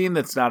rape scene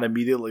that's not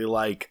immediately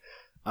like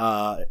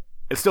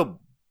it's still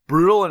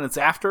brutal in its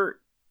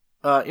after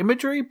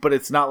imagery, but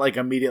it's not like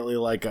immediately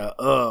like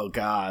oh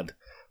god,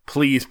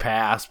 please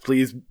pass,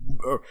 please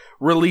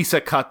release a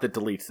cut that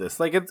deletes this.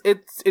 Like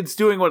it's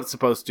doing what it's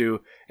supposed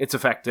to. It's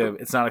effective.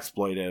 It's not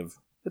exploitive.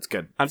 It's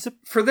good.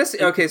 For this,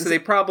 okay, so they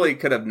probably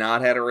could have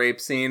not had a rape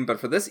scene, but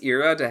for this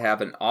era to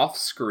have an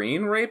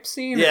off-screen rape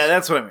scene,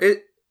 that's what I mean.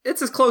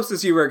 It's as close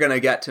as you were going to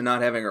get to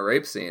not having a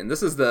rape scene.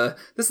 This is the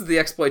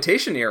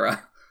exploitation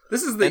era.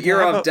 This is the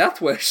era of Death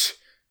Wish.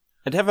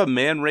 And have a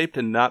man raped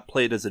and not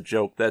played as a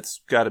joke, that's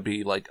got to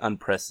be, like,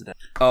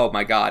 unprecedented. Oh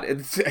my god.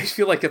 I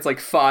feel like it's like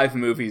 5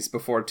 movies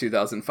before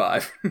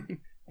 2005.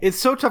 It's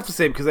so tough to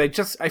say because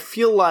I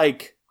feel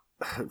like,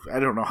 I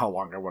don't know how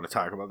long I want to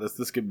talk about this.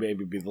 This could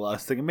maybe be the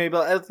last thing, and maybe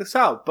I'll edit this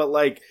out. But,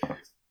 like,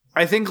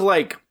 I think,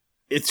 like,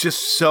 it's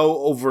just so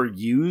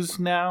overused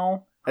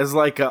now as,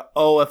 like,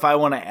 if I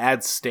want to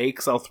add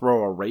stakes, I'll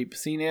throw a rape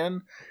scene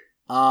in.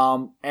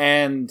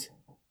 And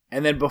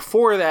then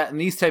before that, in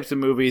these types of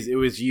movies, it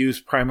was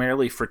used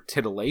primarily for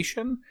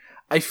titillation.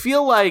 I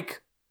feel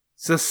like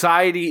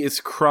society is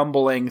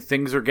crumbling.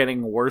 Things are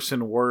getting worse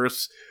and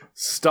worse.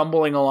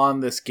 Stumbling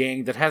along this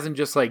gang that hasn't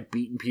just, like,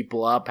 beaten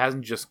people up,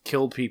 hasn't just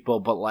killed people,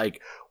 but,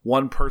 like,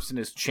 one person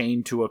is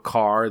chained to a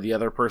car, the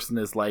other person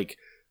is, like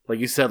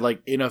you said,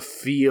 like, in a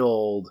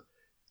field,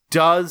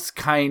 does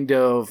kind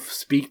of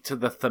speak to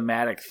the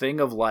thematic thing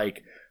of,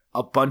 like,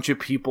 a bunch of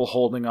people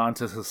holding on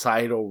to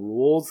societal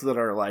rules that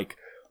are, like,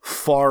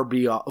 far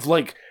beyond,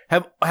 like,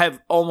 have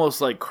almost,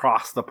 like,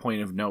 crossed the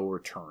point of no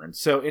return.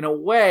 So, in a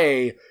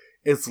way,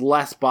 it's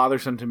less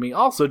bothersome to me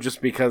also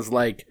just because,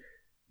 like,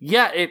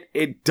 yeah,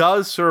 it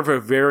does serve a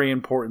very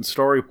important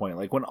story point.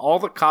 Like, when all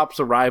the cops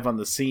arrive on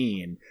the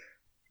scene,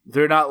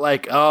 they're not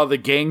like, oh, the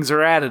gangs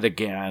are at it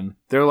again.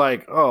 They're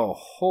like, oh,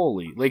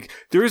 holy. Like,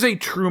 there is a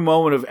true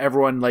moment of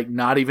everyone, like,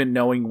 not even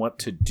knowing what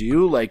to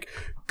do. Like,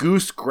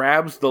 Goose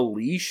grabs the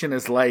leash and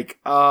is like,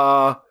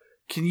 can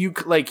you,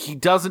 like, he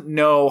doesn't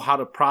know how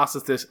to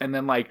process this, and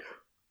then, like,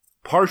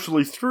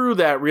 partially through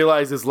that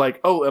realizes, like,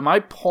 oh, am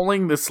I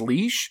pulling this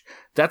leash?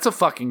 That's a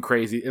fucking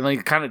crazy, and,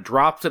 like, kind of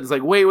drops it. It's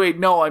like, wait,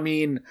 no, I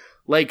mean,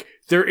 like,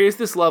 there is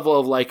this level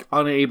of, like,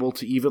 unable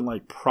to even,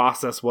 like,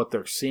 process what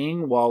they're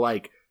seeing while,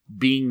 like,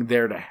 being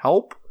there to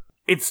help.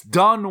 It's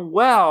done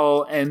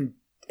well, and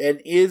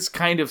is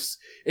kind of,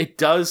 it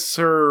does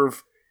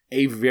serve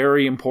a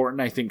very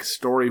important, I think,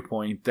 story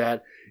point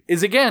that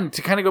is, again,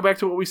 to kind of go back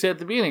to what we said at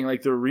the beginning,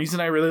 like, the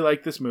reason I really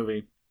like this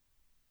movie,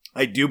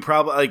 I do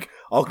probably, like,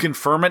 I'll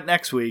confirm it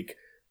next week,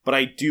 but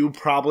I'll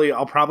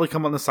probably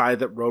come on the side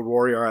that Road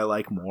Warrior I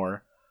like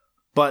more.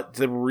 But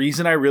the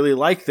reason I really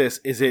like this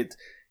is it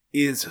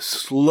is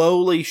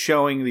slowly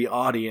showing the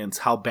audience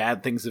how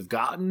bad things have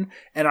gotten,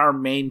 and our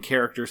main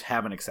characters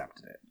haven't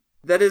accepted it.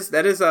 That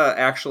is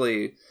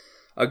actually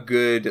a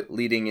good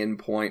leading in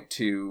point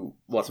to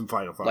some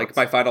final thoughts. Like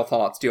my final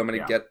thoughts. Do you want me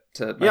to get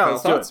to my final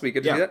thoughts? We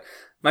could do that.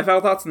 My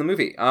final thoughts in the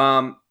movie.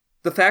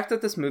 The fact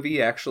that this movie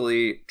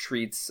actually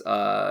treats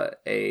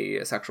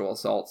a sexual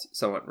assault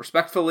somewhat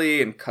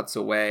respectfully and cuts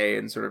away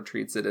and sort of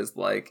treats it as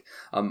like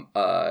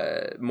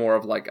more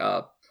of like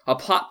a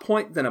plot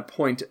point than a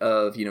point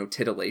of,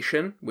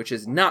 titillation, which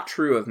is not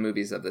true of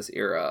movies of this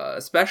era.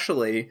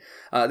 Especially,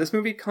 this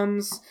movie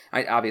comes,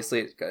 it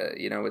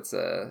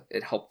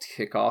helped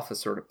kick off a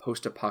sort of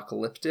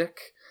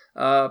post-apocalyptic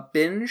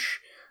binge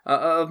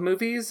of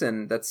movies,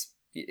 and that's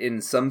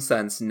in some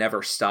sense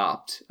never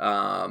stopped.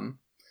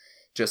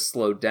 Just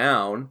slowed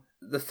down.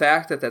 the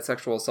fact that that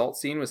sexual assault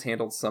scene was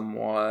handled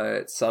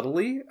somewhat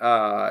subtly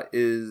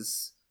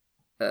is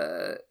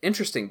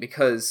interesting,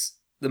 because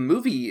the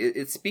movie,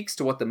 it speaks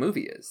to what the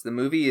movie is. The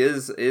movie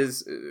is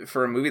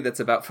for a movie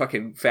that's about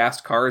fucking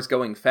fast cars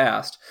going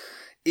fast,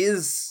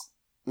 is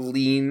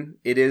lean,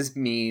 it is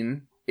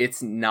mean,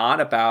 it's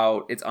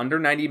under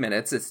 90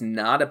 minutes, it's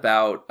not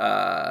about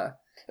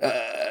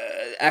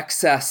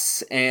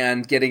excess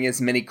and getting as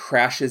many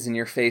crashes in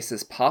your face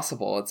as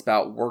possible. It's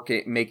about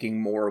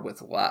making more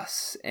with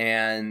less.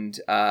 And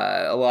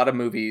a lot of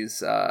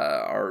movies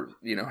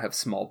have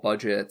small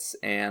budgets,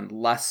 and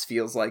less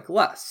feels like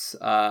less.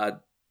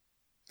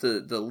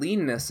 The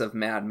leanness of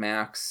Mad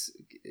Max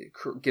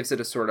gives it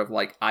a sort of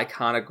like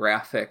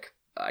iconographic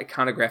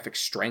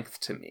strength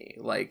to me.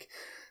 Like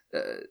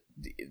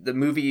the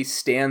movie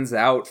stands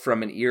out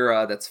from an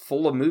era that's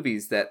full of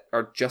movies that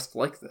are just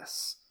like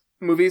this.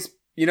 Movies,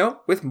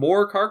 with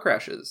more car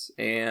crashes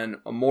and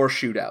more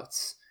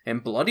shootouts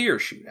and bloodier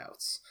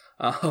shootouts,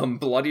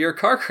 bloodier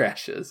car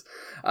crashes,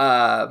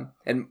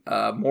 and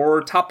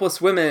more topless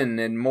women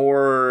and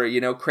more,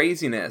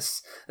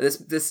 craziness.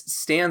 This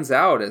stands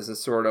out as a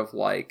sort of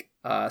like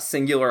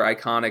singular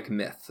iconic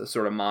myth, a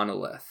sort of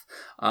monolith,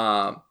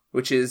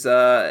 which is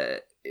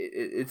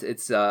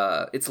it's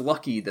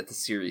lucky that the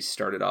series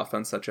started off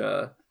on such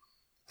a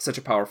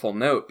powerful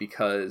note,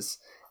 because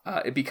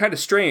it'd be kind of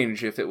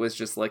strange if it was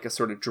just like a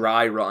sort of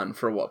dry run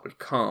for what would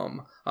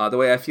come. The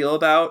way I feel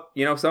about,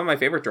 some of my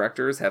favorite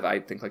directors have, I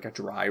think, like a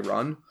dry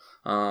run.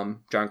 John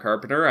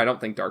Carpenter, I don't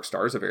think Dark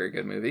Star is a very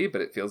good movie, but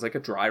it feels like a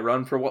dry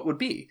run for what would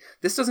be.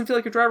 This doesn't feel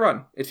like a dry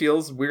run. It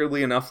feels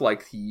weirdly enough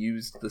like he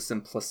used the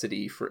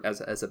simplicity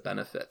as a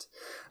benefit.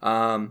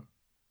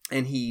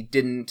 And he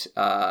didn't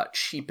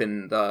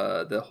cheapen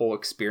the whole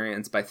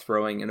experience by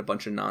throwing in a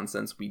bunch of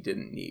nonsense we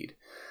didn't need.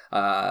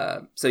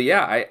 So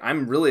yeah,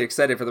 I'm really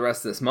excited for the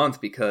rest of this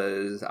month,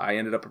 because I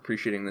ended up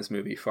appreciating this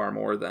movie far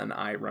more than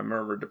I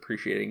remembered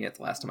appreciating it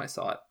last time I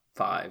saw it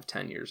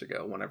 5-10 years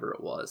ago, whenever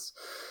it was.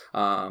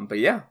 But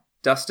yeah,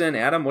 Dustin,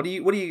 Adam, what do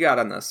you got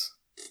on this?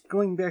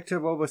 Going back to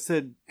what was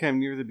said kind of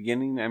near the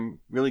beginning, I'm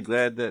really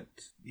glad that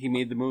he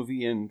made the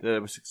movie and that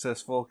it was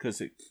successful,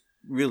 because it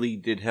really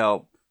did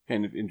help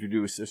kind of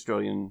introduce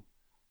Australian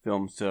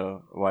films to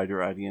a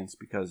wider audience,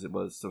 because it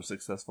was so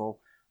successful.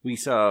 We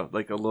saw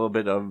like a little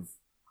bit of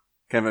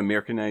kind of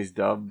Americanized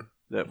dub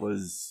that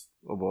was,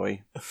 oh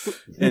boy.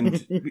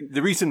 And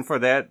the reason for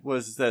that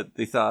was that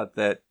they thought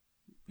that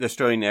the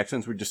Australian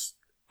accents were just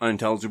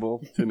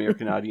unintelligible to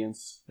American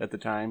audience at the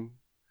time.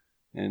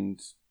 And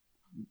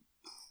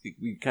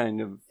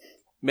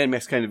Mad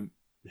Max kind of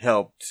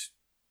helped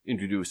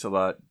introduce a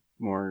lot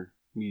more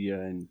media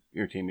and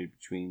entertainment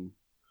between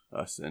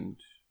us and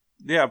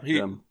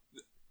them.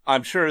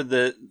 I'm sure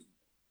that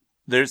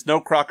there's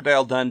no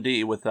Crocodile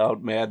Dundee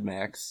without Mad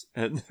Max.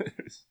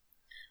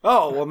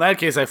 Oh, well, in that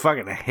case, I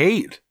fucking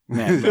hate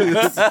Mad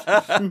Max.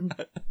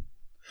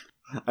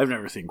 I've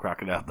never seen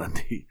Crocodile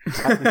Dundee.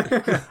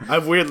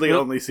 I've weirdly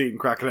only seen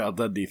Crocodile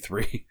Dundee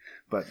 3.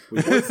 But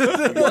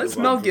was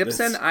Mel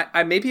Gibson?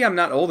 Maybe I'm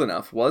not old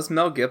enough. Was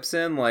Mel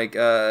Gibson like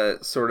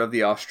sort of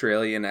the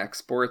Australian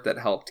export that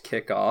helped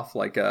kick off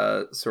like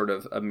a sort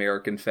of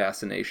American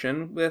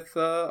fascination with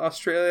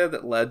Australia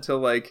that led to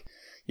like,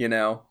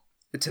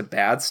 to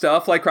bad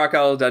stuff like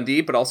Crocodile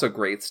Dundee, but also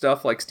great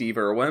stuff like Steve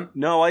Irwin?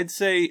 No, I'd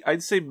say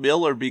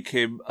Miller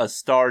became a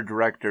star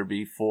director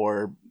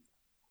before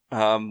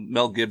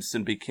Mel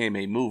Gibson became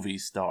a movie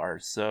star.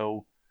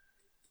 So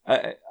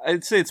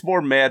I'd say it's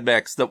more Mad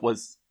Max that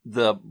was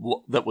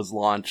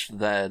launched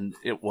than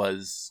it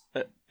was.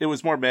 It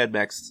was more Mad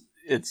Max.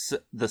 It's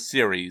the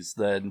series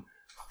than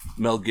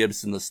Mel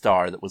Gibson, the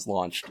star that was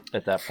launched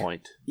at that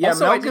point. Yeah,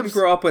 also, I didn't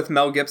grow up with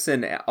Mel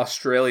Gibson,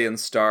 Australian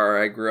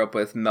star. I grew up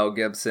with Mel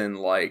Gibson,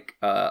 like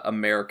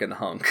American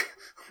hunk,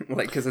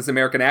 like because his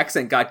American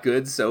accent got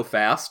good so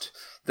fast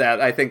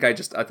that I think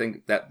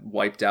that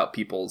wiped out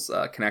people's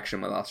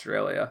connection with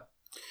Australia.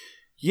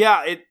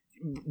 Yeah,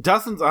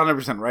 Dustin's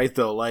 100% right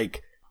though.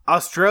 Like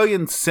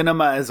Australian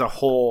cinema as a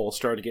whole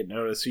started to get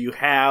noticed. So you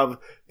have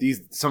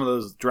some of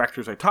those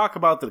directors I talk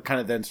about that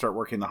kind of then start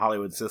working the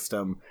Hollywood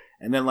system,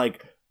 and then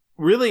like.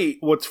 Really,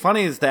 what's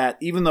funny is that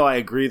even though I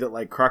agree that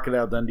like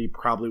Crocodile Dundee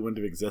probably wouldn't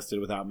have existed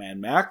without Mad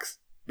Max,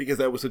 because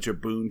that was such a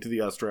boon to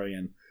the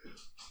Australian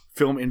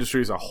film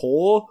industry as a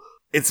whole,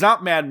 it's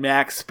not Mad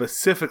Max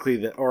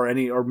specifically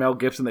or Mel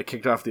Gibson that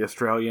kicked off the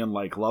Australian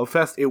like love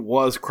fest. It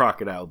was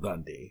Crocodile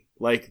Dundee.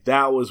 Like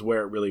that was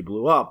where it really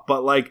blew up.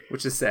 But like,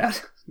 which is sad.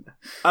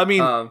 I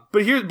mean,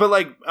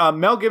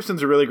 Mel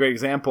Gibson's a really great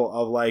example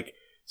of like,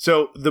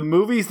 so the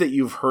movies that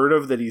you've heard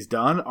of that he's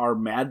done are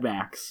Mad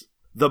Max,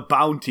 The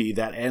Bounty,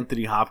 that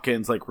Anthony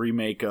Hopkins like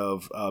remake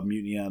of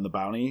Mutiny on the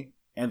Bounty.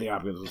 Anthony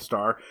Hopkins was a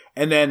star,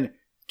 and then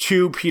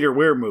 2 Peter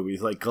Weir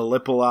movies like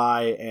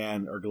Gallipoli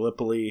and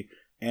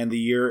The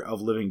Year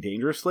of Living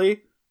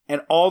Dangerously,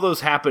 and all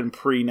those happened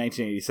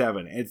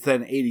pre-1987. It's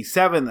then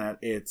 87 that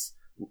it's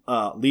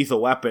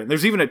Lethal Weapon.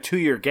 There's even a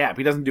 2-year gap.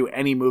 He doesn't do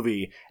any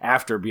movie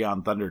after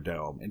Beyond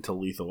Thunderdome until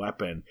Lethal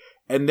Weapon,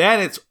 and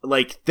then it's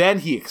like then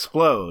he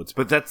explodes.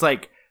 But that's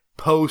like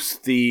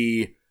post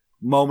the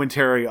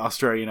momentary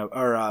Australian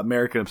or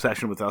American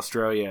obsession with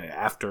Australia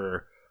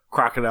after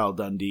Crocodile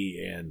Dundee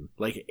in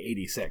like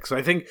 86. So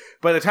I think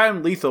by the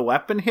time Lethal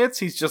Weapon hits,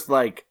 he's just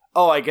like,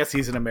 oh, I guess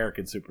he's an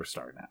American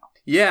superstar now.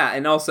 Yeah,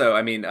 and also,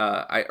 I mean,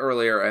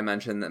 earlier I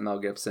mentioned that Mel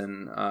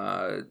Gibson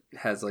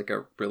had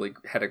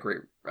a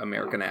great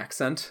American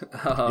accent.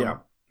 Yeah.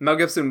 Mel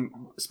Gibson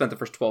spent the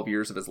first 12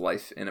 years of his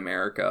life in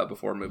America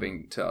before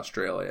moving to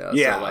Australia.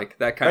 Yeah, so, like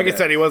that kind of. Like I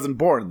said, he wasn't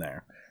born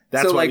there.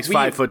 That's So, why like, he's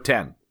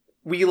 5'10".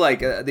 We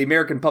the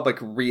American public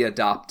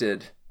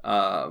readopted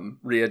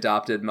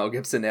Mel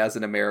Gibson as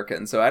an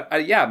American. So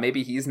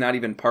maybe he's not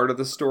even part of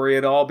the story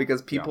at all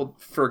because people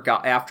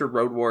forgot after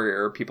Road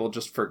Warrior. People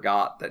just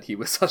forgot that he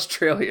was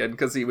Australian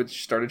because he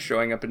started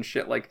showing up in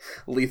shit like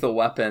Lethal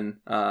Weapon,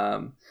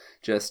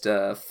 just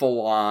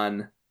full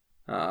on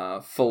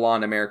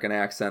American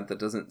accent that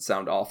doesn't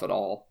sound off at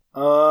all.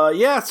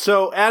 Yeah.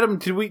 So Adam,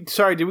 did we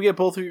get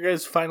both of your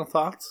guys' final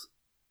thoughts?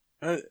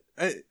 I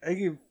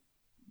give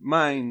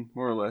mine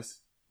more or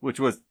less, which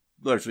was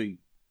largely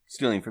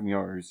stealing from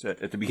yours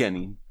at the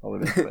beginning. All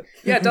of it, but.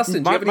 Yeah,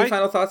 Dustin, do you have any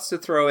final thoughts to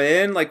throw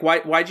in? Like,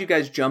 why'd you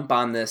guys jump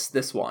on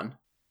this one?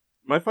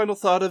 My final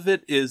thought of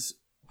it is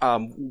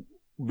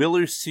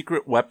Miller's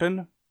secret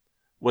weapon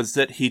was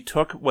that he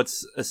took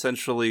what's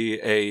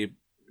essentially a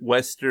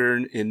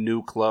Western in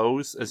new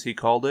clothes, as he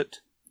called it,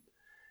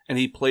 and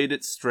he played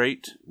it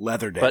straight.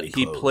 Leather daddy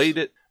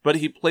But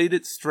he played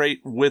it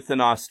straight with an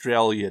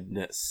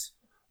Australianness.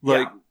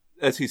 Like,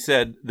 as he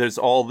said, there's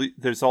all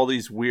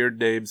these weird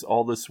names,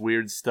 all this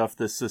weird stuff,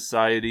 this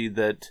society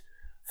that's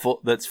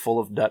full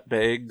of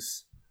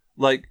nutbags.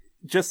 Like,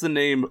 just the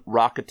name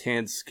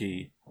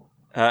Rockatansky.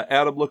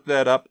 Adam looked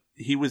that up.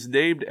 He was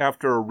named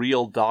after a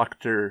real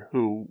doctor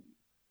who...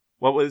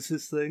 What was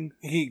his thing?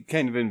 He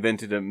kind of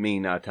invented a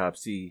mean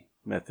autopsy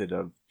method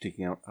of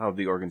taking out how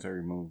the organs are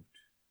removed.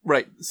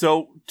 Right.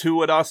 So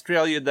to an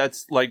Australian,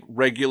 that's like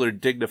regular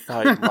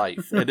dignified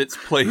life, and it's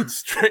played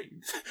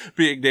straight,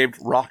 being named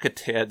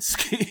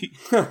Rockatansky.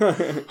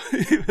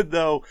 Even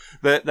though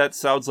that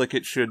sounds like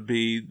it should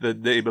be the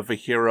name of a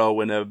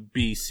hero in a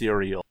B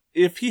serial.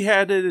 If he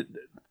had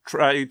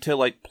tried to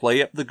like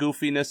play up the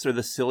goofiness or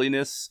the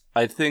silliness,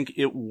 I think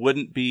it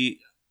would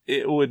be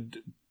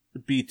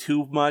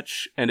too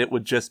much, and it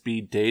would just be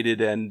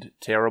dated and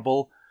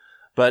terrible.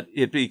 But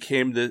it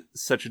became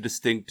such a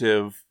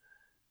distinctive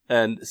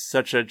and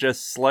such a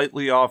just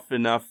slightly off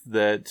enough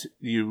that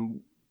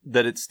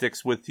it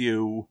sticks with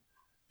you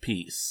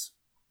piece.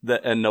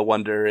 And no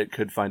wonder it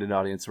could find an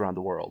audience around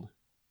the world.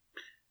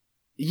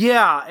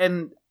 Yeah,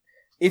 and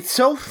it's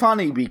so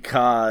funny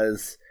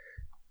because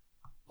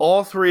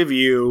all three of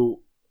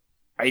you,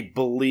 I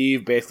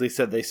believe, basically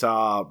said they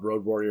saw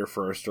Road Warrior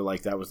first, or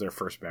like that was their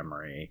first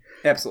memory.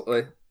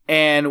 Absolutely.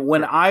 And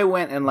when I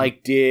went and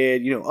like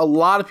did, a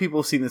lot of people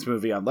have seen this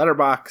movie on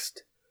Letterboxd,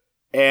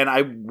 and I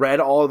read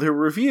all their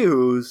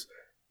reviews,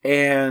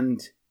 and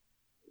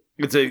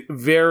it's a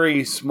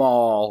very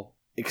small,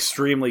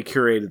 extremely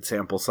curated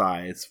sample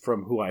size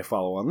from who I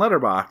follow on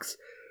Letterboxd.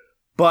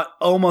 But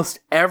almost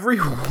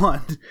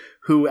everyone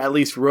who at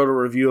least wrote a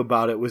review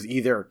about it was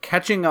either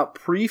catching up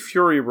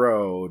pre-Fury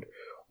Road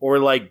or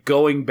like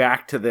going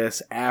back to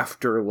this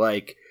after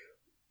like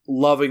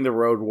loving the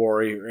Road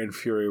Warrior and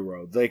Fury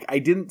Road. Like, I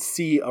didn't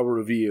see a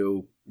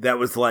review that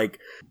was like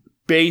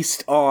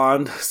based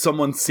on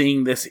someone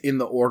seeing this in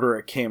the order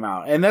it came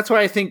out. And that's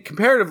why I think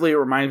comparatively it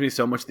reminds me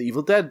so much of the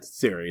Evil Dead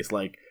series.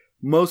 Like,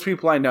 most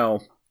people I know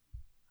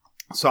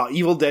saw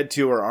Evil Dead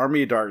 2 or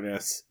Army of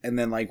Darkness and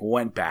then like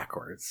went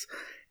backwards.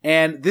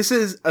 And this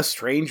is a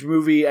strange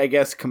movie, I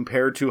guess,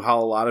 compared to how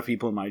a lot of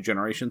people in my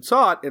generation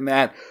saw it, in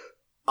that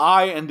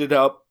I ended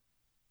up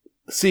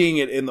seeing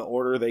it in the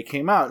order they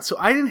came out. So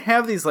I didn't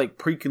have these like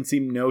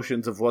preconceived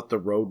notions of what the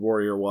Road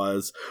Warrior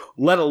was,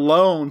 let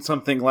alone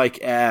something like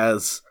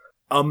as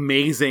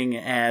amazing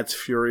as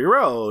Fury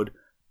Road.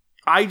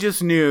 I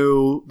just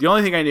knew, the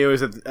only thing I knew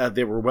is that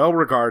they were well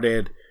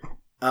regarded,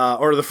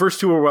 or the first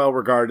two were well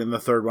regarded and the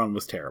third one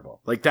was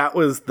terrible. Like, that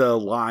was the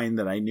line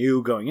that I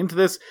knew going into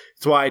this.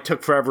 It's why it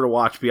took forever to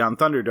watch Beyond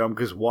Thunderdome,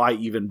 because why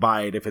even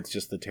buy it if it's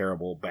just the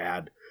terrible,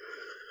 bad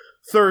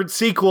third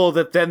sequel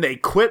that then they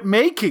quit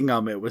making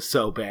them? It was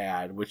so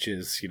bad, which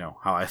is,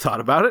 how I thought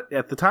about it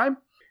at the time.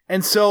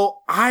 And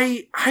so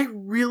I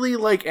really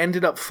like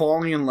ended up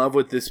falling in love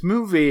with this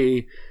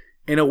movie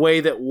in a way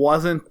that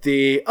wasn't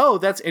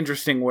that's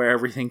interesting where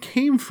everything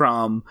came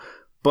from,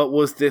 but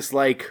was this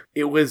like,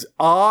 it was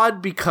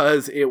odd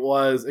because it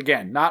was,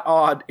 again, not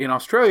odd in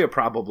Australia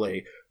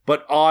probably,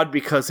 but odd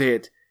because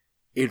it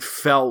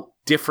felt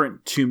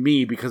different to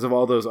me because of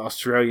all those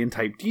Australian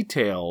type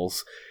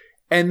details.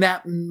 And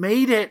that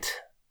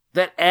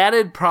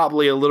added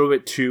probably a little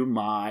bit to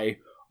my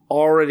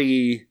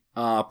already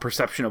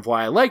perception of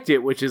why I liked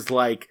it, which is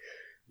like,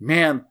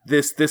 man,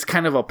 this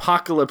kind of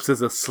apocalypse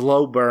is a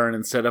slow burn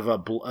instead of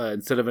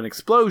an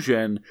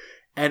explosion,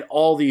 and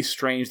all these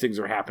strange things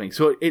are happening.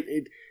 So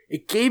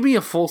it gave me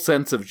a full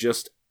sense of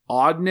just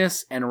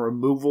oddness and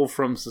removal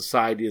from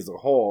society as a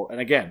whole.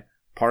 And again,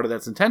 part of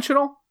that's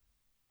intentional,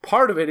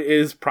 part of it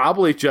is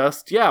probably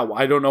just,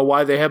 I don't know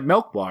why they have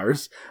milk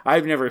bars.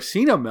 I've never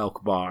seen a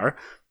milk bar.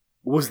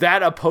 Was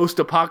that a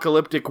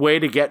post-apocalyptic way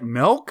to get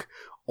milk?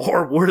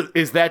 Or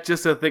is that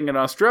just a thing in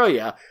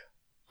Australia?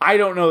 I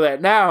don't know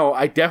that now.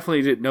 I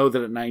definitely didn't know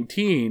that at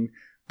 19.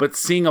 But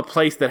seeing a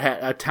place that had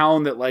a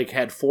town that like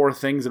had 4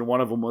 things and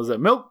one of them was a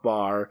milk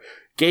bar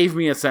gave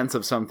me a sense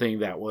of something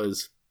that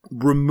was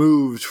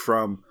removed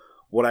from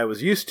what I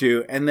was used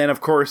to. And then,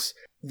 of course,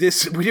 we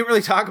didn't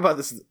really talk about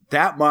this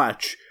that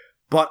much,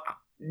 but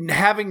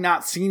having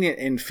not seen it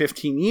in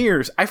 15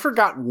 years, I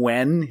forgot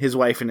when his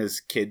wife and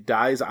his kid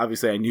dies.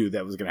 Obviously, I knew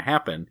that was going to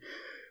happen.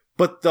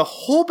 But the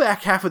whole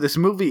back half of this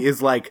movie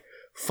is like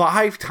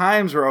 5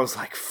 times where I was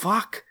like,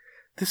 fuck,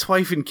 this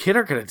wife and kid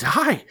are going to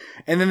die.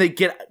 And then they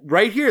get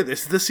right here.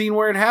 This is the scene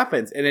where it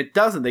happens. And it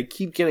doesn't. They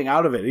keep getting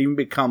out of it. It even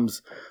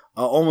becomes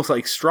almost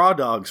like Straw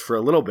Dogs for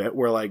a little bit,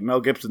 where like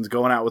Mel Gibson's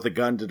going out with a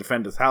gun to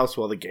defend his house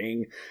while the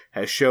gang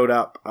has showed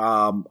up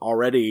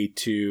already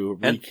to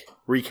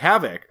wreak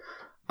havoc.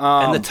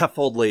 And the tough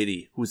old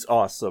lady, who's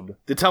awesome.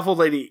 The tough old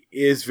lady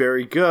is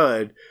very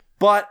good.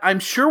 But I'm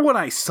sure when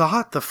I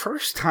saw it the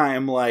first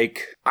time,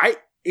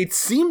 it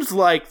seems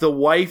like the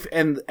wife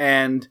and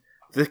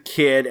the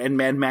kid and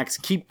Mad Max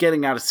keep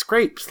getting out of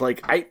scrapes.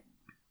 Like I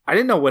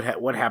didn't know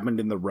what happened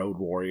in The Road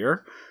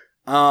Warrior,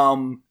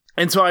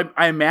 and so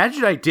I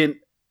imagine I didn't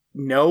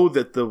know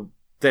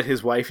that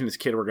his wife and his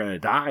kid were going to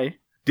die.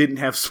 Didn't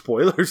have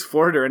spoilers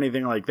for it or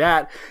anything like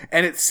that.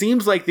 And it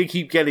seems like they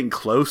keep getting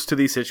close to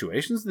these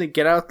situations and they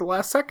get out at the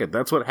last second.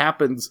 That's what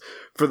happens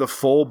for the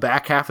full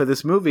back half of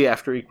this movie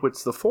after he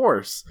quits the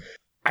force.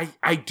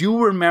 I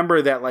do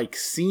remember that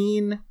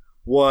scene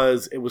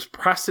was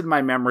pressed in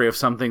my memory of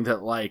something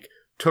that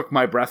took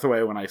my breath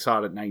away when I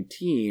saw it at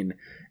 19.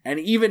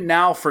 And even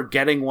now,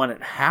 forgetting when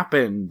it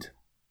happened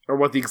or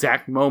what the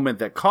exact moment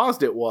that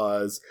caused it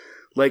was,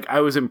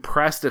 I was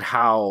impressed at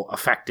how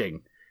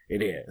affecting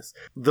it is.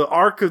 The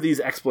arc of these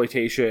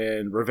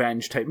exploitation,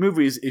 revenge type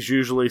movies is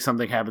usually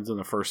something happens in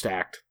the first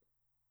act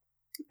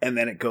and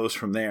then it goes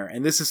from there.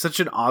 And this is such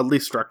an oddly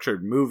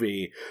structured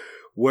movie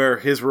where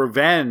his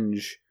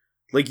revenge,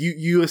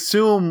 you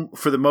assume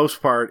for the most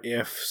part,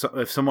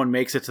 if someone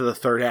makes it to the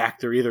third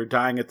act, they're either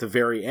dying at the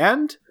very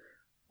end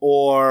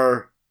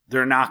or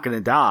they're not going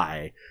to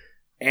die.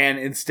 And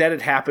instead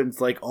it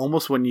happens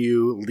almost when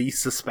you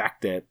least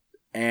suspect it.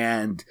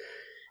 And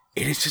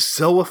it is just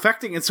so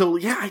affecting. And so,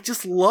 I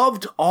just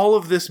loved all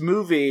of this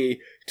movie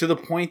to the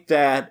point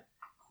that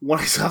when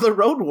I saw The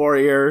Road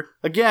Warrior,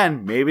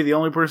 again, maybe the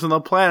only person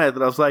on the planet,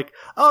 that I was like,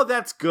 oh,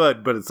 that's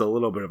good, but it's a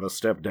little bit of a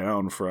step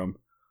down from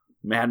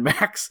Mad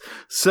Max.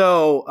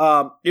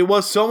 So it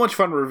was so much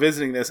fun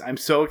revisiting this. I'm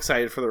so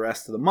excited for the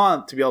rest of the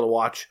month to be able to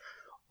watch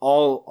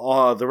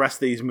all the rest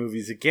of these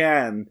movies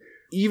again,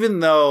 even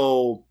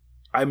though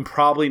I'm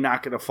probably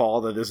not going to fall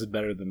that this is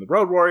better than The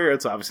Road Warrior.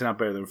 It's obviously not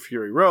better than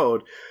Fury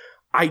Road.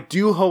 I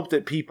do hope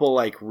that people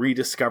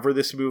rediscover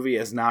this movie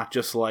as not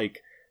just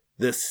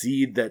the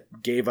seed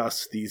that gave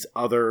us these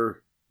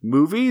other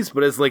movies,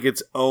 but as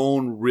its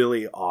own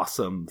really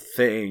awesome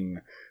thing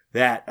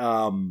that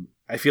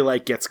I feel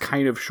gets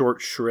kind of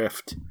short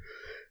shrift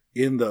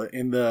in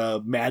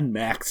the Mad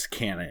Max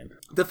canon.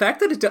 The fact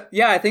that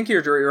I think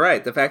you're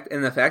right. The fact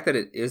that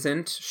it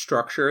isn't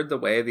structured the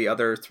way the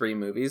other 3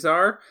 movies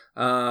are,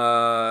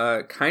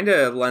 kind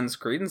of lends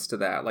credence to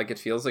that. It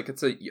feels like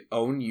it's a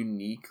own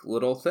unique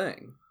little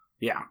thing.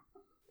 Yeah.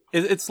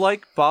 It's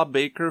like Bob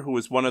Baker, who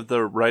was one of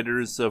the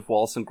writers of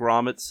Wallace and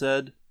Gromit,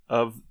 said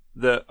of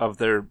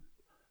their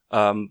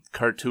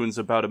cartoons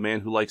about a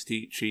man who likes to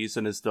eat cheese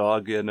and his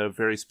dog in a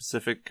very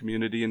specific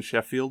community in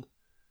Sheffield.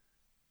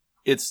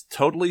 It's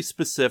totally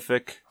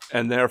specific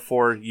and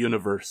therefore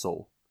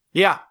universal.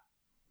 Yeah,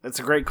 that's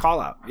a great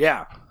call out.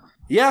 Yeah.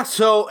 Yeah,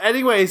 so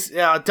anyways,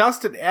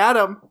 Dustin,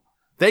 Adam,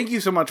 thank you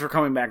so much for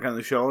coming back on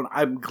the show. And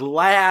I'm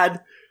glad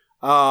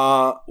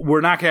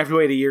we're not going to have to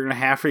wait a year and a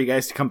half for you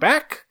guys to come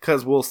back,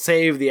 because we'll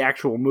save the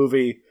actual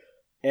movie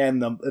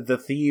and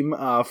the theme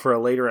for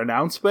a later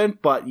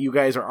announcement. But you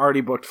guys are already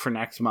booked for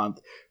next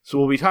month. So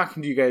we'll be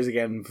talking to you guys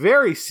again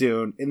very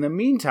soon. In the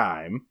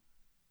meantime,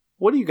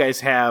 what do you guys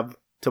have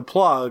to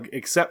plug,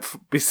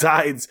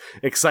 besides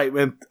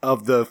excitement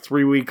of the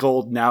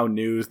 3-week-old now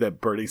news that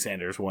Bernie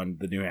Sanders won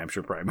the New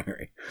Hampshire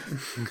primary?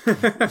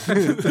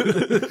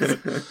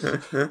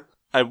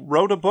 I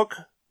wrote a book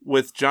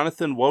with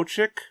Jonathan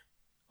Wojcik,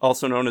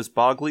 also known as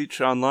Bogleach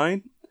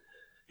online.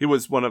 He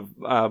was one of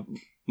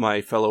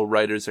my fellow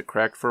writers at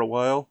Cracked for a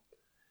while.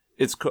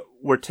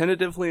 We're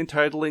tentatively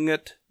entitling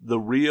it The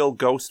Real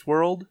Ghost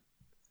World.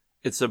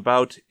 It's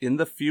about in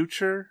the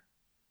future,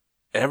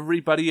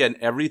 everybody and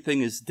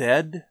everything is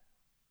dead.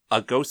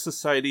 A ghost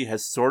society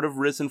has sort of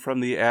risen from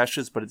the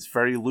ashes, but it's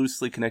very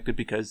loosely connected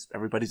because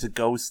everybody's a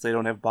ghost. They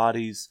don't have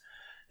bodies.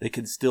 They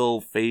can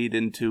still fade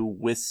into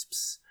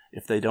wisps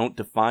if they don't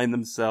define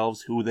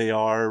themselves, who they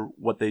are,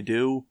 what they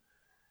do.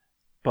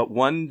 But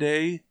one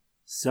day,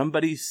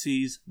 somebody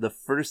sees the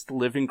first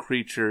living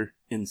creature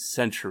in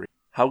centuries.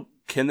 How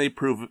can they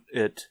prove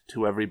it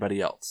to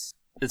everybody else?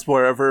 It's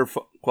wherever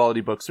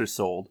quality books are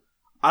sold.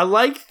 I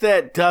like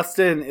that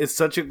Dustin is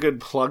such a good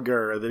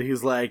plugger that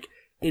he's like,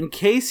 in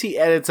case he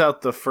edits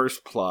out the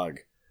first plug,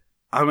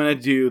 I'm going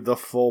to do the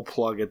full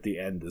plug at the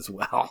end as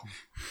well.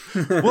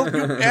 Well,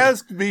 you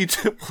asked me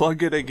to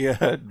plug it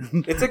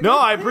again. No,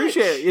 I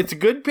appreciate it. It's a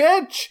good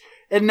pitch.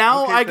 And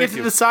now Okay, I get thank to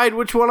you. decide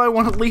which one I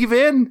want to leave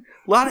in.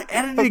 A lot of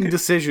editing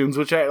decisions,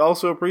 which I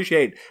also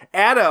appreciate.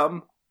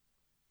 Adam,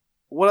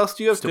 what else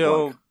do you have to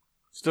plug?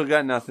 Still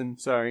got nothing.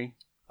 Sorry.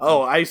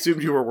 Oh, I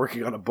assumed you were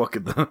working on a book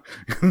in the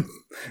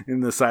in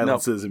the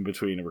silences in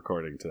between a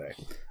recording today.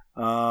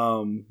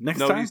 Next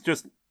time? He's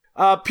just...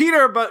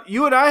 Peter, but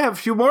you and I have a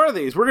few more of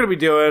these. We're going to be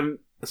doing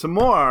some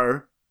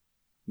more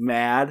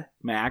Mad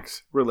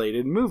Max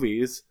related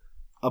movies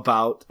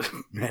about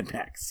Mad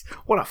Max.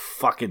 What a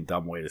fucking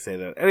dumb way to say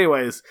that.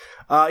 Anyways,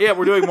 yeah,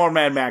 we're doing more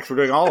Mad Max. We're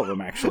doing all of them,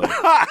 actually.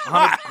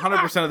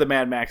 100% of the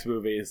Mad Max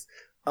movies.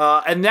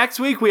 And next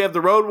week we have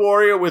The Road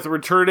Warrior with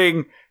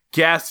returning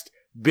guest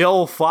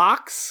Bill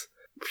Fox,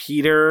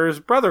 Peter's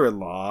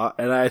brother-in-law.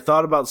 And I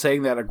thought about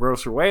saying that a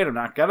grosser way, and I'm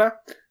not gonna.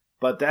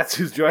 But that's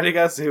who's joining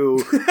us,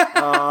 who...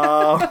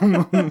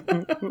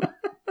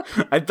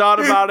 I thought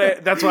about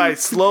it. That's why I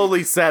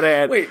slowly said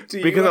it. Wait, do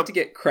you have to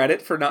get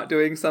credit for not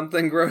doing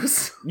something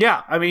gross?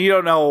 Yeah, I mean, you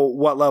don't know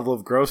what level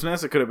of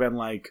grossness. It could have been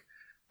like...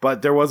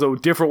 But there was a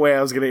different way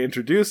I was going to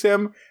introduce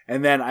him,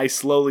 and then I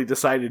slowly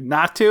decided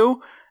not to.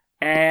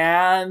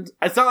 And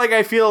it's not like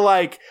I feel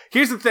like...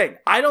 Here's the thing.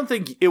 I don't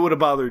think it would have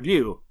bothered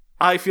you.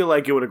 I feel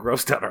like it would have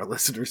grossed out our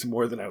listeners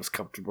more than I was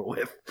comfortable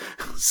with.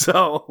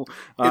 So...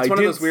 it's one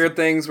of those weird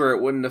things where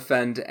it wouldn't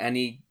offend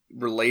any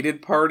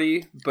related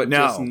party, but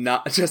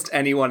just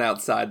anyone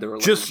outside the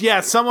related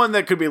party. Someone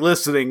that could be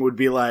listening would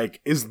be like,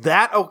 is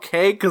that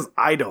okay? Because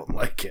I don't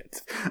like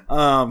it.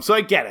 So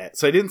I get it.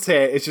 So I didn't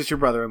say it. It's just your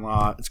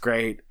brother-in-law. It's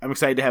great. I'm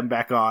excited to have him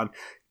back on.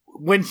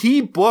 When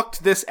he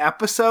booked this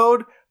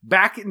episode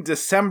back in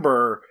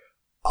December,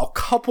 a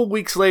couple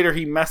weeks later,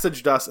 he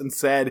messaged us and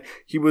said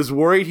he was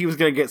worried he was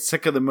going to get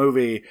sick of the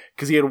movie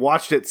because he had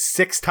watched it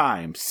 6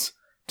 times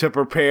to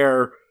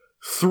prepare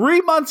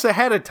 3 months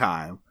ahead of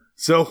time.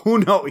 So who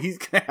knows? He's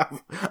going to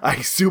have, I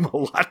assume, a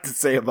lot to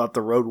say about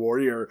The Road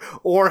Warrior,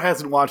 or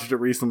hasn't watched it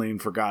recently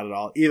and forgot it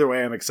all. Either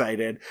way, I'm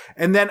excited.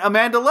 And then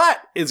Amanda Lett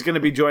is going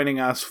to be joining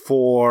us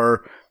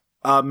for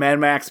Mad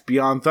Max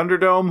Beyond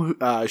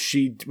Thunderdome.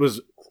 She was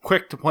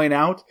quick to point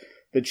out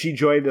that she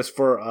joined us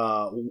for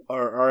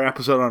our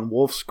episode on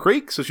Wolf's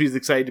Creek, so she's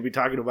excited to be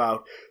talking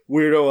about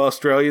weirdo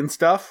Australian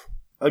stuff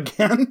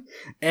again.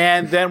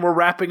 And then we're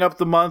wrapping up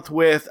the month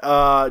with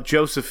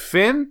Joseph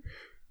Finn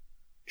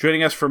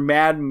joining us for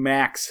Mad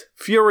Max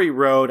Fury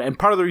Road. And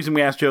part of the reason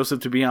we asked Joseph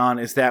to be on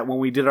is that when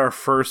we did our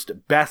first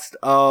best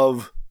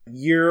of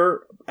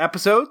year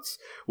episodes,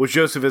 which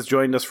Joseph has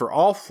joined us for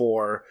all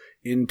 4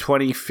 in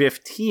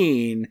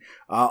 2015,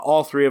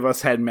 all 3 of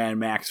us had Mad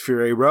Max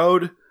Fury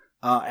Road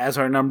as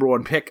our number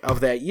 1 pick of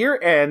that year.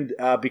 And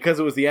because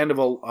it was the end of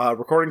a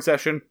recording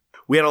session,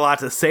 we had a lot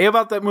to say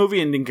about that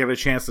movie and didn't get a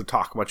chance to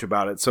talk much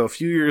about it. So a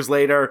few years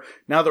later,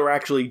 now that we're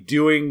actually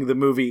doing the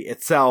movie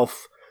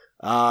itself,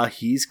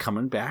 he's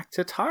coming back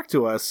to talk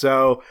to us.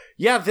 So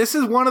yeah, this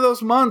is one of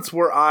those months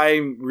where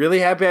I'm really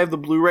happy I have the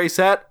Blu-ray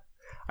set.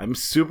 I'm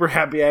super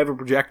happy I have a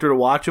projector to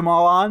watch them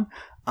all on.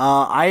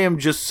 I am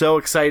just so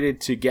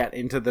excited to get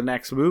into the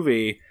next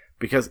movie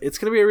because it's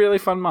going to be a really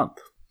fun month.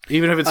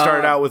 Even if it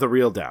started out with a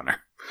real downer.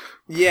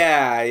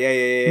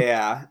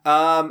 Yeah.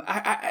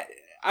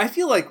 I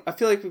feel like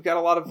we've got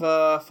a lot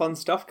of fun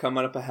stuff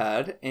coming up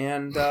ahead,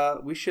 and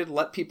we should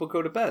let people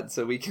go to bed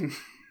so we can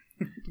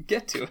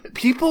get to it.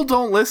 People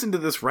don't listen to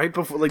this right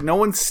before, like, no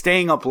one's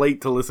staying up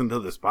late to listen to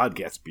this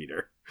podcast,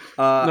 Peter.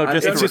 No,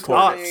 it's just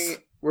us.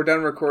 We're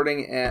done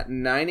recording at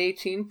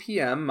 9:18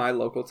 p.m. my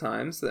local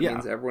time, so that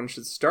means everyone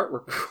should start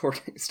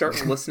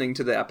listening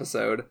to the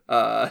episode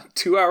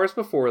 2 hours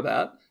before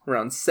that,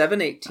 around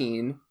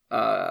 7:18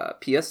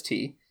 PST,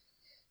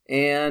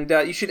 and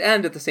you should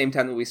end at the same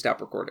time that we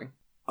stop recording.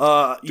 Do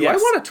I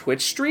want a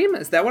Twitch stream?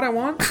 Is that what I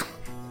want?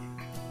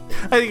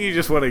 I think you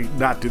just want to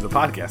not do the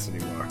podcast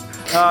anymore.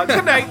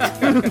 Good night.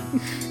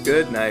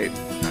 Good night.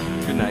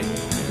 Good night.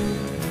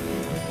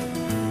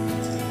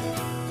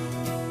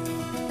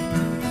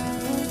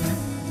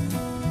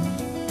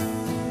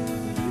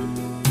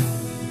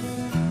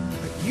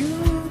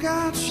 You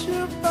got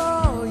your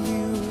ball,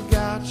 you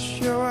got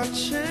your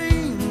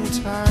chain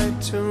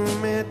tied to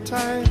me,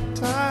 tight,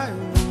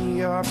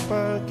 we are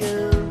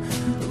bugging.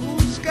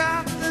 Who's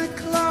got the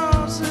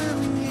claws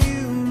in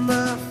you,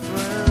 my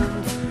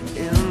friend?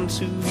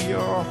 Into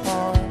your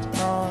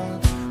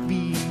heart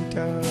beat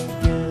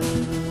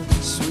again.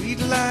 Sweet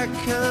like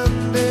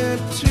candy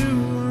to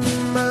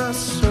my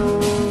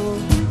soul.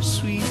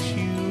 Sweet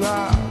you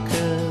are,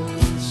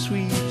 and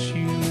sweet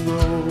you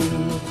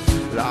roll.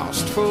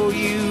 Lost for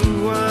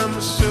you,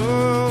 I'm so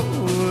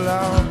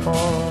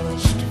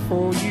lost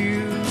for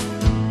you.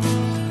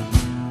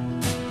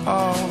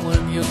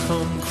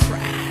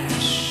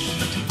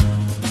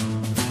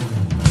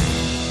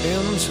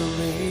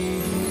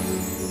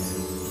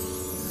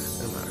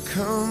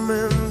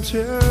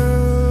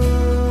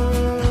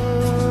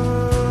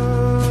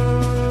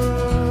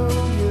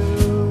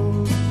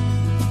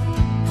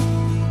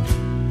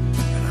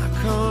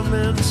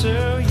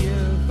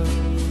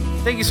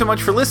 you so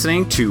much for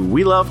listening to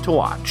We Love to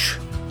Watch.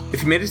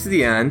 If you made it to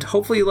the end,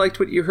 hopefully you liked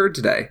what you heard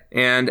today.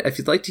 And if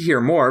you'd like to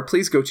hear more,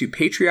 please go to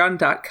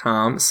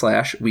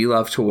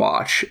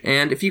patreon.com/WeLoveToWatch.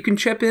 And if you can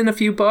chip in a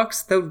few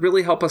bucks, that would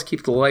really help us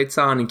keep the lights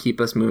on and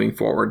keep us moving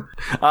forward.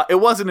 It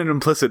wasn't an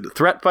implicit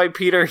threat by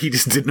Peter. He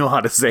just didn't know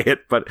how to say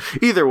it. But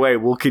either way,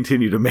 we'll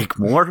continue to make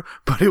more.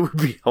 But it would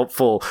be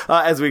helpful,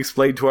 as we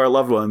explained to our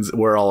loved ones,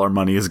 where all our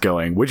money is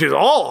going, which is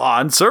all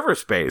on server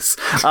space.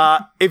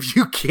 If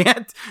you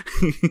can't,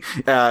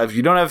 if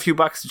you don't have a few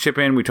bucks to chip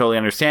in, we totally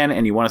understand,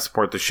 and you want to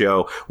support the show,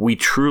 we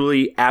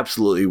truly,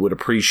 absolutely would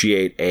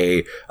appreciate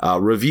a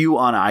review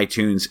on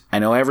iTunes. I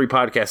know every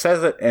podcast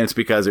says it, and it's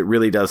because it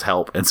really does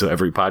help, and so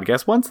every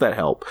podcast wants that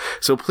help.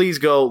 So please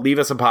go leave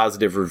us a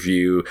positive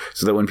review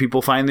so that when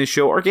people find this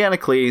show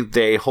organically,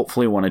 they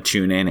hopefully want to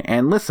tune in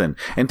and listen.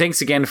 And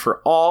thanks again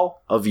for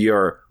all of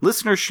your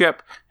listenership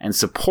and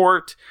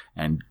support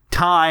and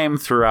time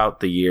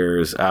throughout the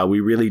years. We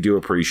really do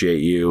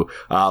appreciate you.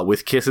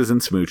 With kisses and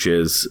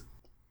smooches,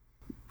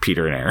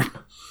 Peter and Aaron.